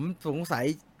นี่ยผมสงสัย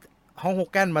ฮองโฮ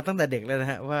แกนมาตั้งแต่เด็กเลยน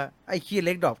ะฮะว่าไอ้ขี้เ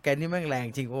ล็กดอกแกนนี่แม่งแรง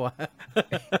จริงปะวะ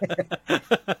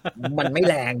มันไม่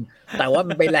แรงแต่ว่า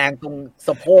มันไปแรงตรงส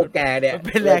ะโพกแกเนี่ยเ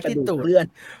ป็นแรงที่ตูด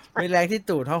เป็นแรงที่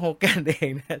ตูดฮองโฮแกนเอง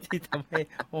นะที่ทำให้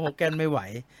ฮองโฮแกนไม่ไหว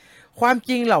ความ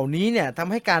จริงเหล่านี้เนี่ยท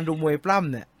ำให้การดูมวยปล้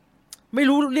ำเนี่ยไม่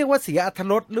รู้เรียกว่าเสียอรรถ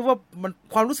รสหรือว่ามัน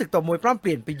ความรู้สึกต่อมวยปล้ำเป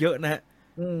ลี่ยนไปเยอะนะฮะ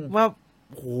ว่า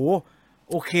โห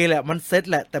โอเคแหละมันเซต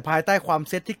แหละแต่ภายใต้ความ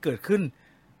เซตที่เกิดขึ้น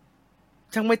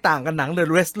ช่างไม่ต่างกันหนังเดอะ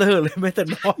เรสเลอร์เลยแม้แต่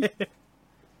น้อย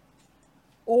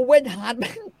โอเว่นฮาร์ดแ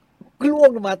ม่งล่วง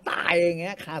ลงมาตายอย่างเงี้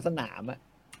ยคาสนามอะ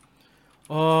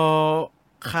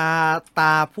คาต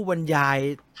าผู้บรรยาย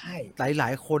ใช่หลา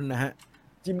ยคนนะฮะ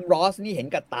จิมรอสนี่เห็น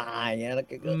กับตาอย่างเงี้ยแล้ว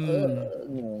ก็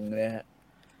งงเลยฮะ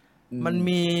มัน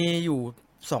มีอยู่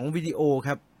2วิดีโอค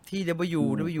รับที่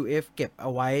WWF เก็บเอ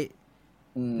าไว้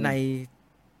ใน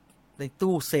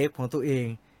ตู้เซฟของตัวเอง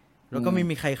แล้วก็ไม่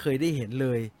มีใครเคยได้เห็นเล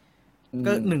ย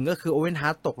ก็หนึ่งก็คือโอเวนฮา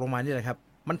ร์ตตกลงมานี่แหละครับ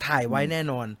มันถ่ายไว้แน่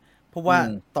นอนเพราะว่า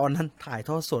ตอนนั้นถ่ายท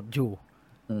อดสดอยู่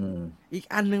อีก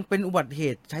อันนึงเป็นอุบัติเห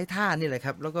ตุใช้ท่านี่แหละค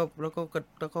รับแล้ว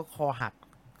ก็คอหัก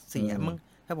เสียมั้ง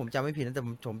ถ้าผมจำไม่ผิดนะแต่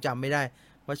ผมจำไม่ได้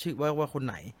ว่าชื่อว่าคน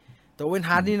ไหนแต่โอเวนฮ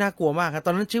าร์ตนี่น่ากลัวมากครับต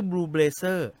อนนั้นชื่อบลูเบลเซ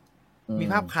อร์มี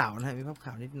ภาพข่าวนะฮะมีภาพข่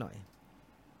าวนิดหน่อย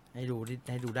ให้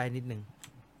ดูได้นิดนึง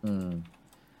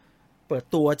เปิด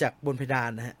ตัวจากบนเพดา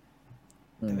นนะฮะ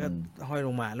แล้วก็ห้อยล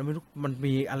งมาแล้วไม่รู้มัน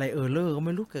มีอะไรเลอร์ก็ไ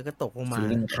ม่รู้เกิดก็ตกลงมาส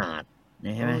ลิงขาด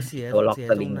ใช่ไหมตัวล็อก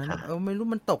สลิงขาดไม่รู้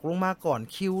มันตกลงมาก่อน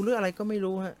คิวหรืออะไรก็ไม่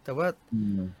รู้ฮะแต่ว่า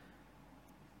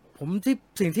ผม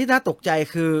สิ่งที่น่าตกใจ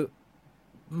คือ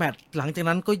แมตช์หลังจาก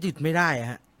นั้นก็หยุดไม่ได้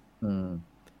ฮะ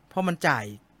เพราะมันจ่าย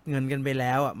เงินกันไปแ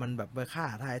ล้วอ่ะมันแบบค่า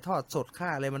ถ่ายทอดสดค่า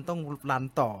อะไรมันต้องรัน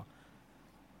ต่อ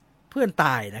เพื่อนต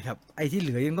ายนะครับไอ้ที่เห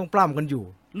ลือยังต้องปล้ำกันอยู่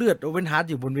เลือดโอเวนฮาร์ด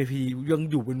อยู่บนเวทียัง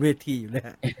อยู่บนเวทีอยู่เลย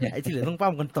ไอ้ที่เหลือต้องปล้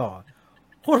ำกันต่อ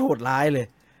โคตรโหดร้ายเลย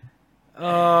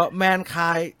แมนค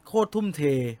ายโคตรทุ่มเท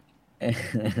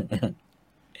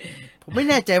ผมไม่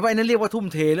แน่ใจว่าไอ้นั้นเรียกว่าทุ่ม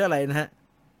เทหรืออะไรนะฮะ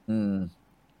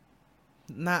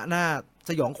หน้าส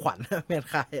ยองขวัญแมน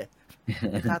คาย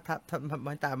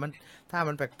ถ้า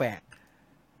มันแปลก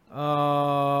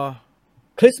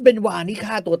คริสเบนวานี่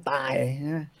ฆ่าตัวตาย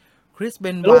นะคริสเบ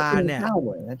นวาเนี่ย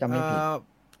จำไม่ผิด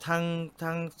ท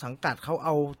างสังกัดเขาเอ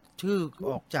าชื่อ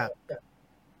ออกจาก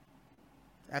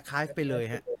อาคายไปเลย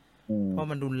ฮะเพราะ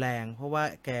มันรุนแรงเพราะว่า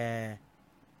แก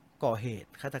ก่อเห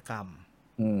ตุฆาตกรรม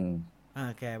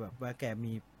แกแบบว่าแก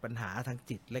มีปัญหาทาง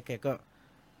จิตและแกก็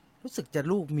รู้สึกจะ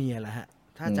ลูกเมียแหละฮะ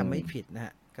ถ้าจำไม่ผิดนะฮ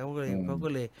ะเขาก็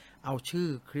เลยเอาชื่อ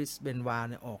คริสเบนวา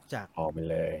เนี่ยออกไป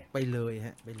เลยฮ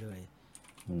ะไปเลย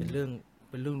เป็นเรื่อ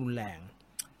งรุนแรง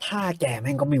ถ้าแกแ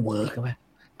ม่งก็ไม่เวิร์กใช่ไหม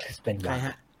คริสเบน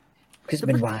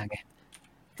วาไง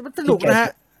มันสนุกนะฮะ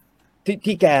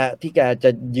ที่แกจะ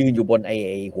ยืนอยู่บนไอ้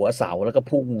หัวเสาแล้วก็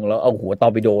พุ่งแล้วเอาหัวตอ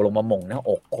ร์ปิโดลงมาหม่งหน้า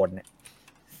อกคนเนี่ย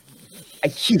ไอ้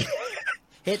ขี้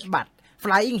เฮดบัต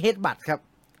flying head บัตครับ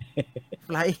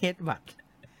flying head บัต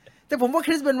แต่ผมว่าค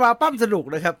ริสเบนวาปั้มสนุก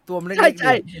นะครับ ตัวมันเล็กๆ ใ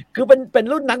ช่คือเป็น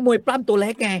รุ่นนักมวยปล้ำตัวเล็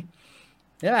กไง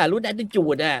ใช่ป่ะรุ่นแอตติจู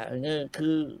ดอ่ะ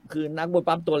คือนักมวยป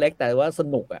ล้ำตัวเล็กแต่ว่าส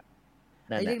นุกอ่ะ ไ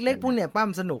อ้เล็กๆพวกเนี่ยปั้ม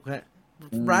สนุกฮะ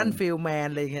รันฟิลแมน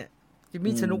อะไรเงี้ยจิม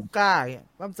มี่ชนุกก้าเงี้ย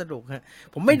ปั้มสนุกฮะ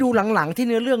ผมไม่ดูหลังๆที่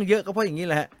เนื้อเรื่องเยอะก็เพราะอย่างนี้แ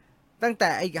หละฮะตั้งแต่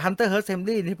ไอ้ฮันเตอร์เฮิร์สเซม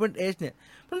ลี่ที่เพิ่นเอชเนี่ย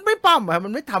มันไม่ปั้มอะมั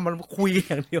นไม่ทำมันคุย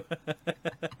อย่างเดียว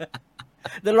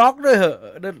เดอะล็อกด้วยเหอะ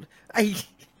ไอ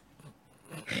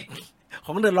ข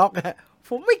องเดอะล็อกฮะผ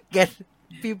มไม่เก็ต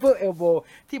ปีเปอร์เอลโบ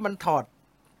ที่มันถอด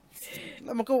แ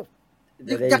ล้วมันก็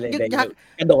ยึกยัก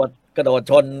กระโดด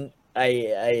ชนไอ้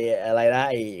อะไรนะ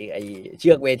ไอ้เชื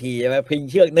อกเวทีใช่ไหมพิง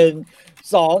เชือก1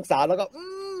 2 3แล้วก็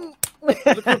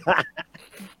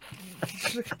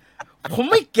ผม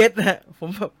ไม่เก็ตนะผม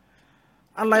แบบ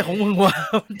อะไรของมึงวะ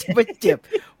มันจะไปเจ็บ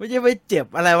ไม่ใช่ไปเจ็บ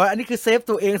อะไรวะอันนี้คือเซฟ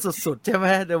ตัวเองสุดๆใช่ไหม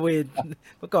เดเวน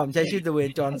เมื่อก่อนใช้ชื่อเดเวน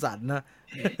จอห์นสันนะ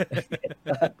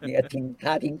นี่ทิ้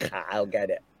งขาของแก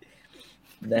เนี่ย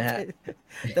นะฮะ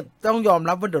แต่ต้องยอม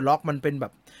รับว่าเดอะล็อกมันเป็นแบ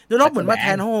บเดอะล็อกเหมือนมาแท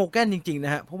นโฮแกนจริงๆน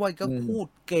ะฮะเพราะว่าก็พูด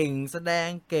เก่งแสดง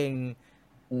เก่ง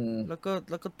แล้ว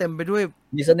ก็เต็มไปด้วย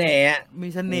มีเสน่ห์มี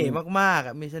เสน่ห์มากๆ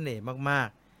อ่ะมีเสน่ห์มาก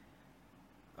ๆ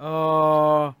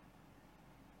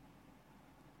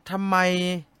ทำไม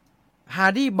ฮา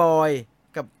ร์ดี้บอย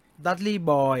กับดัตลี่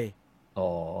บอยอ๋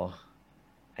อ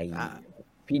ไอ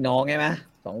พี่น้องใช่ไหม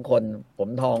2 คนผม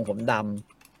ทองผมด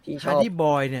ำที่ชอบฮาร์ดี้บ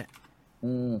อยเนี่ย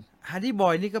ฮาร์ดี้บอ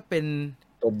ยนี่ก็เป็น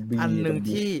อันหนึ่ง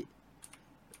ที่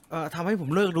ทำให้ผม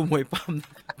เลิกดูมวยปั้ม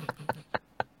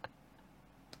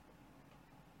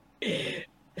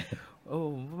โอ้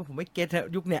ผมไม่เก็ต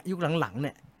ยุคเนี้ยยุคหลังๆเ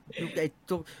นี่ยยุคไ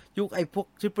อ้พวก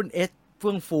ทริปเปิลเอสเ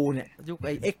ฟื่องฟูเนี่ยยุคไ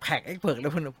อ้เอ็กแพคเอ็กเพิร์กแล้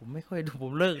วผมไม่ค่อยดูผ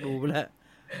มเลิกดูไปแล้ว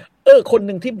คนห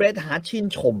นึ่งที่เบรดฮาร์ทชื่น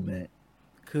ชมเนี่ย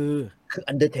คือ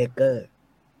อันเดอร์เทเกอร์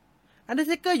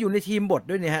อยู่ในทีมบท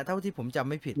ด้วยเนี่ยฮะเท่าที่ผมจำ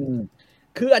ไม่ผิด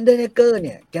คืออันเดอร์เทเกอร์เ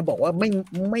นี่ยแกบอกว่าไ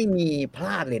ม่มีพล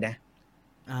าดเลยนะ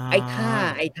ไอ้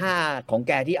ท่าของแ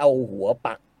กที่เอาหัว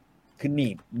ปักคือห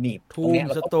นีบทูม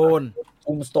สโตน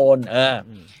ทูมสโ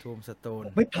ตน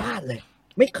ไม่พลาดเลย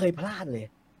ไม่เคยพลาดเลย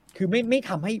คือไม่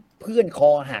ทำให้เพื่อนค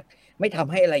อหักไม่ท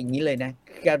ำให้อะไรอย่างนี้เลยนะ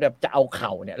แกแบบจะเอาเข่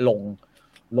าเนี่ยล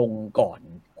งก่อน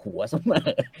หัวเสมอ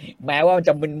แม้ว่ามันจ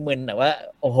ะมึนๆแต่ว่า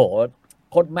โอ้โห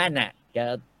โคตรแม่นอ่ะแก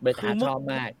เบรดฮาร์ทชอบ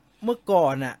มากเมื่อก่อ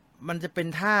นอ่ะมันจะเป็น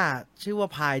ท่าชื่อว่า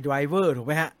พายไดรเวอร์ถูกไ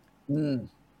หมฮะ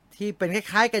ที่เป็นค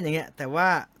ล้ายๆกันอย่างเงี้ยแต่ว่า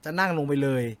จะนั่งลงไปเล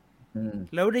ย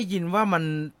แล้วได้ยินว่ามัน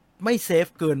ไม่เซฟ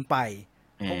เกินไป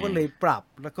เขาก็เลยปรับ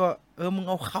แล้วก็มึง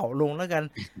เอาเข่าลงแล้วกัน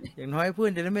อย่างน้อยเพื่อ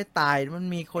นจะได้ไม่ตายมัน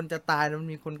มีคนจะตายมัน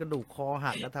มีคนกระดูกคอ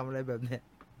หักแล้วทำอะไรแบบเนี้ย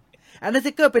อันเดอร์เท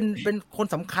เกอร์เป็นคน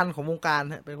สำคัญของวงการ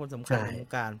ฮะเป็นคนสำคัญของว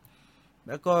งการ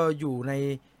แล้วก็อยู่ใน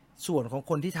ส่วนของ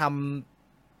คนที่ท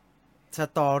ำส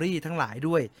ตอรี่ทั้งหลาย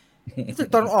ด้วยรู้สึก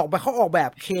ตอนออกแบบเขาออกแบ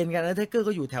บเคนกันอันเดอร์เทเกอร์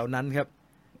ก็อยู่แถวนั้นครับ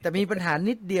แต่มีปัญหา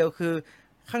นิดเดียวคือ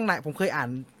ข้างในผมเคยอ่าน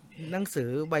หนังสือ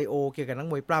ไบโอเกี่ยวกับนัก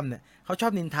มวยปล้ำเนี่ยเขาชอ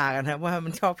บนินทากันครับว่ามั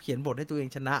นชอบเขียนบทให้ตัวเอง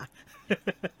ชนะ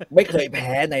ไม่เคยแ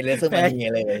พ้ในเรสเซอร์แมนเนี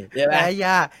ยเลยใช่ไหมแพ้ย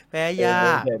าก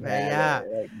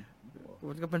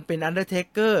มันก็เป็นอันเดอร์เท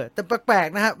เกอร์แต่แปลก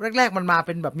ๆนะครับแรกๆมันมาเ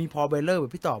ป็นแบบมีพอเบลเลอร์แบ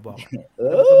บพี่ต่อบอกแ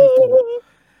ล้วก็มีตัว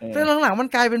แต่หลังๆมัน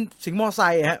กลายเป็นสิงห์มอไซ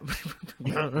ค์ฮะ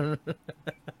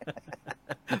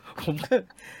ผมก็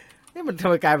นี่มันทำ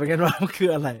ไมกลายเป็นกันวะมันคือ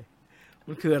อะไร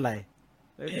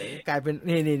กลายเป็น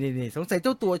นี่สงสัยเ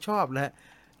จ้าตัวชอบแล้ว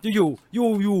อ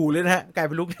ยู่เลยนะฮะกลายเ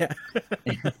ป็นลุกเนี่ย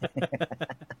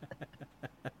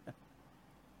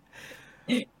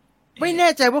ไม่แน่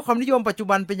ใจว่าความนิยมปัจจุ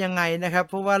บันเป็นยังไงนะครับ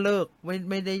เพราะว่าเลิก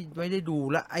ไม่ได้ดู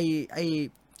ละไอ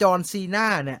จอห์นซีน่า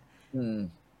เนี่ย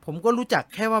ผมก็รู้จัก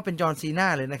แค่ว่าเป็นจอห์นซีน่า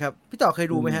เลยนะครับพี่ต่อเคย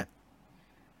ดูไหมฮะ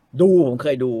ผมเค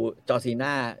ยดูจอห์นซี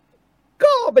น่า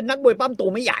ก็เป็นนักมวยปั้มตัว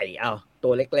ไม่ใหญ่ตั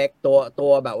วเล็กๆตั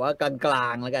วแบบว่ากลา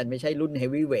งๆแล้วกันไม่ใช่รุ่นเฮฟ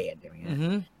วีเวทอย่างเงี้ย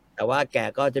แต่ว่าแก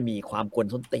ก็จะมีความกวน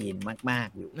ส้นตีนมาก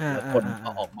ๆอยู่แล้วคน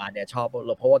ออกมาเนี่ยชอบเ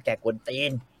พราะว่าแกกวนตี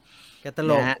นแกต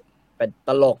ลกนะเป็นต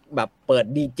ลกแบบเปิด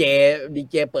ดีเจ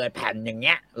เปิดแผ่นอย่างเ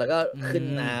งี้ยแล้วก็ขึ้น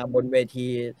มาบนเวที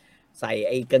ใส่ไ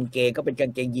อ้กางเกงก็เป็นกา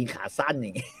งเกงยีนขาสั้นอ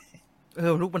ย่างเงี้ย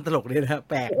ลูกมันตลกเลยนะ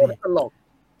แปลกดีตลก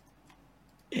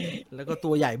แล้วก็ตั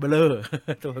วใหญ่เบ้อเร่อ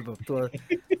ตัวแบบตัว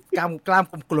กล้าม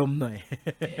กลมๆหน่อย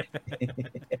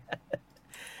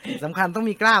สำคัญต้อง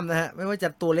มีกล้ามนะฮะไม่ว่าจะ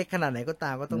ตัวเล็กขนาดไหนก็ต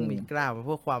ามก็ต้องมีกล้ามเ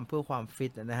พื่อความฟิ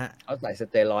ตนะฮะเขาใส่ส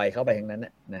เตียรอยด์เข้าไปทั้งนั้น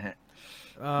นะฮะ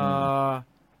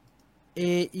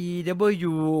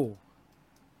AEW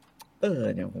เ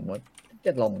นี่ยผมว่าจ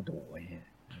ะลองดู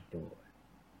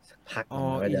สักพ พัก อ๋อ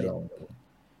ก็จะลองดู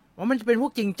อ๋อมันจะเป็นพว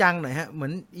กจริงจังหน่อยฮะเหมือ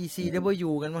น ECW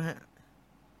กันมั้งฮะ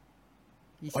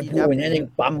มันพูดเนี่ยยัง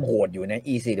ปั๊มโหดอยู่นะ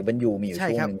ECW มีอยู่ ใช่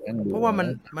ช่วง ครับ หนึงนั่งดู เพราะว่า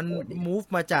มัน โหดดี move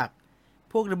มาจาก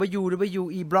พวก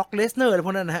WWE Brock Lesnar อะไรพ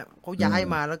วกนั้นนะฮะเขาย้าย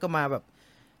มาแล้วก็มาแบบ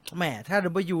แหมถ้า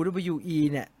WWE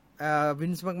เนี่ยวิ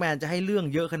นส์แม็กแมนจะให้เรื่อง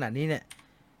เยอะขนาดนี้เนี่ย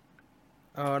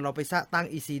เราไปตั้ง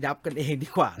ECW กันเองดี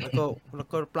กว่า แล้ว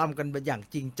ก็ปล้ำกันแบบอย่าง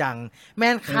จริงจังแม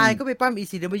นคายก็ไปปล้ำ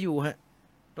ECW ฮะ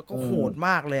แล้วก็โหดม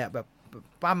ากเลยอ่ะแบบ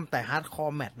ปล้ำแต่ฮาร์ดคอ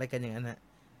ร์แมตช์อะไรกันอย่างนั้นฮะ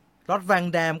รอดแวง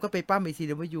แดมก็ไปปล้ำ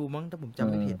ECW มั้งถ้าผมจำ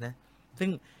ไม่ผิดนะซึ่ง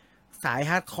สาย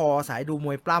ฮาร์ดคอร์สายดูม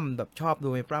วยปล้ำแบบชอบดู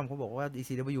มวยปล้ำเขาบอกว่า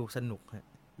ECW สนุกฮะ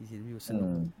ECW สนุก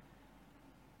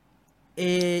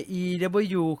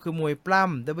AEW คือมวยปล้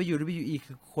ำ WWE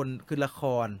คือละค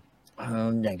ร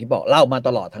อย่างที่บอกเล่ามาต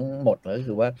ลอดทั้งหมดเลยก็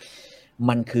คือว่า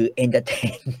มันคือเอนเตอร์เท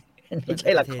นไม่ใช่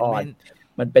ละคร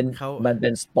มันเป็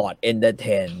นสปอร์ตเอนเตอร์เท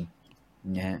น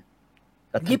นะฮะ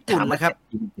ญี่ปุ่นนะครับ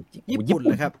ญี่ปุ่น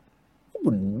นะครับญี่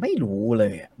ปุ่นไม่รู้เล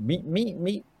ยมิ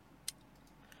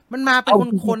มันมาเป็น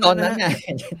คนตอนนั้นไง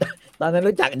ตอนนั้น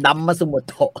รู้จักดำมาสมุ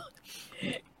โตะ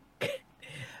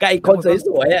กับอีกคนส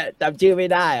วยๆอ่ะจำชื่อไม่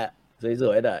ได้อ่ะส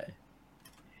วยๆหน่อย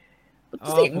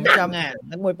เสียงดังอ่ะ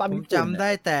นักมวยปั้มผมจำได้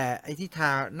แต่ไอ้ที่ทา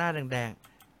หน้าแดง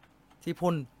ๆที่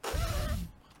พ่น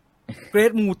เกร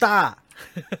ทมูต้า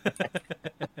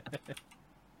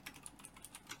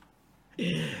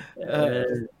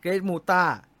เกรทมูต้า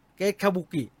เกรทคาบุ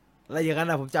กิอะไรอย่างนั้น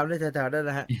นะผมจำได้แถวๆนั้น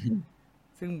นะฮะ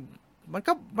ซึ่งมัน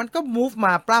ก็ move ม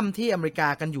าปล้ำที่อเมริกา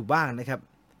กันอยู่บ้างนะครับ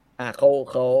เ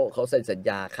ขาเซ็นสัญญ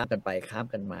าข้ามกันไปข้าม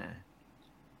กันมา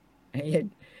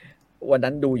วัน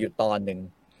นั้นดูอยู่ตอนหนึ่ง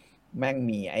แม่ง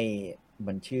มี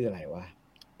มันชื่ออะไรวะ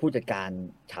ผู้จัดการ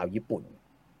ชาวญี่ปุ่น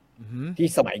ที่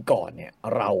สมัยก่อนเนี่ย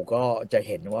เราก็จะเ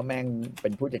ห็นว่าแม่งเป็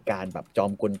นผู้จัดการแบบจอ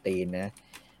มกวนตีนนะ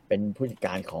เป็นผู้จัดก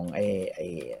ารของไ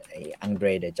อ้อังเดร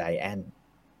เดอะไจแอนท์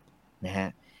นะฮะ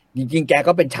จริงๆแก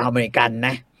ก็เป็นชาวอเมริกันน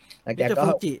ะแล้วแกก็ฟู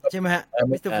จิใช่ไหมฮะ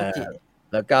มิสเตอร์ฟูจิ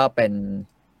แล้วก็เ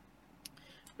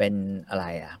ป็นอะไร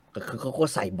อ่ะก็คือเขาก็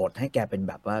ใส่บทให้แกเป็น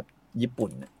แบบว่าญี่ปุ่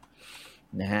น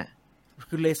นะฮะ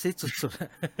คือเลซิสสุด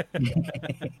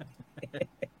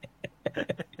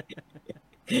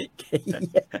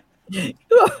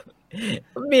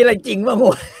ๆมีอะไรจริงบ้าง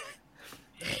วะ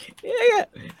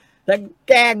ทั้ง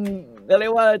แกล้งก็เรี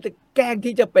ยกว่าจะแกล้ง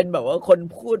ที่จะเป็นแบบว่าคน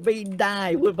พูดไม่ได้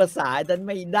พูดภาษาฉัน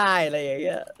ไม่ได้อะไรอย่างเ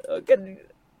งี้ยก็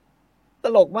ต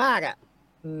ลกมากอ่ะ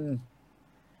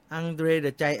อังเดรเด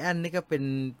อะไจแอนท์นี่ก็เป็น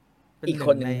อีกค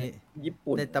นในญี่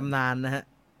ปุ่นในตำนานนะฮะ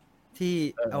ที่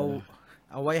เ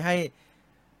อาไว้ให้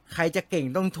ใครจะเก่ง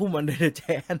ต้องทุ่มอันเดรเดอะไจ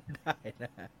แอนท์ได้น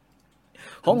ะ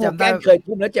ของโฮแกนเคย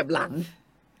ทุ่มแล้วเจ็บหลัง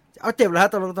เอาเจ็บแล้ว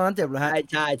ตอนนั้นเจ็บแล้วฮะ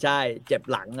ใช่เจ็บ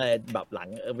หลังเลยแบบหลัง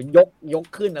มันยก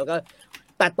ขึ้นแล้วก็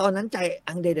แต่ตอนนั้น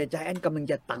อังเดรเดอะไจแอนท์กำลัง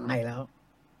จะตายแล้ว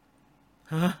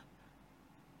ฮะ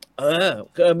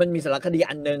คือมันมีสารคดี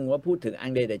อันนึงว่าพูดถึงอั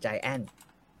งเดรเดอะไจแอนท์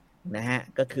นะฮะ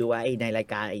ก็คือว่าในราย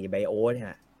การไบโอเนี่ย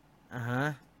นะฮ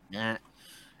ะ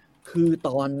คือต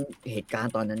อนเหตุการ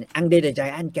ณ์ตอนนั้นอังเดรเดอะไจ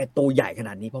แอนท์แกตัวใหญ่ขน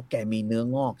าดนี้เพราะแกมีเนื้อ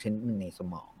งอกชนิดนึงในส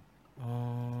มอง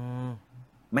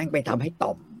แม่งไปทำให้ต่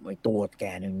อมไอ้ตัวแก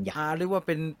นึงใหญ่เรียกว่าเ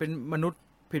ป็นมนุษย์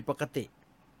ผิดปกติ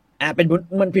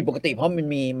มันผิดปกติเพราะมัน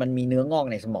มีเนื้องอก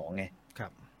ในสมองไงครั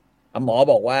บหมอ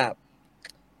บอกว่า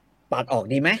ตัดออก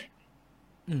ดีไหม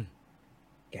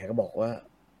แกก็บอกว่า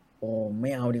โอ้ไ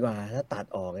ม่เอาดีกว่าถ้าตัด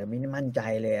ออกไม่มั่นใจ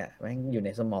เลยอ่ะแม่งอยู่ใน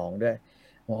สมองด้วย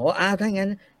หมอว่าถ้างั้น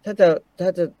ถ้า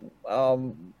จะ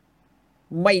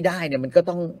ไม่ได้เนี่ยมันก็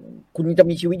ต้องคุณจะ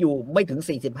มีชีวิตอยู่ไม่ถึง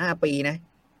45 ปีนะ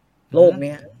โลกเ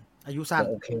นี้ยอายุสั้น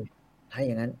โอเคถ้าอ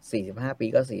ย่างนั้น45 ปี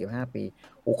ก็45 ปี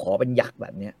กูขอเป็นยักษ์แบ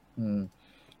บเนี้ย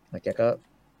แล้วแกก็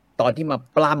ตอนที่มา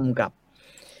ปล้ำกับ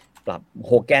โ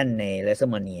ฮแกนในเรส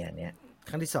เมเนียเนี่ย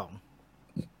ครั้งที่2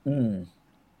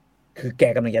คือแก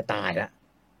กำลังจะตายแล้ว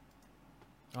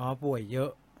ป่วยเยอ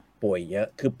ะ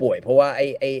คือป่วยเพราะว่าไ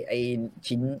อ้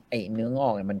ชิ้นเนื้องอ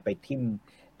กมันไปทิ่ม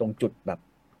ตรงจุดแบบ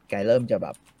แกเริ่มจะแบ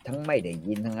บทั้งไม่ได้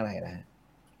ยินทั้งอะไรแล้ว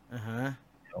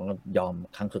ของยอม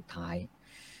ครั้งสุดท้าย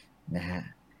นะฮะ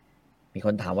มีค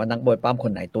นถามว่านักมวยปั้มค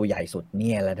นไหนตัวใหญ่สุดเ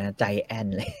นี่ยแล้วนะใจแอน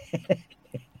เลย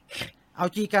เอา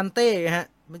จีกันเต้ฮะ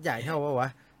ไม่ใหญ่เท่าว่าวะ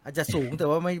อาจจะสูงแต่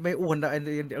ว่าไม่อ้วนแต่อังเด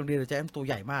รเดอะไจแอนท์ตัว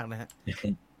ใหญ่มากนะฮะ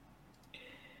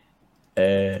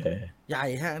ใหญ่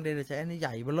ฮะอังเดรเดอะไจแอนท์นี่ให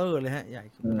ญ่เบ้อเร่อเลยฮะใหญ่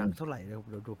หนักเท่าไหร่เดี๋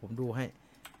ยวดูผมดูให้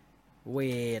เว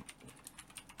ท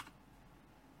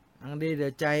อังเดรเดอ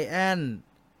ะไจแอนท์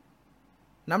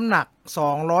น้ำหนัก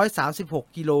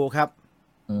236 กิโลครับ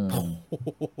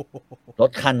ร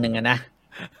ถคันหนึ่งนะ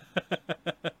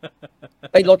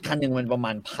รถคันหนึ่งมันประม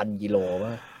าณ1,000 กิโล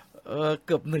ป่ะเ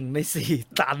กือบ1 ใน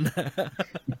 4 ตัน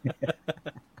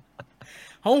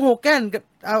ฮองโฮแกน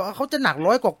เขาจะหนัก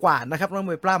100 กว่านะครับนัก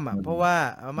มวยปล้ำอ่ะเพราะว่า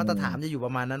มาตรฐานจะอยู่ป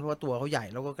ระมาณนั้นเพราะว่าตัวเขาใหญ่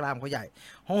แล้วก็กล้ามเขาใหญ่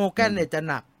ฮองโฮแกนเนี่ยจะ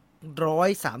หนัก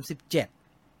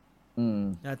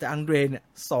137แต่อังเดรเนี่ย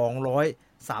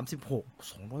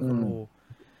236 200 กว่าโล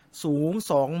สูง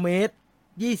2 เมตร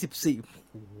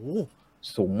 24โอ้โห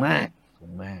สูงมาก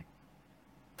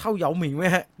เท่าเหยาหมิงไหม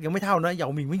ฮะยังไม่เท่านะเหยา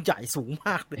หมิงมันใหญ่สูงม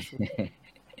ากเลย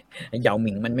เหยาห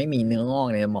มิงมันไม่มีเนื้องอก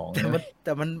ในสมองแ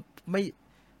ต่มันไม่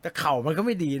แต่เข่ามันก็ไ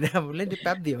ม่ดีนะมันเล่นได้แ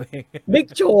ป๊บเดียวเองบิ๊ก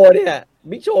โชว์เนี่ย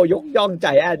บิ๊กโชว์ยกย่องใจ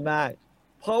แอนมาก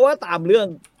เพราะว่าตามเรื่อง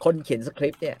คนเขียนสคริ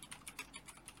ปต์เนี่ย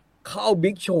เขาเอา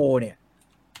บิ๊กโชว์เนี่ย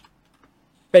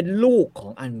เป็นลูกขอ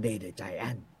งอันเดรเดอะไจแอ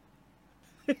นท์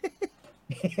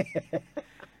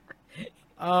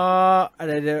อะไ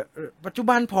รเดี๋ยวปัจจุ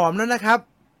บันผอมแล้วนะครับ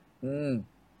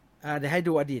เดี๋ยวให้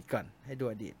ดูอดีตก่อนให้ดู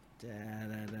อดีต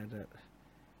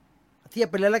เทียบ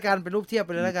ไปเลยละกันเป็นรูปเทียบไ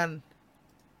ปเลยละกัน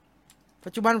ปั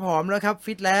จจุบันผอมแล้วครับ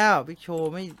ฟิตแล้วบิ๊กโชว์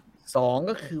ไม่2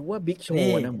ก็คือว่าบิ๊กโช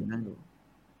ว์นะผมนั่งดู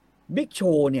บิ๊กโช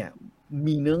ว์เนี่ย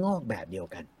มีเนื้องอกแบบเดียว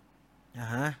กัน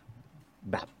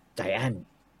แบบไจแอนท์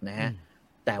นะฮะ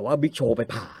แต่ว่าบิ๊กโชว์ไป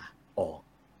ผ่าออก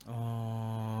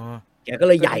แกก็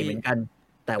เลยใหญ่เหมือนกัน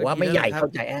แต่ว่าไม่ใหญ่เท่า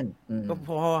ไจแอนท์ก็พ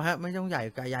อฮะไม่ต้องใหญ่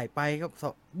กับใหญ่ไปครับ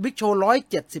บิ๊กโชว์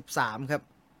173ครับ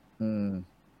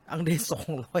อังเด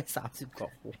230กว่า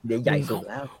เดี๋ยวใหญ่สุด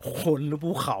แล้วคนหรือ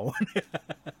ภูเขา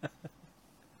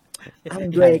อัง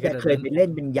เดรแกเคยไปเล่น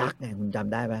เป็นยักษ์ไงคุณจ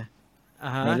ำได้ไหม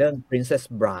ในเรื่อง Princess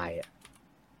Bride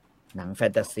หนังแฟ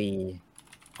นตาซี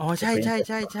ใ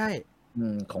ช่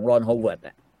ของรอนโฮเวิร์ด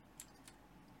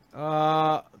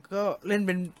ก็เล่นเ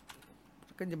ป็น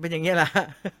ก็จะเป็นอย่างเงี้ยแหละ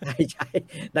ใช่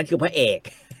นั่นคือพระเอก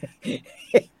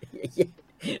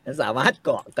สามารถเก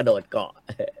าะกระโดดเกาะ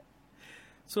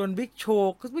ส่วนบิ๊กโช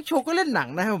ว์ก็เล่นหนัง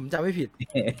นะครับผมจำไม่ผิด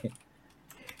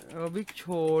บิ๊กโช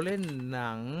ว์เล่นห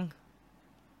นัง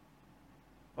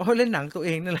เล่นหนังตัวเอ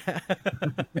งนั่นแหละ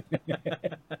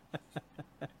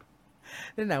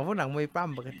เล่นหนังพวกหนังมวยปล้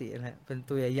ำปกตินะฮะเป็น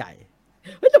ตัวใหญ่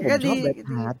ๆแต่ผมชอบเบรท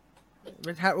ฮาร์ด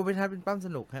เป็นปล้ำส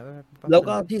นุกครับแล้ว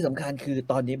ก็ที่สำคัญคือ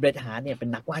ตอนนี้เบรทฮาร์ดเนี่ยเป็น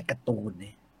นักวาดการ์ตูนเ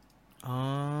นี่ย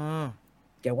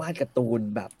แกวาดการ์ตูน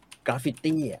แบบกราฟฟิ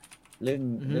ตี้อ่ะเ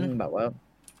รื่องแบบว่า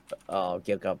เ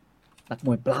กี่ยวกับนักม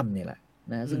วยปล้ำนี่แหละ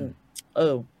นะซึ่ง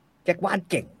แกวาด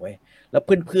เก่งเว้ยแล้วเ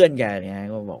พื่อนๆแกเนี่ย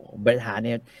ก็บอกเบรทฮาร์ดเ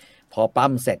นี่ยพอปั้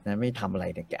มเสร็จนะไม่ทำอะไร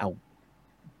เนี่ยแกเอา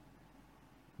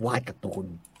วาดการ์ตูน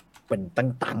เป็น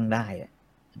ตั้งได้อะ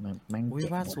มัน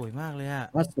วาดสวยมากเลยอะ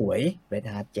วาดสวยเบรท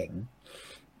ฮาร์ดเจ๋ง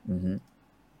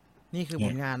นี่คือผ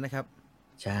ลงานนะครับ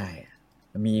ใช่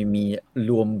มี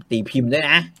รวมตีพิมพ์ด้วย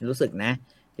นะรู้สึกนะ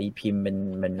ตีพิมพ์เป็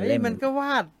นเล่มมันก็ว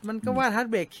าดฮาร์ด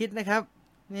เบรกคิดนะครับ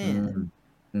นี่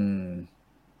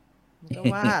ก็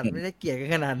วาดไม่ได้เกี่ยงกัน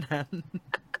ขนาดนั้น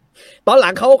ตอนหลั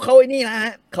งเขาไอ้นี่นะฮ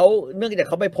ะเขาเนื่องจาก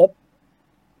เขาไป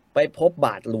พบบ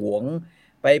าทหลวง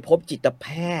ไปพบจิตแพ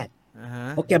ทย์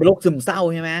เพราะแกเป็นโรคซึมเศร้า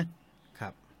ใช่ไหมครั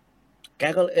บแก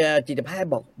ก็จิตแพทย์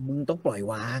บอกมึงต้องปล่อย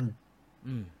วาง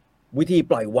วิธี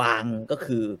ปล่อยวางก็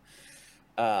คือ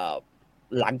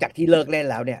หลังจากที่เลิกเล่น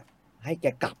แล้วเนี่ยให้แก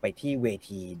กลับไปที่เว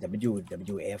ที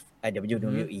WWF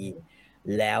WWE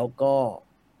แล้ว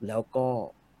ก็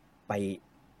ไป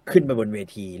ขึ้นไปบนเว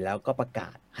ทีแล้วก็ประก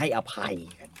าศให้อภัย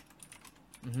กัน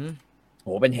โห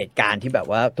เป็นเหตุการณ์ที่แบบ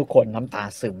ว่าทุกคนน้ำตา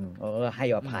ซึมให้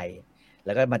อภัยแ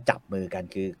ล้วก็มาจับมือกัน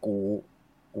คือ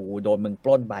กูโดนมึงป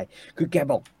ล้นไปคือแก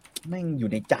บอกแม่งอ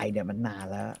ยู่ในใจเนี่ยมันนาน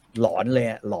แล้วหลอนเ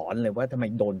ลยว่าทำไม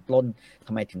โดนปล้นท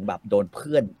ำไมถึงแบบโดนเ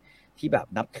พื่อนที่แบบ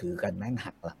นับถือกันแม่ง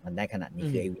หักหลังมันได้ขนาดนี้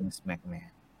คือไอ้วินส์แม็กแมน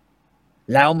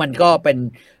แล้วมันก็เป็น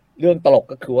เรื่องตลก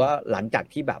ก็คือว่าหลังจาก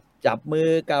ที่แบบจับมือ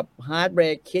กับฮาร์ดเบร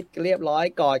กคิดเรียบร้อย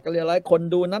กอดกันเรียบร้อยคน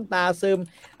ดูน้ำตาซึม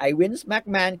ไอ้วินส์แม็ก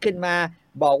แมนขึ้นมา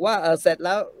บอกว่าเสร็จแ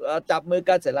ล้วจับมือ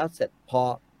กันเสร็จแล้วเสร็จพอ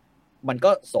มัน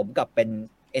ก็สมกับเป็น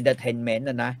เอนเตอร์เทนเมนต์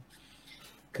นะ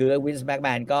คือวินส์แม็กแม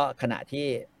นก็ขณะที่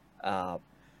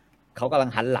เขากำลั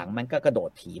งหันหลังมันก็กระโด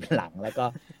ดถีบหลังแล้วก็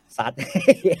ซัด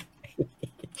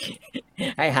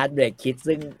ให้ฮาร์ดเบรกคิด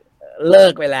ซึ่งเลิ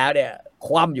กไปแล้วเนี่ยค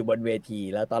ว่ำอยู่บนเวที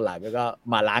แล้วตอนหลังก็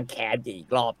มาล้างแค้นอีก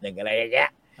รอบหนึ่งอะไรอย่างเงี้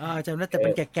ยจำได้แต่เป็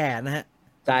นแก่ๆนะฮะ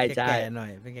ใช่ใช่แก่หน่อ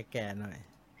ยเป็นแก่ๆหน่อย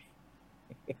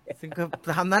ซึ่งก็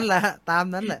ตามนั้นแหละตาม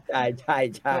นั้นแหละใช่ใช่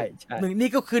ใช่ใช่หนึ่งนี่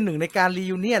ก็คือหนึ่งในการรี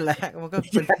ยูเนียนแหละมันก็เ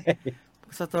ป็น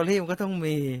สตอรี่มันก็ต้อง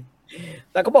มี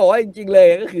แต่เขาบอกว่าจริงๆเลย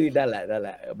ก็คือนั่นแหละ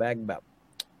แม่งแบบ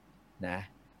นะ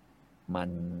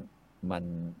มัน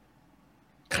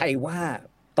ใครว่า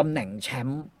ตำแหน่งแชม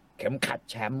ป์เข็มขัด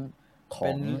แชมป์ขอ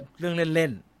งเรื่องเล่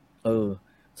น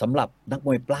สำหรับนักม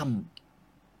วยปล้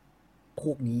ำพ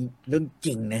วกนี้เรื่องจ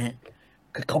ริงนะฮะ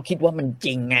คือเขาคิดว่ามันจ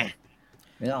ริงไง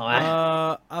นึกออกไหม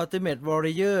Ultimate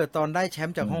Warrior ตอนได้แชม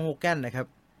ป์จากฮองโฮแกนนะครับ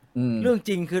เรื่องจ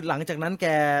ริงคือหลังจากนั้นแก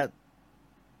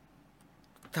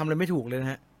ทำอะไรไม่ถูกเลยน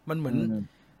ะฮะมันเหมื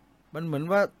อน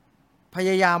ว่าพย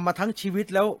ายามมาทั้งชีวิต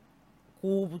แล้ว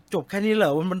กูจบแค่นี้เหร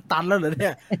อมันตันแล้วเหรอเนี่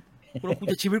ยกู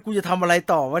จะชีวิตกูจะทำอะไร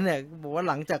ต่อวะเนี่ยบอกว่า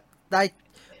หลังจากได้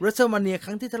เรสเซอร์มาเนียค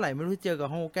รั้งที่เท่าไหร่ไม่รู้เจอกับ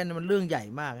โฮแกนมันเรื่องใหญ่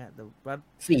มากฮะแต่ว่า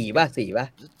4 ป่ะ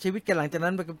ชีวิตแกหลังจาก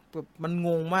นั้นมันง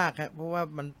งมากครับเพราะว่า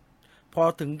มันพอ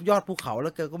ถึงยอดภูเขาแล้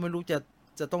วแกก็ไม่รู้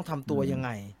จะต้องทำตัวยังไง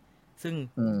ซึ่ง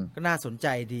ก็น่าสนใจ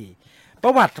ดีปร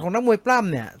ะวัติของนักมวยปล้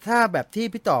ำเนี่ยถ้าแบบที่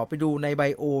พี่ต่อไปดูในไบ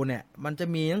โอเนี่ยมันจะ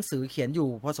มีหนังสือเขียนอยู่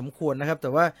พอสมควรนะครับแต่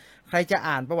ว่าใครจะ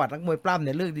อ่านประวัตินักมวยปล้ำเ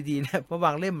นี่ยเลือกดีๆนะเพราะบ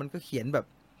างเล่มมันก็เขียนแบบ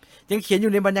ยังเขียนอ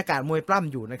ยู่ในบรรยากาศมวยปล้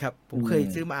ำอยู่นะครับผมเคย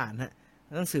ซื้อมาอ่านฮะ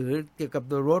หนังสือเกี่ยวกับ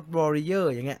The Road Warrior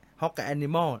อย่างเงี้ย Hawk กับ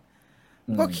Animal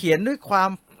ก็เขียนด้วยความ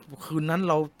คืนนั้น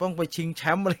เราต้องไปชิงแช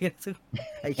มป์อะไรเงี้ยซึ่ง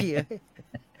ไอ้ขี้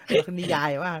นิยา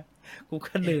ยว่ากู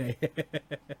ก็เหนื่อย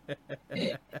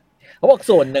เขาบอก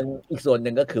ส่วนหนึ่งอีกส่วนห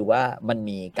นึ่งก็คือว่ามัน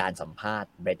มีการสัมภาษณ์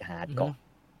เบรดฮาร์ดก่อน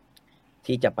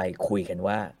ที่จะไปคุยกัน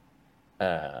ว่า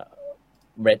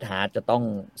เบรดฮาร์ดจะต้อง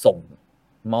ส่ง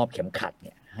มอบเข็มขัดเ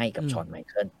นี่ยให้กับชอนไม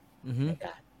เคิลในก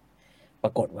ารปร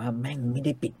ากฏว่าแม่งไม่ไ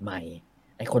ด้ปิดไมค์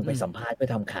ไอ้คนไปสัมภาษณ์ไป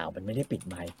ทำข่าวมันไม่ได้ปิด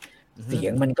ไมค์เสีย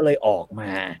งมันก็เลยออกม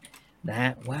านะฮ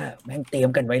ะว่าแม่งเตรียม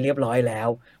กันไว้เรียบร้อยแล้ว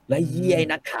แล้วไอ้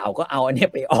นักข่าวก็เอาอันนี้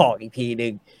ไปออกอีกทีนึ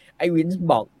งไอ้วินส์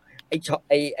บอก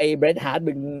ไอ้เบรดฮาร์ด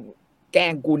มึงแกล้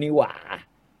งกูนี่หว่า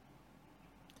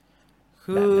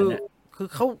คือ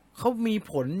เขามี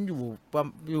ผลอ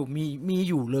ยู่มี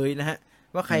อยู่เลยนะฮะ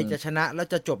ว่าใครจะชนะแล้ว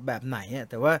จะจบแบบไหนอ่ะ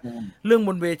แต่ว่าเรื่องบ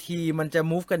นเวทีมันจะ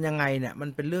move กันยังไงเนี่ยมัน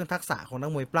เป็นเรื่องทักษะของนั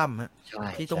กมวยปล้ำฮะ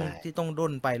ที่ต้องด้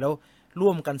นไปแล้วร่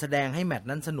วมกันแสดงให้แมตช์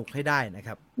นั้นสนุกให้ได้นะค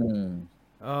รับ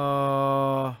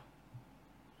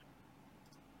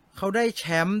เขาได้แช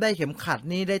มป์ได้เข็มขัด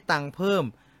นี่ได้ตังค์เพิ่ม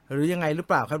หรือยังไงหรือเ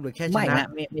ปล่าครับหรือแค่ชนะ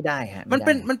ไม่ได้ฮะมันเ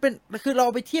ป็นคือเรา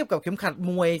ไปเทียบกับเข็มขัด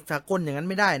มวยสากลอย่างนั้น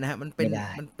ไม่ได้นะฮะมันเป็น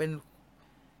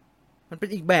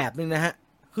อีกแบบนึงนะฮะ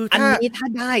คืออันนี้ถ้า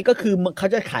ได้ก็คือเขา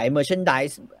จะขาย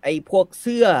merchandise ไอ้พวกเ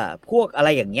สื้อพวกอะไร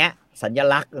อย่างเงี้ยสัญ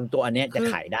ลักษณ์ตัวอันเนี้ยจะ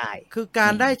ขายได้คือกา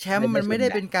รได้แชมป์มันไม่ได้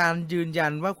เป็นการยืนยั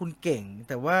นว่าคุณเก่ง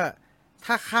แต่ว่า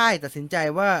ถ้าค่ายตัดสินใจ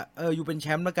ว่าอยู่เป็นแช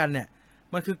มป์แล้วกันเนี่ย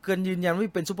มันคือเกินยืนยันว่า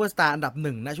เป็นซูเปอร์สตาร์อันดับ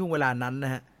1นะช่วงเวลานั้นน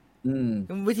ะฮะ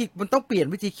วิธีมันต้องเปลี่ยน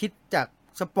วิธีคิดจาก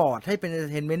สปอร์ตให้เป็นเอนเตอ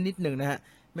ร์เทนเมนต์นิดนึงนะฮะ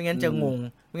ไม่งั้นจะงง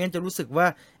ไม่งั้นจะรู้สึกว่า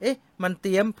เอ๊ะมันเต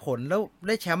รียมผลแล้วไ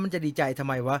ด้แชมป์มันจะดีใจทำ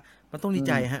ไมวะมันต้องดี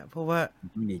ใจฮะเพราะว่า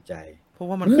ดีใจเพราะ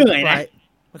ว่ามัน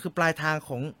คือปลายทางข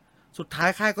องสุดท้าย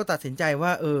ค่ายก็ตัดสินใจว่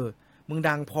ามึง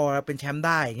ดังพอเป็นแชมป์ไ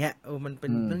ด้เงี้ยมันเป็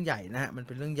นเรื่องใหญ่นะฮะมันเ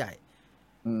ป็นเรื่องใหญ่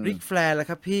ริกแฟร์แล้ว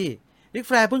ครับพี่ริกแ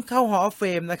ฟร์เพิ่งเข้า Hall of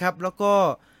Fame นะครับแล้วก็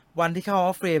วันที่เข้า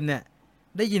Hall of Fame เนี่ย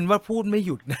ได้ยินว่าพูดไม่ห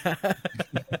ยุดนะ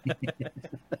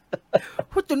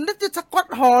พูดจนน่าจะสกอต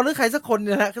ฮอลหรือใครสักคนเ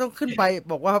นี่ยนะต้องขึ้นไป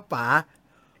บอกว่าป๋า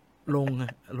ลง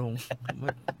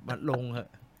มาลงฮะ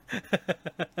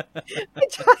ไม่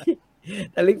ใช่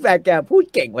แต่ลิกแฟร์แกพูด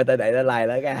เก่งมาแต่ไหนแต่ไร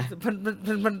แล้วแก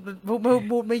มัน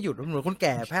พูดไม่หยุดเหมือนคนแ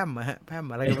ก่แพร่มอะฮะแพร่ม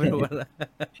อะไรก็ไม่รู้ละ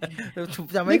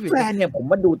ลิกแฟร์เนี่ยผม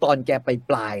มาดูตอนแกไป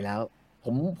ปลายแล้ว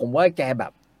ผมว่าแกแบ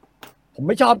บผมไ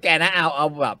ม่ชอบแกนะเอา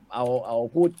แบบเอา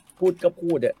พูดก็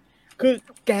พูดอะคือ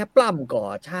แกปล้ำก่อ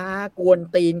ช้ากวน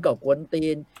ตีนก่อกวนตี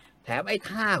นแถมไอ้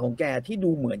ท่าของแกที่ดู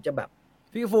เหมือนจะแบบ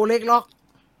พี่โฟเล็กล็อก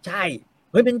ใช่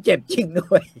เฮ้ยมันเจ็บจริง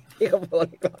ด้วยพี่โฟ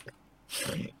เล็กล็อก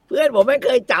เพื่อนผมไม่เค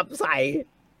ยจับ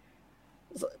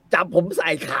ผมใส่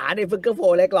ขาในฟิกเกอร์โฟ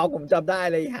เล็กล็อกผมจำได้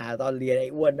เลยหาตอนเรียนไอ้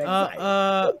อ้วนแม่งใ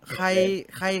ส่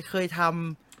ใครเคยท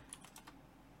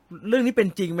ำเรื่องนี้เป็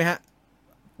นจริงไหมฮะ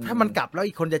ถ้ามันกลับแล้ว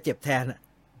อีกคนจะเจ็บแทนอ่ะ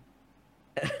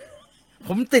ผ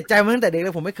มติดใจมาตั้งแต่เด็กเล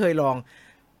ยผมไม่เคยลอง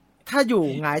ถ้าอยู่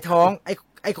หงายท้อง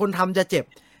ไอคนทำจะเจ็บ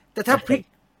แต่ถ้าพลิก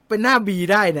เป็นหน้าบี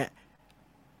ได้เนี่ย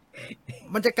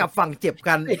มันจะกลับฝั่งเจ็บ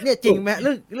กันเนี่ยจริงไหมเ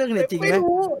รื่องเนี่ยจริงไหมไม่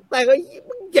รู้แต่ก็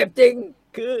มันเจ็บจริง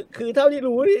คือเท่าที่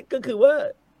รู้นี่ก็คือว่า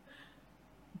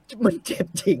มันเจ็บ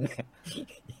จริง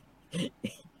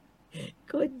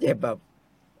ก็เจ็บแบบ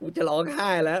กูจะร้องไห้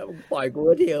แล้วปล่อยกู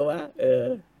ก็เที่ยววะ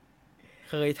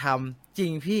เคยทำจริ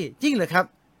งพี่จริงเหรอครับ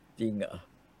จริงเหรอ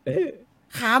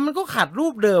ขามันก็ขัดรู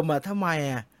ปเดิมอ่ะทำไม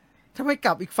ก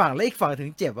ลับอีกฝั่งแล้วอีกฝั่งถึ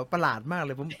งเจ็บประหลาดมากเ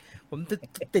ลยผม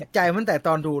ติดใจมันแต่ต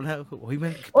อนดูนะโอ้ยมั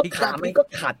นขามันก็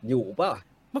ขัดอยู่ป่ะ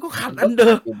มันก็ขัดอันเดิ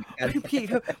มพี่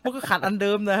ครับมันก็ขัดอันเ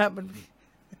ดิมนะฮะมัน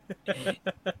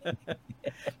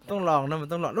ต้องลองนะมัน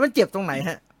ต้องลองแล้วมันเจ็บตรงไหนฮ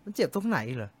ะมันเจ็บตรงไหน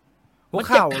เหรอหัว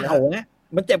เข่าไง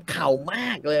มันเจ็บเข่ามา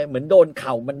กเลยเหมือนโดนเ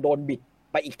ข่ามันโดนบิด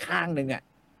ไปอีกข้างนึงอ่ะ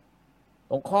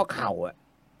ตรงข้อเข่าอ่ะ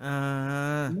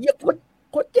เยี่ยโ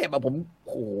คตรเจ็บอ่ะผม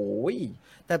โอ้ย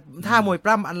แต่ถ้ามวยป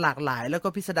ล้ำอันหลากหลายแล้วก็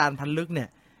พิสดารพันลึกเนี่ย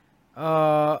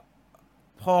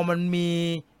พอมันมี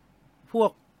พว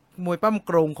กมวยปล้ำ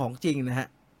กรงของจริงนะฮะ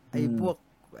ไอ้พ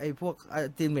วก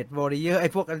Ultimate Warrior ไอ้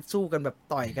พวกสู้กันแบบ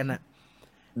ต่อยกันอะ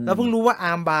แล้วเพิ่งรู้ว่าอ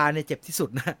าร์มบาร์เนี่ยเจ็บที่สุด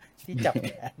นะที่จับแ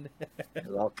ขน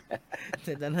ล็อก แ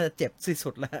ต่นั้นเจ็บที่สุ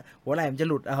ดแล้วหัวไหล่มันจะ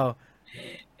หลุดเอา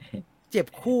เจ็บ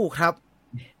คู่ครับ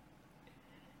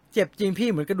เจ็บจริงพี่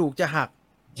เหมือนกระดูกจะหัก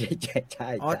ใช่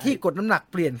อ๋อที่กดน้ำหนัก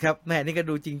เปลี่ยนครับแหมนี่ก็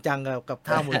ดูจริงจังกับ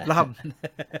ท่ามวยปล้ำ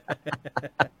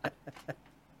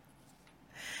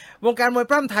วงการมวย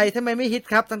ปล้ำไทยทำไมไม่ฮิต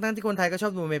ครับทั้งที่คนไทยก็ชอ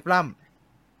บดูมวยปล้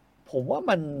ำผมว่า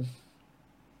มั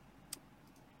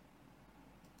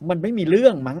นไม่มีเรื่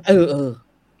องมั้ง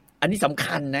อันนี้สำ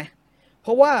คัญนะ เพ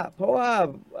ราะว่า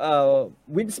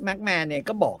วินส์แม็กแมนเนี่ย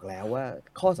ก็บอกแล้วว่า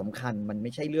ข้อสำคัญมันไ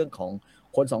ม่ใช่เรื่องของ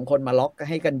คนสองคนมาล็อก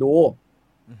ให้กันดู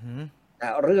แต่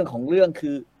เรื่องของเรื่อง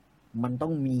คือมันต้อ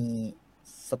งมี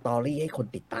สตอรี่ให้คน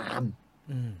ติดตาม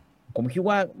ผมคิด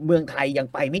ว่าเมืองไทยยัง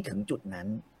ไปไม่ถึงจุดนั้น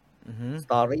ส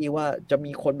ตอรี่ว่าจะ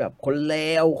มีคนแบบคนเล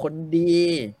วคนดี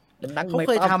นักมวยป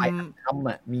ล้ำทำ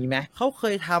อ่ะมีไหมเขาเค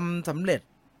ยทำสำเร็จ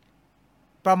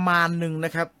ประมาณหนึ่งน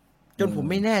ะครับจนผม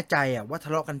ไม่แน่ใจว่าท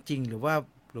ะเลาะกันจริงหรือ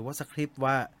ว่าสคริปต์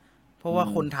ว่าเพราะว่า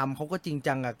คนทำเขาก็จริง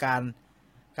จังกับ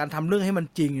การทำเรื่องให้มัน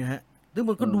จริงนะฮะซึ่ง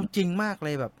มันก็ดูจริงมากเล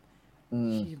ยแบบ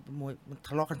มวยมันท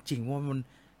ะเลาะกันจริงว่ามัน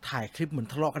ถ่ายคลิปเหมือน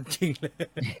ทะเลาะกันจริงเลย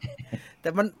แต่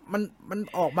มัน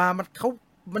ออกมา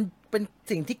มันเป็น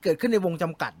สิ่งที่เกิดขึ้นในวงจ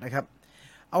ำกัดนะครับ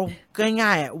เอาง่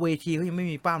ายๆเวทีเขายังไม่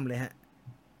มีปั้มเลยฮะ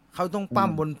เขาต้องปั้ม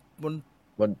บ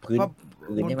นพื้น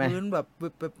ใช่ไหมพื้นแบ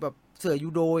บเสือยู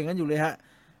โดอย่างนั้นอยู่เลยฮะ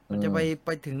มันจะไป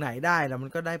ถึงไหนได้แล้วมัน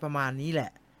ก็ได้ประมาณนี้แหล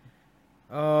ะ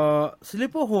สลิป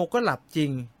เปอร์โฮก็หลับจริ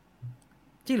ง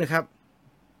เหรอครับ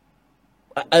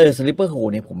สลิปเปอร์โฮ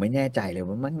เนี่ยผมไม่แน่ใจเลย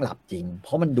ว่ามันหลับจริงเพ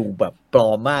ราะมันดูแบบปลอ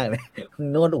มมากเลย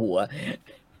นวดหัว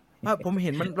ผมเ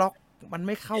ห็นมันล็อกมันไ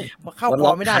ม่เข้าค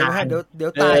อไม่ได้นะฮะเดี๋ย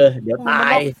วตาย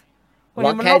ล็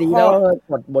อกแค่ดีแล้ว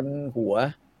กดบนหัว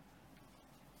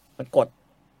มันกด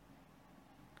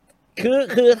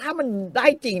คือถ้ามันได้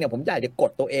จริงเนี่ยผมอยากจะก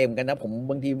ดตัวเองกันนะผม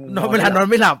บางทีเวลานอน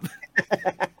ไม่หลับ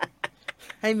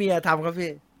ให้เมียทำครับ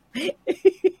พี่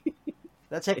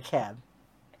แล้วเช็คแขน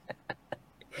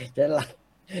จะหลับ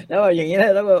แล้วแบบอย่างนี้น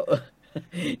ะแล้วแบบ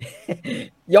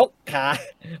ยกขา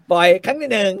ปล่อยครั้งที่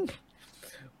หนึ่ง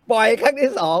ปล่อยครั้ง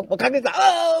ที่สองพอครั้งที่สา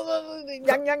ม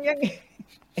ยัง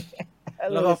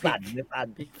แล้วก็สั่น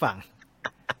พลิกฝั่ง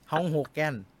ห้องโฮแก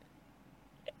น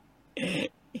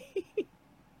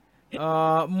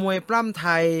มวยปล้ำไท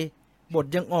ยบท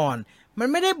ยังอ่อนมัน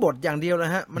ไม่ได้บทอย่างเดียวน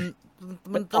ะฮะ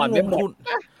มันต้องลงทุน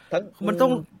มั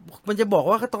นจะบอก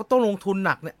ว่าเขาต้องลงทุนห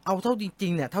นักเนี่ยเอาเท่าจริ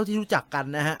งๆเนี่ยเท่าที่รู้จักกัน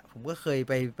นะฮะผมก็เคย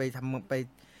ไปทำไป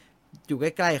อยู่ใก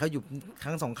ล้ๆเขาอยู่ค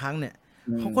รั้งสองครั้งเนี่ย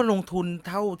เขาก็ลงทุน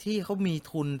เท่าที่เขามี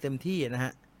ทุนเต็มที่นะฮ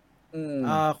ะ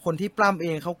คนที่ปล้ำเอ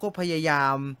งเขาก็พยายา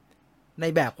มใน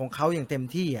แบบของเขาอย่างเต็ม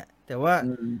ที่อ่ะแต่ว่า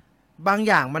บาง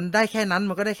อย่างมันได้แค่นั้น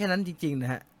มันก็ได้แค่นั้นจริงๆน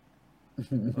ะฮะ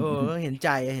เห็นใจ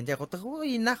เขาแต่เขา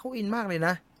อินนะเขาอินมากเลยน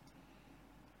ะ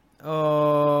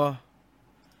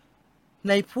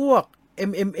ในพวก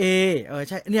MMA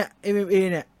ใช่เนี่ย MMA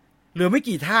เนี่ยเหลือไม่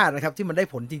กี่ท่านะครับที่มันได้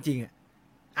ผลจริงๆอ่ะ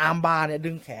อาร์มบาร์เนี่ย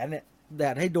ดึงแขนเนี่ยแด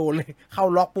ดให้โดนเลยเข้า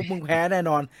ล็อกปุ๊บมึงแพ้แน่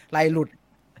นอนไหลหลุด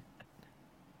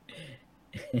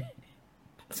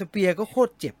สเปียร์ก็โคต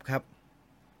รเจ็บครับ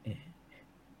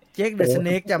เจคเดอะสเน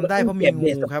กจำได้เพราะมีงู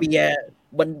ครับสเปียร์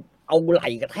มันเอาไหล่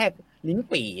กระแทกลิ้น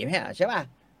ปี่ใช่ป่ะ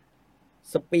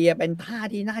สเปียร์เป็นท่า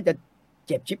ที่น่าจะเ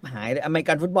จ็บชิบหายเลยอเมริ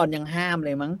กันฟุตบอลยังห้ามเ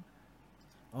ลยมั้ง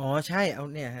อ๋อใช่เอา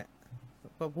เนี่ยฮะ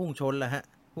ก็พุ่งชนแหละฮะ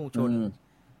พุ่งช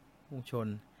น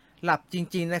หลับจ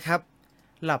ริงๆนะครับ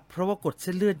หลับเพราะว่ากดเ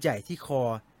ส้นเลือดใหญ่ที่คอ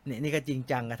เนี่ยนี่ก็จริง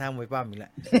จังกระทั่งมวยปั้มอีกแล้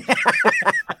ว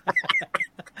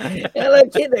เลย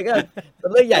คิดเลยก็เส้น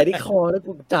เลือดใหญ่ที่คอแล้ว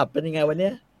กูจับเป็นยังไงวันเนี้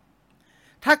ย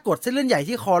ถ้ากดเส้นเลือดใหญ่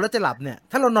ที่คอแล้วจะหลับเนี่ย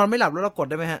ถ้าเรานอนไม่หลับแล้วเรากด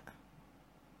ได้ไหมฮะ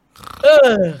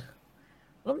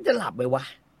แล้วมันจะหลับไหมวะ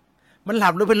มันหลั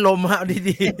บหรือเป็นลมฮะเอา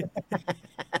ดี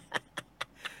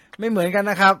ๆไม่เหมือนกัน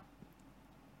นะครับ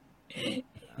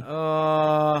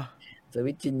ส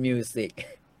วิตชินมิวสิก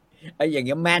ไอ้อย่างเ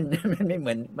งี้ยแม่นมันไม่เห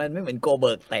มือนโกเ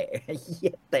บิร์กเตะไอ้เหี้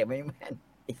ยเตะไม่แม่น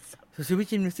สวิต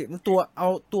ชินมิวสิก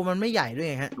ตัวมันไม่ใหญ่ด้วย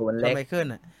ไงฮะตัวมันเล็กไมเคิล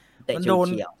น่ะมันโดน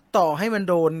ต่อให้มัน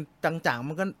โดนจังๆ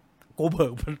มันก็โกเบิ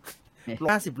ร์กมัน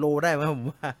50 โลได้ไหมผม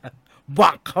ว่า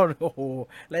บักเข้าโอ้โห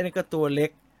แล้วนี่ก็ตัวเล็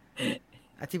ก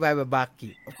อธิบายแบบบากิ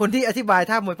คนที่อธิบาย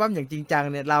ท่ามวยปั้มอย่างจริงจัง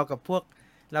เนี่ยเรากับ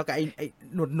ไอ้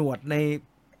หนวดใน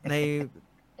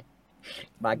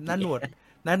หน้าหน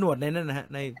วดในนั่นนะฮะ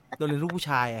ในตัวเรียนลูกผู้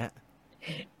ชายฮะ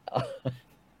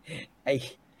ไอ้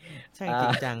ใช่จริ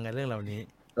งจังกันเรื่องเหล่านี้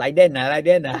ไรเด่นนะ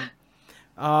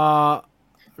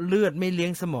เลือดไม่เลี้ย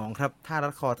งสมองครับท่ารั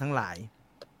ดคอทั้งหลาย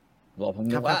บอกผม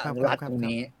ว่ารัดตรง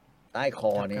นี้ใต้ค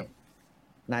อนี่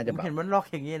น่าจะเห็นมันล็อก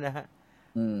อย่างนี้นะฮะ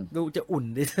ดูจะอุ่น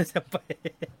ดิจะไป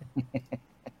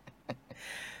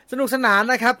สนุกสนาน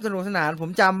นะครับสนุกสนานผม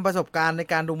จำประสบการณ์ใน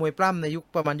การดูมวยปล้ำในยุค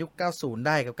ประมาณยุค 90 ไ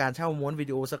ด้กับการเช่าม้วนวิ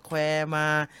ดีโอสแควร์มา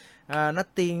นัต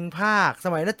ติงภาคส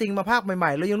มัยนัตติงมาภาคให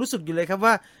ม่ๆเรายังรู้สึกอยู่เลยครับ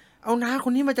ว่าเอาน้าค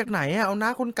นนี้มาจากไหนเอาน้า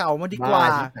คนเก่ามาดีกว่า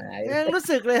ยังรู้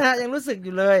สึกเลยฮะยังรู้สึกอ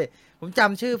ยู่เลยผมจ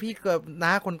ำชื่อพี่กับน้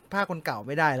าคนภาคคนเก่าไ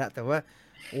ม่ได้ละแต่ว่า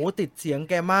โอ้ติดเสียง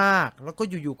แกมากแล้วก็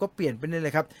อยู่ๆก็เปลี่ยนไปเล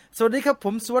ยครับสวัสดีครับผ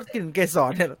มสวัสดิ์กลิ่นเกษ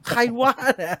รเนี่ยใครว่า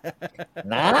เนี่ย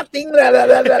น้าติงเลย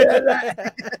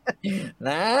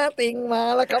น้าติงมา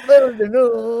แล้วครับเรื่องหนู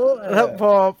แล้ว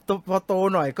พอโต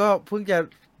หน่อยก็เพิ่ง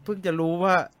จะรู้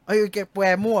ว่าเอ้ยแกแปล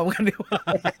มั่วเหมือนกันดีว่า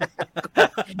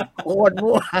โคตร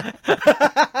มั่ว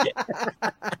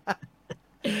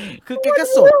คือแก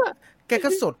ก็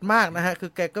สดมากนะฮะคื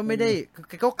อแกก็ไม่ได้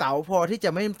แกก็เก๋าพอที่จะ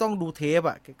ไม่ต้องดูเทป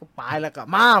อ่ะแกก็ไปแล้วก็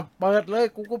มาเปิดเลย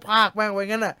กูก็พากแม่งไว้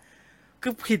งั้นอ่ะคื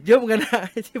อผิดเยอะเหมือนกันนะ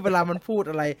ที่เวลามันพูด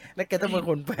อะไรแล้วแกต้องเป็น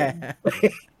คนแปล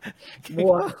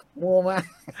มั่วมาก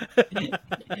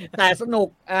แต่สนุก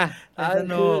ส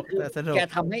นุกแก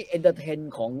ทำให้เอนเตอร์เทน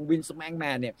ของวินส์แมกแม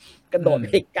นเนี่ยกระโดดไป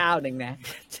อีกก้าวหนึ่งนะ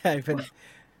ใช่เ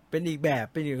ป็นอีกแบบ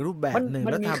เป็นอีกรูปแบบหนึ่ง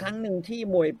มันมีครั้งหนึ่งที่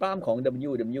มวยปล้ำของ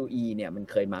WWE เนี่ยมัน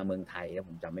เคยมาเมืองไทยถ้า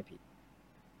ผมจำไม่ผิด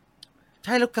ใ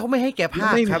ช่แล้วเขาไม่ให้แกพา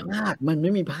กครับมันไ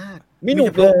ม่มีพากไม่หนุ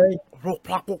กเลยพ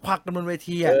ลักกันบนเว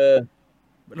ทีอ่ะ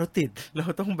เราติดเรา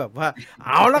ต้องแบบว่าเอ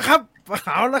าละครับ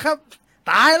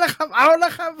ตายแล้วครับเอาล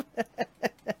ะครับ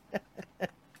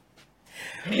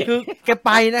คือแกไ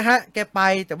ปนะฮะแกไป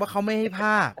แต่ว่าเขาไม่ให้พ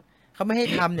ากเขาไม่ให้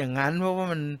ทำอย่างนั้นเพราะว่า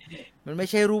มันไม่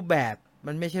ใช่รูปแบบ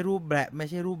มันไม่ใช่รูปแบ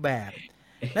บ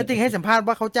แล้วจริงให้สัมภาษณ์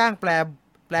ว่าเขาจ้างแป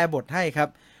ลบทให้ครับ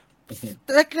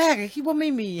แรกๆคิดว่าไม่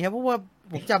มีครับเพราะว่า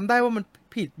ผมจำได้ว่ามัน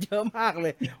ผิดเยอะมากเล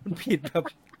ยมันผิดแบบ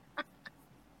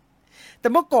แต่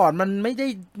เมื่อก่อนมันไม่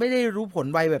ได้รู้ผล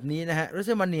ไวแบบนี้นะฮะรัสเ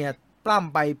ซียมาเนียปล้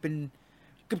ำไปเป็น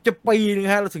เกือบจะปีนึง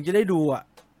ฮะเราถึงจะได้ดูอ่ะ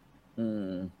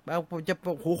จะ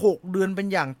6 เดือนเป็น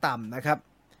อย่างต่ำนะครับ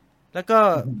แล้วก็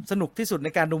สนุกที่สุดใน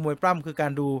การดูมวยปล้ำคือกา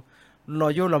รดู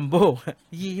Royal Rumble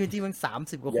ที่มัน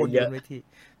30 กว่าคนบนเวที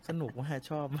สนุกมาก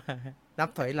ชอบมากนับ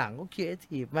ถอยหลังก็ครีเอ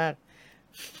ทีฟมาก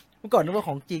เมื่อก่อนนึกว่าข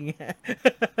องจริง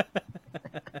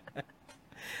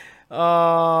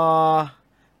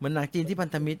เหมือนหนังจีนที่พัน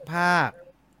ธมิตรภาค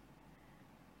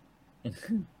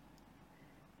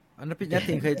อันนั้นพี่นัท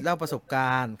ติงเคยเล่าประสบก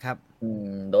ารณ์ครับ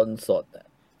โดนสด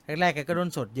แรกๆแกก็โดน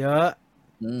สดเยอะ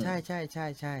ใ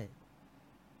ช่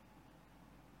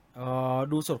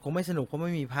ดูสดคงไม่สนุกเพราะไ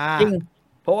ม่มีภาพจริง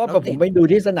เพราะว่าผมไปดู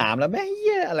ที่สนามแล้วแม่เ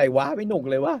หี้ยอะไรวะไม่หนุก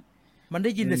เลยวะมันไ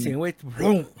ด้ยินแต่เสียงเวที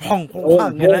พ่อง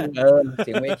ไงนะเ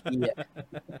สียงเวทีอ่ะ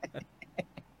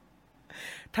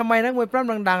ทำไมนักมวยปล้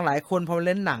ำดังๆหลายคนพอเ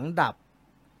ล่นหนังดับ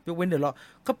ยกเว้นเดี๋ยวเรา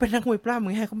ก็เป็นนักมวยปล้ำไ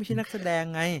งเขาไม่ใช่นักแสดง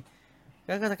ไง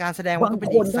ก็การแสดงมันก็เป็น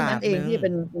อีกศาสตร์นึงที่เป็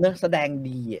นนักแสดง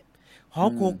ดีอ่ะฮอล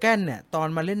ค์โฮแกนเนี่ยตอน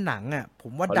มาเล่นหนังอ่ะผ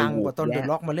มว่าดังกว่าตอนเดอะ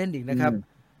ล็อกมาเล่นอีกนะครับ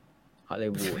ฮอลลี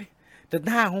วูดแต่ห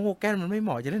น้าของโฮแกนมันไม่เหม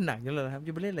าะจะเล่นหนังอยู่เลยครับจ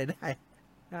ะไปเล่นอะไรได้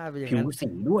หน้าเป็นอย่างนั้นผิวสี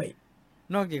ด้วย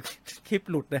นอกจากคลิป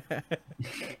หลุดนะ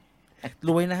ร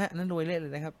วยนะฮะนั่นรวยเล่นเล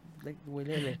ยนะครับรวยเ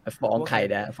ล่นเลยฟ้องใคร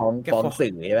นะฟ้อง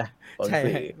สื่อใช่ไหมใช่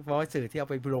ฟ้องสื่อที่เอา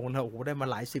ไปลงนะโอ้โหได้มา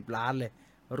หลาย10 ล้านเลย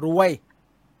รวย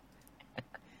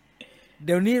เ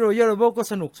ดี๋ยวนี้ Royal Rumble ก็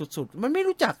สนุกสุดๆมันไม่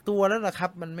รู้จักตัวแล้วล่ะครั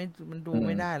บมันดูไ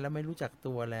ม่ได้แล้วไม่รู้จัก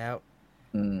ตัวแล้ว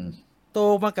โต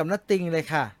มากับนัตติงเลย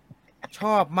ค่ะช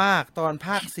อบมากตอนภ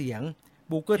าคเสียง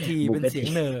บูเกอร์ทีเป็นเสียง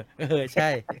เนอใช่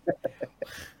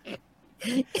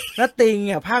นัตติง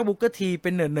อ่ะภาคบูเกอร์ทีเป็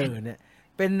นเนอเนี่ย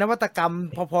เป็นนวัตกรรม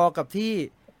พอๆกับที่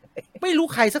ไม่รู้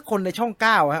ใครสักคนในช่อง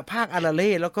9ฮะภาคอาราเ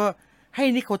ล่แล้วก็ให้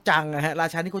นิโคจังอะฮะรา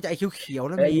ชานิโคจังไอ้เขียวๆ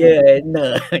แล้วมีเน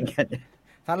อเหมือนกัน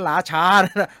ท่านราชา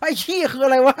ไอ้ขี้คืออ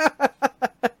ะไรวะ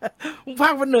มึงพา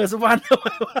กเป็นเนอร์สุวรรณทำไม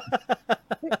วะ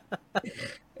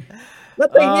แล้ว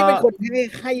ติงนี่เป็นคน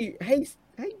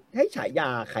ให้ฉายา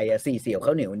ใครอะ4 เสี่ยวข้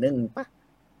าวเหนียวนึ่งปะ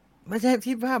ไม่ใช่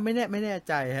ที่ภาพไม่แน่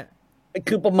ใจฮะ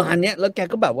คือประมาณเนี้ยแล้วแก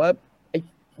ก็แบบว่าไอ้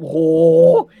โห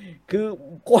คือ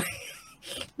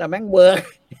แต่แม่งเวิร์ก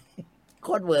โค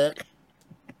ตรเวิร์ก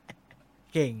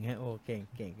เก่งฮะโอ้เก่ง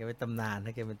แกเป็นตำนานน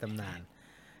ะแกเป็นตำนาน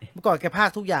เมื่อก่อนแกพาก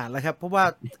ทุกอย่างแล้วครับเพราะว่า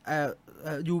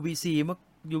UBC เมื่อ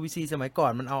UBC สมัยก่อ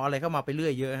นมันเอาอะไรเข้ามาไปเรื่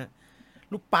อยเยอะฮะ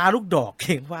ลูกปลาลูกดอกเ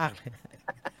ก่งมากเลย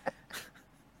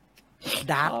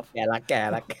ดาร์แก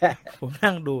ละผม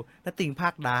นั่งดูแล้วติงภา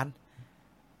คดาน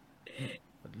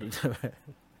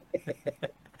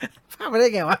ภาคไปได้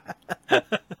ไงวะ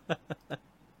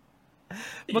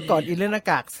เมื่อก่อนอินเล่นหน้า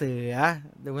กากเสือ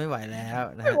ดูไม่ไหวแล้ว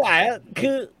นะไม่ไหว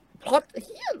คือพล็อต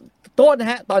โทษนะ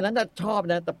ฮะตอนนั้นชอบ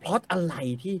นะแต่พล็อตอะไร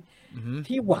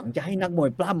ที่หวังจะให้นักมวย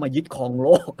ปล้ำมายึดครองโล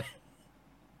ก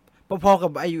พอๆกั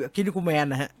บไอ้คินิคูแมน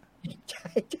นะฮะใช่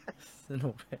ส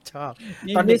นุกชอบ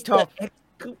ตอนนี้ชอบ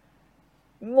คือ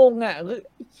งงอ่ะคือ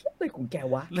เชี่ยอะไรของแก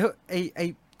วะ แล้วไอ้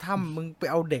ถ้ำมึงไป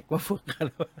เอาเด็กมาฝึกกัน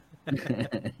วะ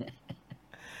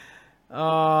เอ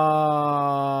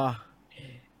อ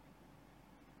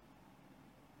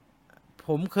ผ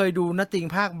มเคยดูนัตติง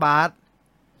ภาคบาส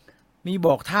มีบ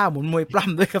อกท่าหมุนมวยปล้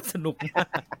ำด้วยครับสนุกมาก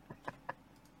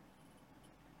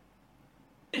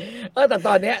แต่ต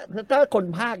อนเนี้ยถ้าคน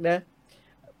ภาคนะ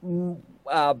อืม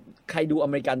ใครดูอ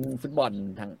เมริกันฟุตบอล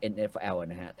ทาง NFL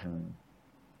นะฮะทาง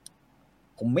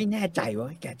ผมไม่แน่ใจว่า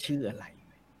แกชื่ออะไร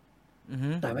อือฮึ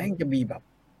แต่แม่งจะมีแบบ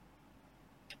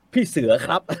พี่เสือค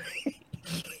รับ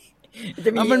จ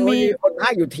ะมี มันมี คนภา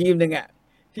คอยู่ทีมหนึ่งอ่ะ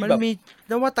ที่ มัน แบบ มี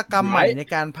นวัตกรรมใหม่ ไหน ใน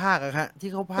การพากย์อะฮะ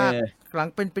ที่เขาพากย์ เออ หลัง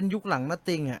เป็นยุคหลังนัต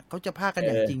ติงอะเขาจะพากย์กันอ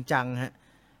ย่าง เออ จริงจังฮะ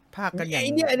พากย์กันอย่าง ไ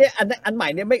อ้เนี่ยอันใหม่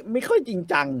เนี่ยไม่ค่อยจริง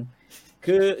จัง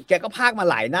คือแกก็พากย์มา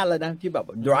หลายนัดแล้วนะที่แบบ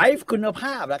drive คุณภ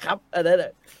าพนะครับอันนั้นน่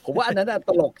ะผมว่าอันนั้นน่ะต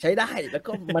ลกใช้ได้ แล้ว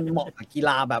ก็มันเหมาะกับกีฬ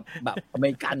าแบบอเม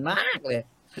ริกันมากเลย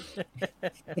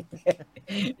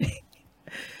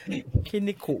คิ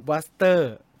นิคุบัสเตอ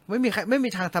ร์ไม่มี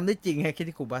ทางทำได้จริงฮะคิ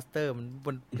นิคุบัสเตอร์มันบ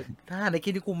นถ้าใน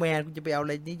คินิคุแมนคุณจะไปเอาอะ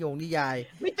ไรนิยาย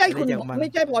ไม่ใช่คุณ อะไรจากมัน ไม่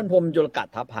ใช่พรพรหมจุลกัด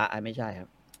ทัพพระไม่ใช่ครับ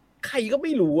ใครก็ไ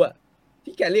ม่รู้อ่ะ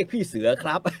ที่แกเรียกพี่เสือค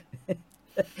รับ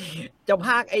จะพ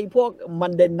ากย์ไอ้พวกมั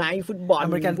นเดนไนท์ฟุตบอล อ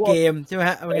เมริกัน พว เกมใช่ไหม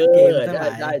ฮะอเมริกันเกมทั้งหล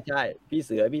าย ใช่พี่เ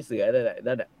สือนั่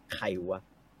นแหละใครวะ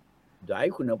ไร้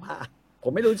คุณภาพ ผ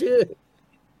มไม่รู้ชื่อ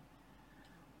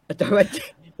แต่ว่า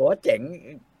ผมว่าเจ๋ง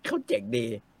เขาเจ๋งดี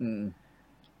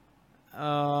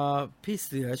พี่เ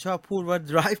สือชอบพูดว่า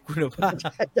drive คุณภาพ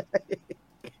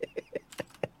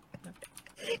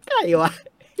ใครวะ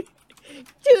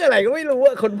ชื่ออะไรก็ไม่รู้อ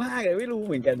ะคนพากย์ไม่รู้เ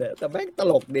หมือนกันอะแต่แม่งต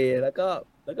ลกดีแล้วก็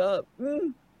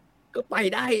ก็ไป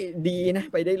ได้ดีนะ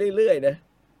ไปได้เรื่อยๆนะ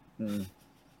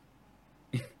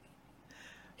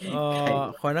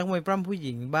ขอนักมวยปล้ำผู้ห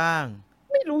ญิงบ้าง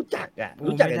ไม่รู้จักอ่ะ โอ้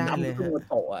รู้จัก ไม่ แต่ ได้ นำ เลย คุ ฮะ โม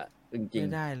โตะอ่ะจริง ไ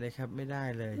ม่ได้เลยครับ ไม่ได้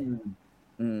เลย ๆ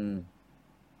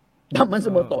นำมันส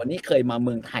โมโตะนี่เคยมาเ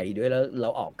มืองไทยด้วยแล้วเรา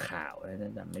ออกข่าวน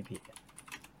ะจำไม่ผิดอะ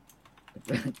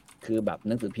คือแบบห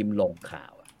นังสือพิมพ์ลงข่า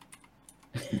วอะ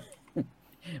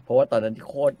เพราะว่าตอนนั้นที่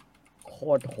โคต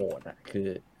รโหดอ่ะ คือ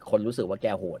คนรู้สึกว่าแก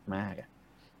โหดมากอ่ะ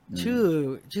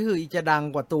ชื่ออีจะดัง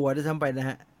กว่าตัวด้วยซ้ำไปนะ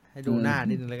ฮะ ให้ดูหน้า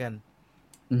นิดนึงแล้วกัน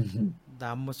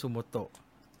ดัมโมซุโมโตะ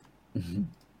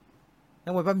นั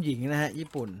กมวยปล้ำหญิงนะฮะ ญี่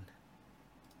ปุ่น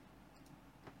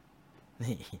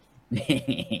นี่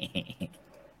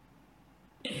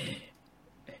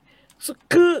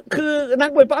คือนัก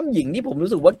มวยปล้ำหญิงนี่ผม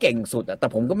รู้สึกว่าเก่งสุดอะแต่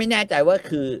ผมก็ไม่แน่ใจว่า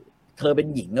คือ เธอเป็น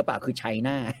หญิงหรือเปล่าคือชัยน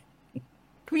า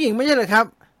ผู้หญิงไม่ใช่เหรอครับ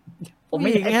ผมไ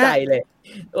ม่แน่ใจเลย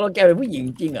แกเป็นผู้หญิง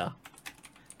จริงเหรอ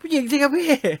ผู้หญิงสิครับพี่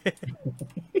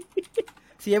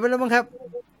เสียไปแล้วมั้งครับ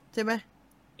ใช่ไหม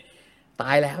ต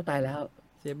ายแล้ว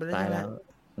เสียไปแล้ว ตาย ใช่ไหม แล้ว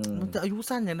มันจะอายุ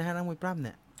สั้นอย่างนะฮะนักมวยปล้ำเ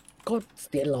นี่ย ก็ส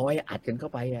เตียรอยด์อัดกันเข้า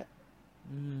ไปอ่ะ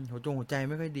หัวใจ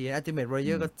ไม่ค่อยดีอัลติเมทวอริเย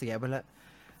อร์ก็เสียไปแล้ว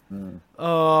อืม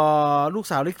ลูก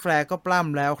สาวลิกแฟร์ก็ปล้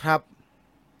ำแล้วครับ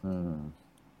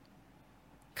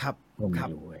ครับ ผม ครับ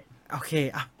ไม่รู้เว้ย โอเค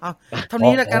เอาเท่า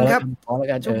นี้แล้วกันครับ พอแล้ว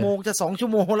กัน ชั่วโมงจะ2 ชั่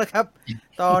วโมงแล้วครับ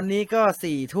ตอนนี้ก็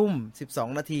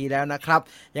4:12 นาทีแล้วนะครับ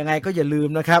ยังไงก็อย่าลืม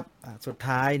นะครับสุด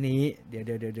ท้ายนี้เ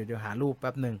ดี๋ยวหารูปแ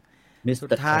ป๊บหนึ่งสุ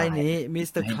ดท้ายนี้มิส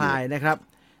เตอร์คลายนะครับ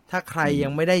ถ้าใครยั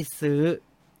งไม่ได้ซื้อ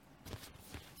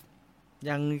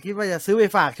ยังคิดว่าจะซื้อไป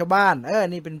ฝากชาวบ้าน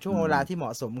นี่เป็นช่วงเวลาที่เหมา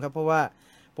ะสมครับ เพราะว่า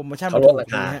โปรโมชั่นมันถูก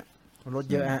นะฮะลด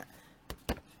เยอะฮะ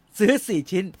ซื้อ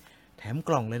4 ชิ้น แถมก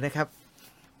ล่องเลยนะครับ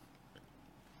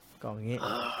กล่องนี้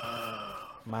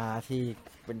มาที่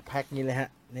เป็นแพ็คนี้เลยฮะ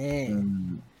นี่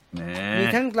มี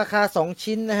ทั้งราคา2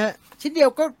 ชิ้นนะฮะชิ้นเดียว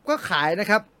ก็ขายนะ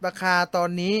ครับ ราคาตอน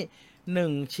นี้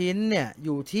1 ชิ้นเนี่ยอ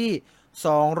ยู่ที่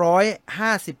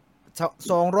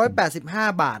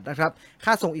285 บาทนะครับ ค่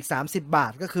าส่งอีก30 บา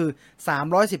ทก็คือ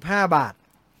315 บาท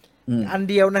อัน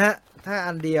เดียวนะฮะถ้า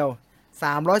อันเดียว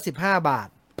315 บาท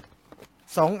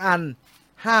2 อัน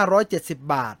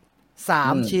570 บาท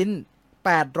3 ชิ้น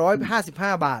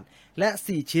855 บาทและ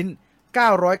4 ชิ้น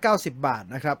990 บาท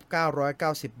นะครับ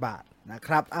990 บาทนะค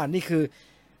รับนี่คือ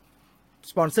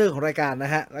สปอนเซอร์ของรายการน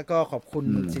ะฮะแล้วก็ขอบคุณ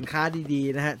สินค้าดี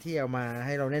ๆนะฮะที่เอามาใ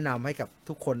ห้เราแนะนำให้กับ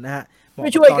ทุกคนนะฮะ ไ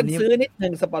ม่ช่วยกันซื้อนิดนึ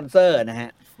งสปอนเซอร์นะฮะ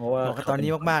เพราะว่าตอน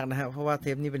นี้มากๆนะฮะเพราะว่าเท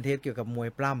ปนี้เป็นเทปเกี่ยวกับมวย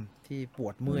ปล้ำที่ปว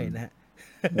ดเมื่อยนะฮะ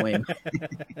มวย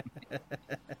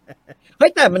เฮ้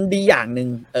ยแต่มันดีอย่างหนึ่ง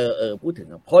พูดถึง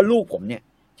เพราะลูกผมเนี่ย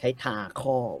ใช้ทา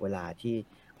ข้อเวลาที่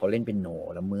เขาเล่นเป็นโน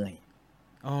แล้วเมื่อย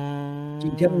จริ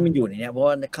งที่มันอยู่ในนี้เพราะ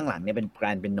ว่าข้างหลังเนี่ยเป็นแกร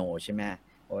นเป็นโนใช่ไหม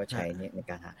เพราะว่าใช้เนี่ยใน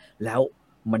การหาแล้ว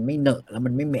มันไม่เหนอะแล้ว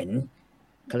มันไม่เหม็น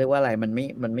เขาเรียกว่าอะไรมัน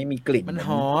ไม่มีกลิ่นมันห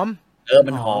อม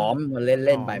มันหอมมันเ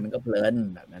ล่นๆไปมันก็เพลิน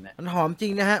แบบนั้นนะ มันหอมจริ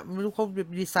งนะฮะไม่รู้เขา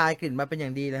ดีไซน์กลิ่นมาเป็นอย่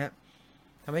างดีเลยฮะ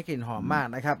ทำให้กลิ่นหอมมาก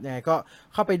นะครับยังไงก็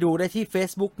เข้าไปดูได้ที่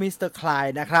Facebook Mr.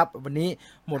 Clyde นะครับวันนี้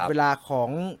หมดเวลาของ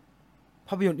ภ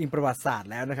าพยนตร์อิงประวัติศาสตร์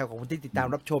แล้วนะครับขอบคุณที่ติดตาม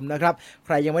รับชมนะครับใค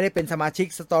รยังไม่ได้เป็นสมาชิก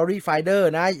Story Finder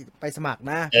นะไปสมัคร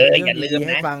นะอย่าลืมนะ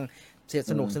ให้ฟังเสีย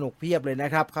สนุกเพียบเลยนะ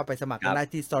ครับเข้าไปสมัครกันได้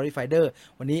ที่ Story Finder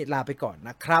วันนี้ลาไปก่อนน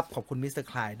ะครับขอบคุณ Mr.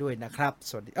 Clyde ด้วยนะครับ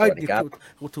สวัสดี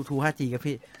ทู 5G ครับ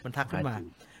พี่มันทักขึ้นมา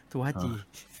ทู 5G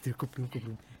เดี๋ยวกลุ่ม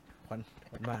ขวัญ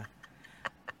มา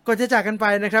ก่อนจะจากกันไป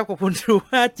นะครับขอบคุณทู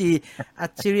 5G อั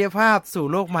จฉริยภาพสู่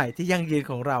โลกใหม่ที่ยั่งยืน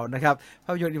ของเรานะครับภ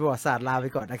าพยนตร์ประวัติศาสตร์ลาไป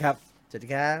ก่อนนะครับสวัสดี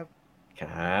ครั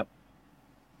บ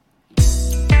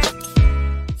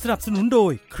สนับสนุนโด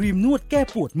ยครีมนวดแก้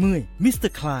ปวดเมื่อยมิสเตอ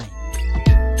ร์คลาย